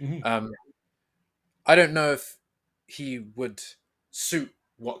 Yeah. Mhm. I don't know if he would suit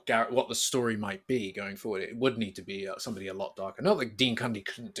what the story might be going forward. It would need to be somebody a lot darker. Not that Dean Cundey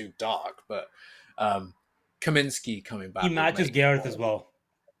couldn't do dark, but Kaminsky coming back. He would matches make- Gareth as well.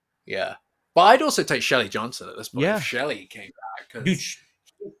 Yeah, but I'd also take Shelley Johnson at this point Yeah. if Shelley came back Dude,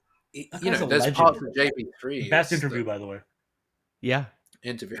 because that guy's a there's legend. parts of JP3. Best interview, by the way. Yeah.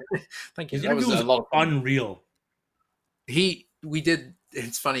 Interview. Thank you. His That was interview was a lot of fun. unreal.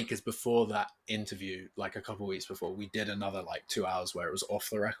 It's funny because before that interview, like a couple of weeks before, we did another like 2 hours where it was off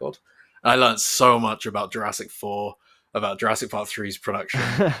the record. And I learned so much about Jurassic 4, about Jurassic Park 3's production.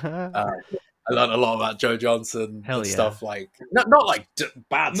 I learned a lot about Joe Johnson Hell and yeah. stuff like not like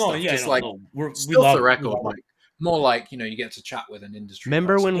bad No, stuff, yeah, just no, like no. We still love the record, we love like more like you get to chat with an industry.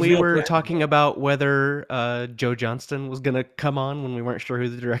 Remember person. when It was we real were quick. talking about whether Joe Johnston was going to come on when we weren't sure who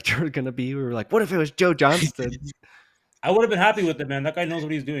the director was going to be? We were like, what if it was Joe Johnston? I would have been happy with it, man. That guy knows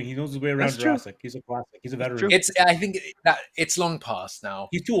what he's doing. He knows his way around That's true. Jurassic. He's a classic. He's a veteran. true. I think that it's long past now.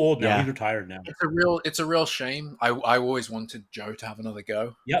 He's too old now. Yeah. He's retired now. It's a real shame. I always wanted Joe to have another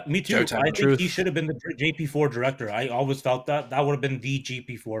go. Yeah, me too. Joe I Taylor. think Truth. he should have been the JP4 director. I always felt that would have been the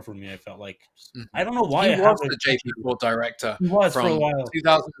JP4 for me. I felt like I don't know why He I was have the JP4 director He was for a from while.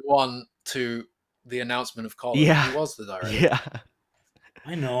 2001 to the announcement of college. Yeah. He was the director. Yeah.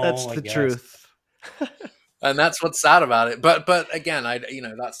 I know. That's I the guess. truth. And that's what's sad about it. But again,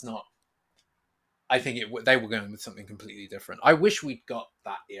 that's not. I think they were going with something completely different. I wish we'd got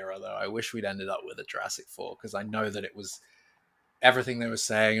that era though. I wish we'd ended up with a Jurassic 4 because I know that it was everything they were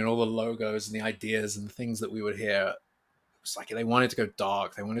saying and all the logos and the ideas and the things that we would hear. It was like they wanted to go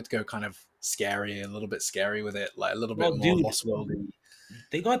dark. They wanted to go kind of scary, a little bit scary with it, like a little bit more Lost Worldy.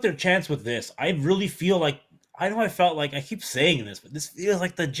 They got their chance with this. I really feel like I felt like I keep saying this, but this feels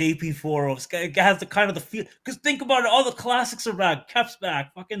like the JP4. It has the kind of the feel. Because think about it, all the classics are back. Kep's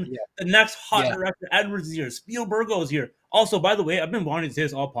back. Fucking the next hot director, Edwards is here. Spielbergo's here. Also, by the way, I've been wanting to say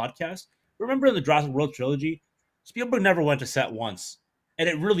this all podcast. Remember in the Jurassic World trilogy, Spielberg never went to set once, and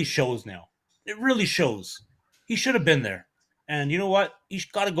it really shows now. It really shows. He should have been there. And you know what? He's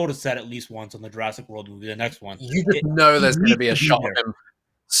got to go to set at least once on the Jurassic World movie, the next one. You just know there's going to be a shot there. of him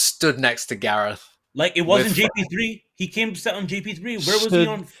stood next to Gareth. Like it wasn't JP3. He came to set on JP3. Where was Stood- he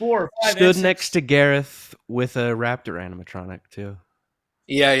on 4 or 5? Stood next to Gareth with a raptor animatronic too.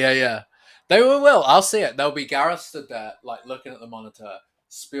 Yeah. They will. I'll see it. There'll be Gareth stood there, like looking at the monitor.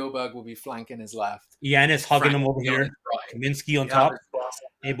 Spielberg will be flanking his left. Yanis hugging him over Frank on here. his right. Kaminsky on Yeah, top. that's-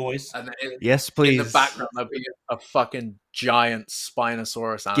 Hey, boys. And Yes, in please. the background, there'll be a fucking giant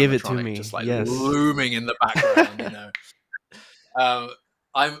Spinosaurus animatronic Give it to me. just like Yes. looming in the background.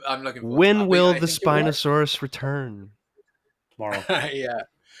 I'm looking forward to When that. will I the think you're right. Spinosaurus return? Tomorrow. Yeah,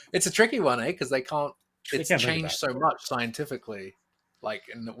 it's a tricky one, because they can't. It's can't bring it changed so much scientifically, like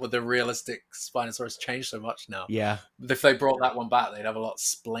with the realistic Spinosaurus changed so much now. Yeah. If they brought that one back, they'd have a lot of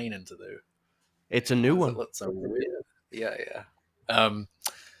splaining to do. It's a new It one. looks so weird. Yeah.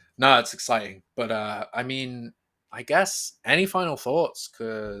 No, it's exciting, but I mean, I guess any final thoughts?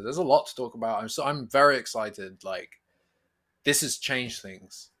 Because there's a lot to talk about. I'm very excited. Like, this has changed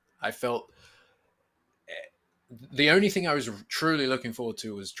things. I felt the only thing I was truly looking forward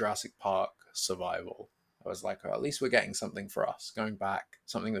to was Jurassic Park survival. I was like, oh, at least we're getting something for us, going back,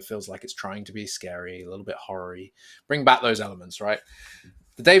 something that feels like it's trying to be scary, a little bit horror-y, bring back those elements, right?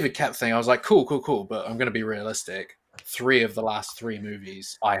 The David Kep thing, I was like, cool, but I'm going to be realistic. 3 of the last 3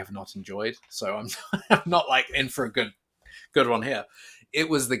 movies I have not enjoyed, so I'm I'm not like in for a good one here. It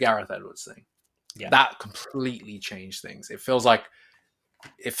was the Gareth Edwards thing. Yeah. That completely changed things. It feels like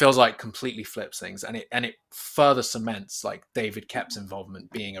completely flips things, and it further cements like David Kep's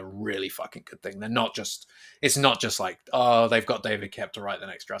involvement being a really fucking good thing. It's not just like, oh, they've got David Kep to write the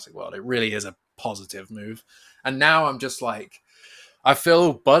next Jurassic World. It really is a positive move. And now I'm just like, I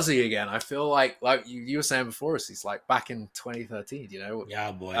feel buzzy again. I feel like you were saying before, it's like back in 2013,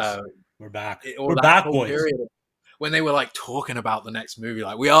 Yeah, boys. We're back. We're back, boys. Period when they were like talking about the next movie,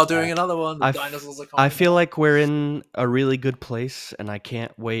 like, we are doing another one. The dinosaurs are coming. I feel like we're in a really good place, and I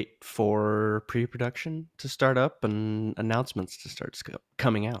can't wait for pre-production to start up and announcements to start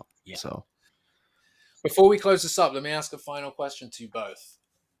coming out. Yeah. So, before we close this up, let me ask a final question to you both.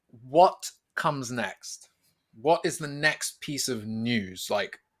 What comes next? What is the next piece of news,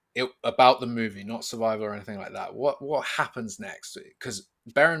 like about the movie, not Survivor or anything like that? What happens next? Because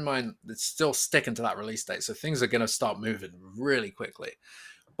bear in mind, it's still sticking to that release date, so things are going to start moving really quickly.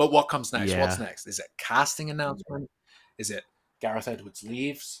 But what comes next? Yeah. What's next? Is it casting announcement? Is it Gareth Edwards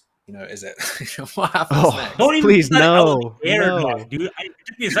leaves? Is it what happens next? Don't even please, no, dude. It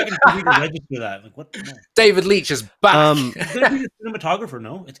took me a second for me to register that. Like, what? No. David Leitch is back. It's gonna be the cinematographer.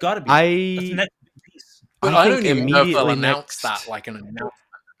 No, it's got to be. That's the next piece. But I don't even know if they'll announce that like an announcement.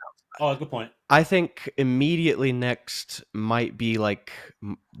 Oh, good point. I think immediately next might be like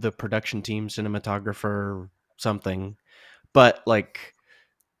the production team, cinematographer, something. But like,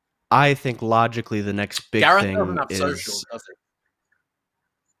 I think logically the next big Gareth thing doesn't have is. socials, does he?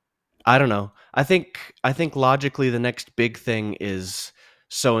 I don't know. I think logically the next big thing is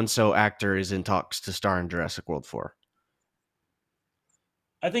so and so actor is in talks to star in Jurassic World 4.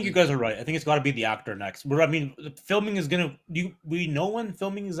 I think you guys are right. I think it's got to be the actor next. But I mean, the filming is gonna. We know when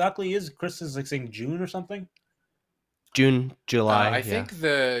filming exactly is. Chris is like saying June or something. June, July. I think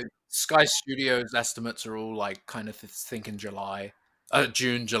the Sky Studios estimates are all like kind of thinking July,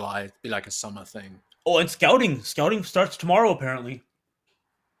 June, July. It'd be like a summer thing. Oh, and scouting starts tomorrow apparently.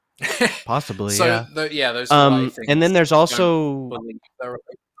 Possibly, so yeah. Those July things. And then there's also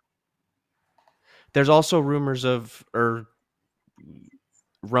rumors of or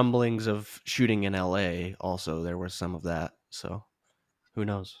rumblings of shooting in LA. Also, there was some of that. So, who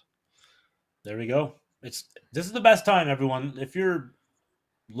knows? There we go. This is the best time, everyone. If you're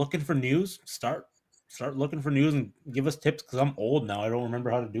looking for news, start looking for news and give us tips, because I'm old now. I don't remember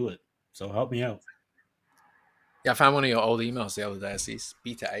how to do it. So help me out. Yeah, I found one of your old emails the other day. I see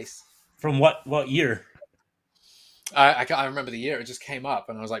Beta Ace. From what year? I remember the year. It just came up,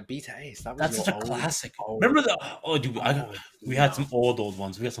 and I was like, Beta Ace. That's such a classic. Remember the? Oh, dude, we had some old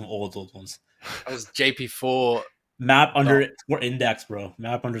ones. We had some old ones. That was JP4. Map_index, bro.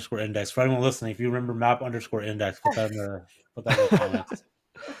 Map_index. For anyone listening, if you remember map_index, put that in the comments.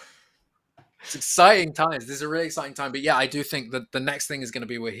 It's exciting times. This is a really exciting time. But yeah, I do think that the next thing is going to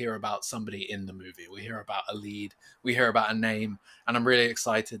be we hear about somebody in the movie. We hear about a lead. We hear about a name. And I'm really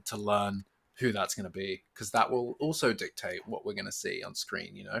excited to learn who that's going to be, because that will also dictate what we're going to see on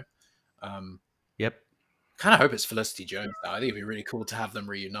screen, Yep. Kind of hope it's Felicity Jones now. I think it'd be really cool to have them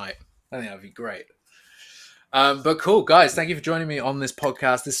reunite. I think that'd be great. But cool, guys. Thank you for joining me on this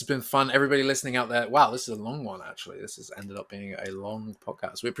podcast. This has been fun. Everybody listening out there. Wow, this is a long one, actually. This has ended up being a long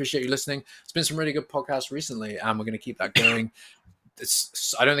podcast. We appreciate you listening. It's been some really good podcasts recently, and we're going to keep that going.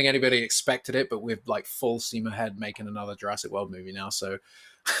 I don't think anybody expected it, but we're like full steam ahead making another Jurassic World movie now. So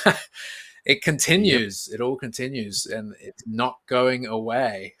it continues. Yep. It all continues, and it's not going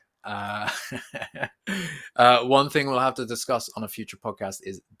away. One thing we'll have to discuss on a future podcast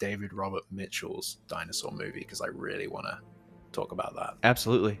is David Robert Mitchell's dinosaur movie, because I really want to talk about that.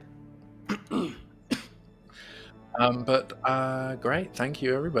 Absolutely. But great, thank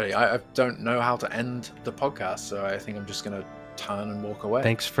you, everybody. I don't know how to end the podcast, so I think I'm just gonna turn and walk away.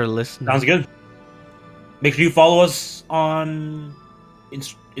 Thanks for listening. Sounds good. Make sure you follow us on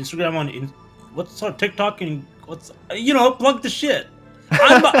Instagram, what's our TikTok, and plug the shit.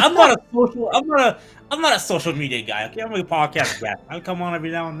 I'm not a social media guy. Okay, I'm a podcast guy. I come on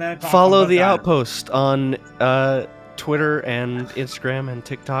every now and then. Follow the Outpost on Twitter and Instagram and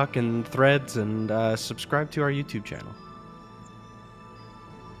TikTok and Threads, and subscribe to our YouTube channel.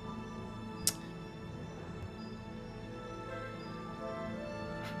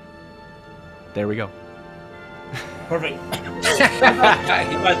 There we go. Perfect. I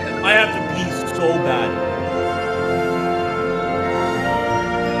have to pee so bad.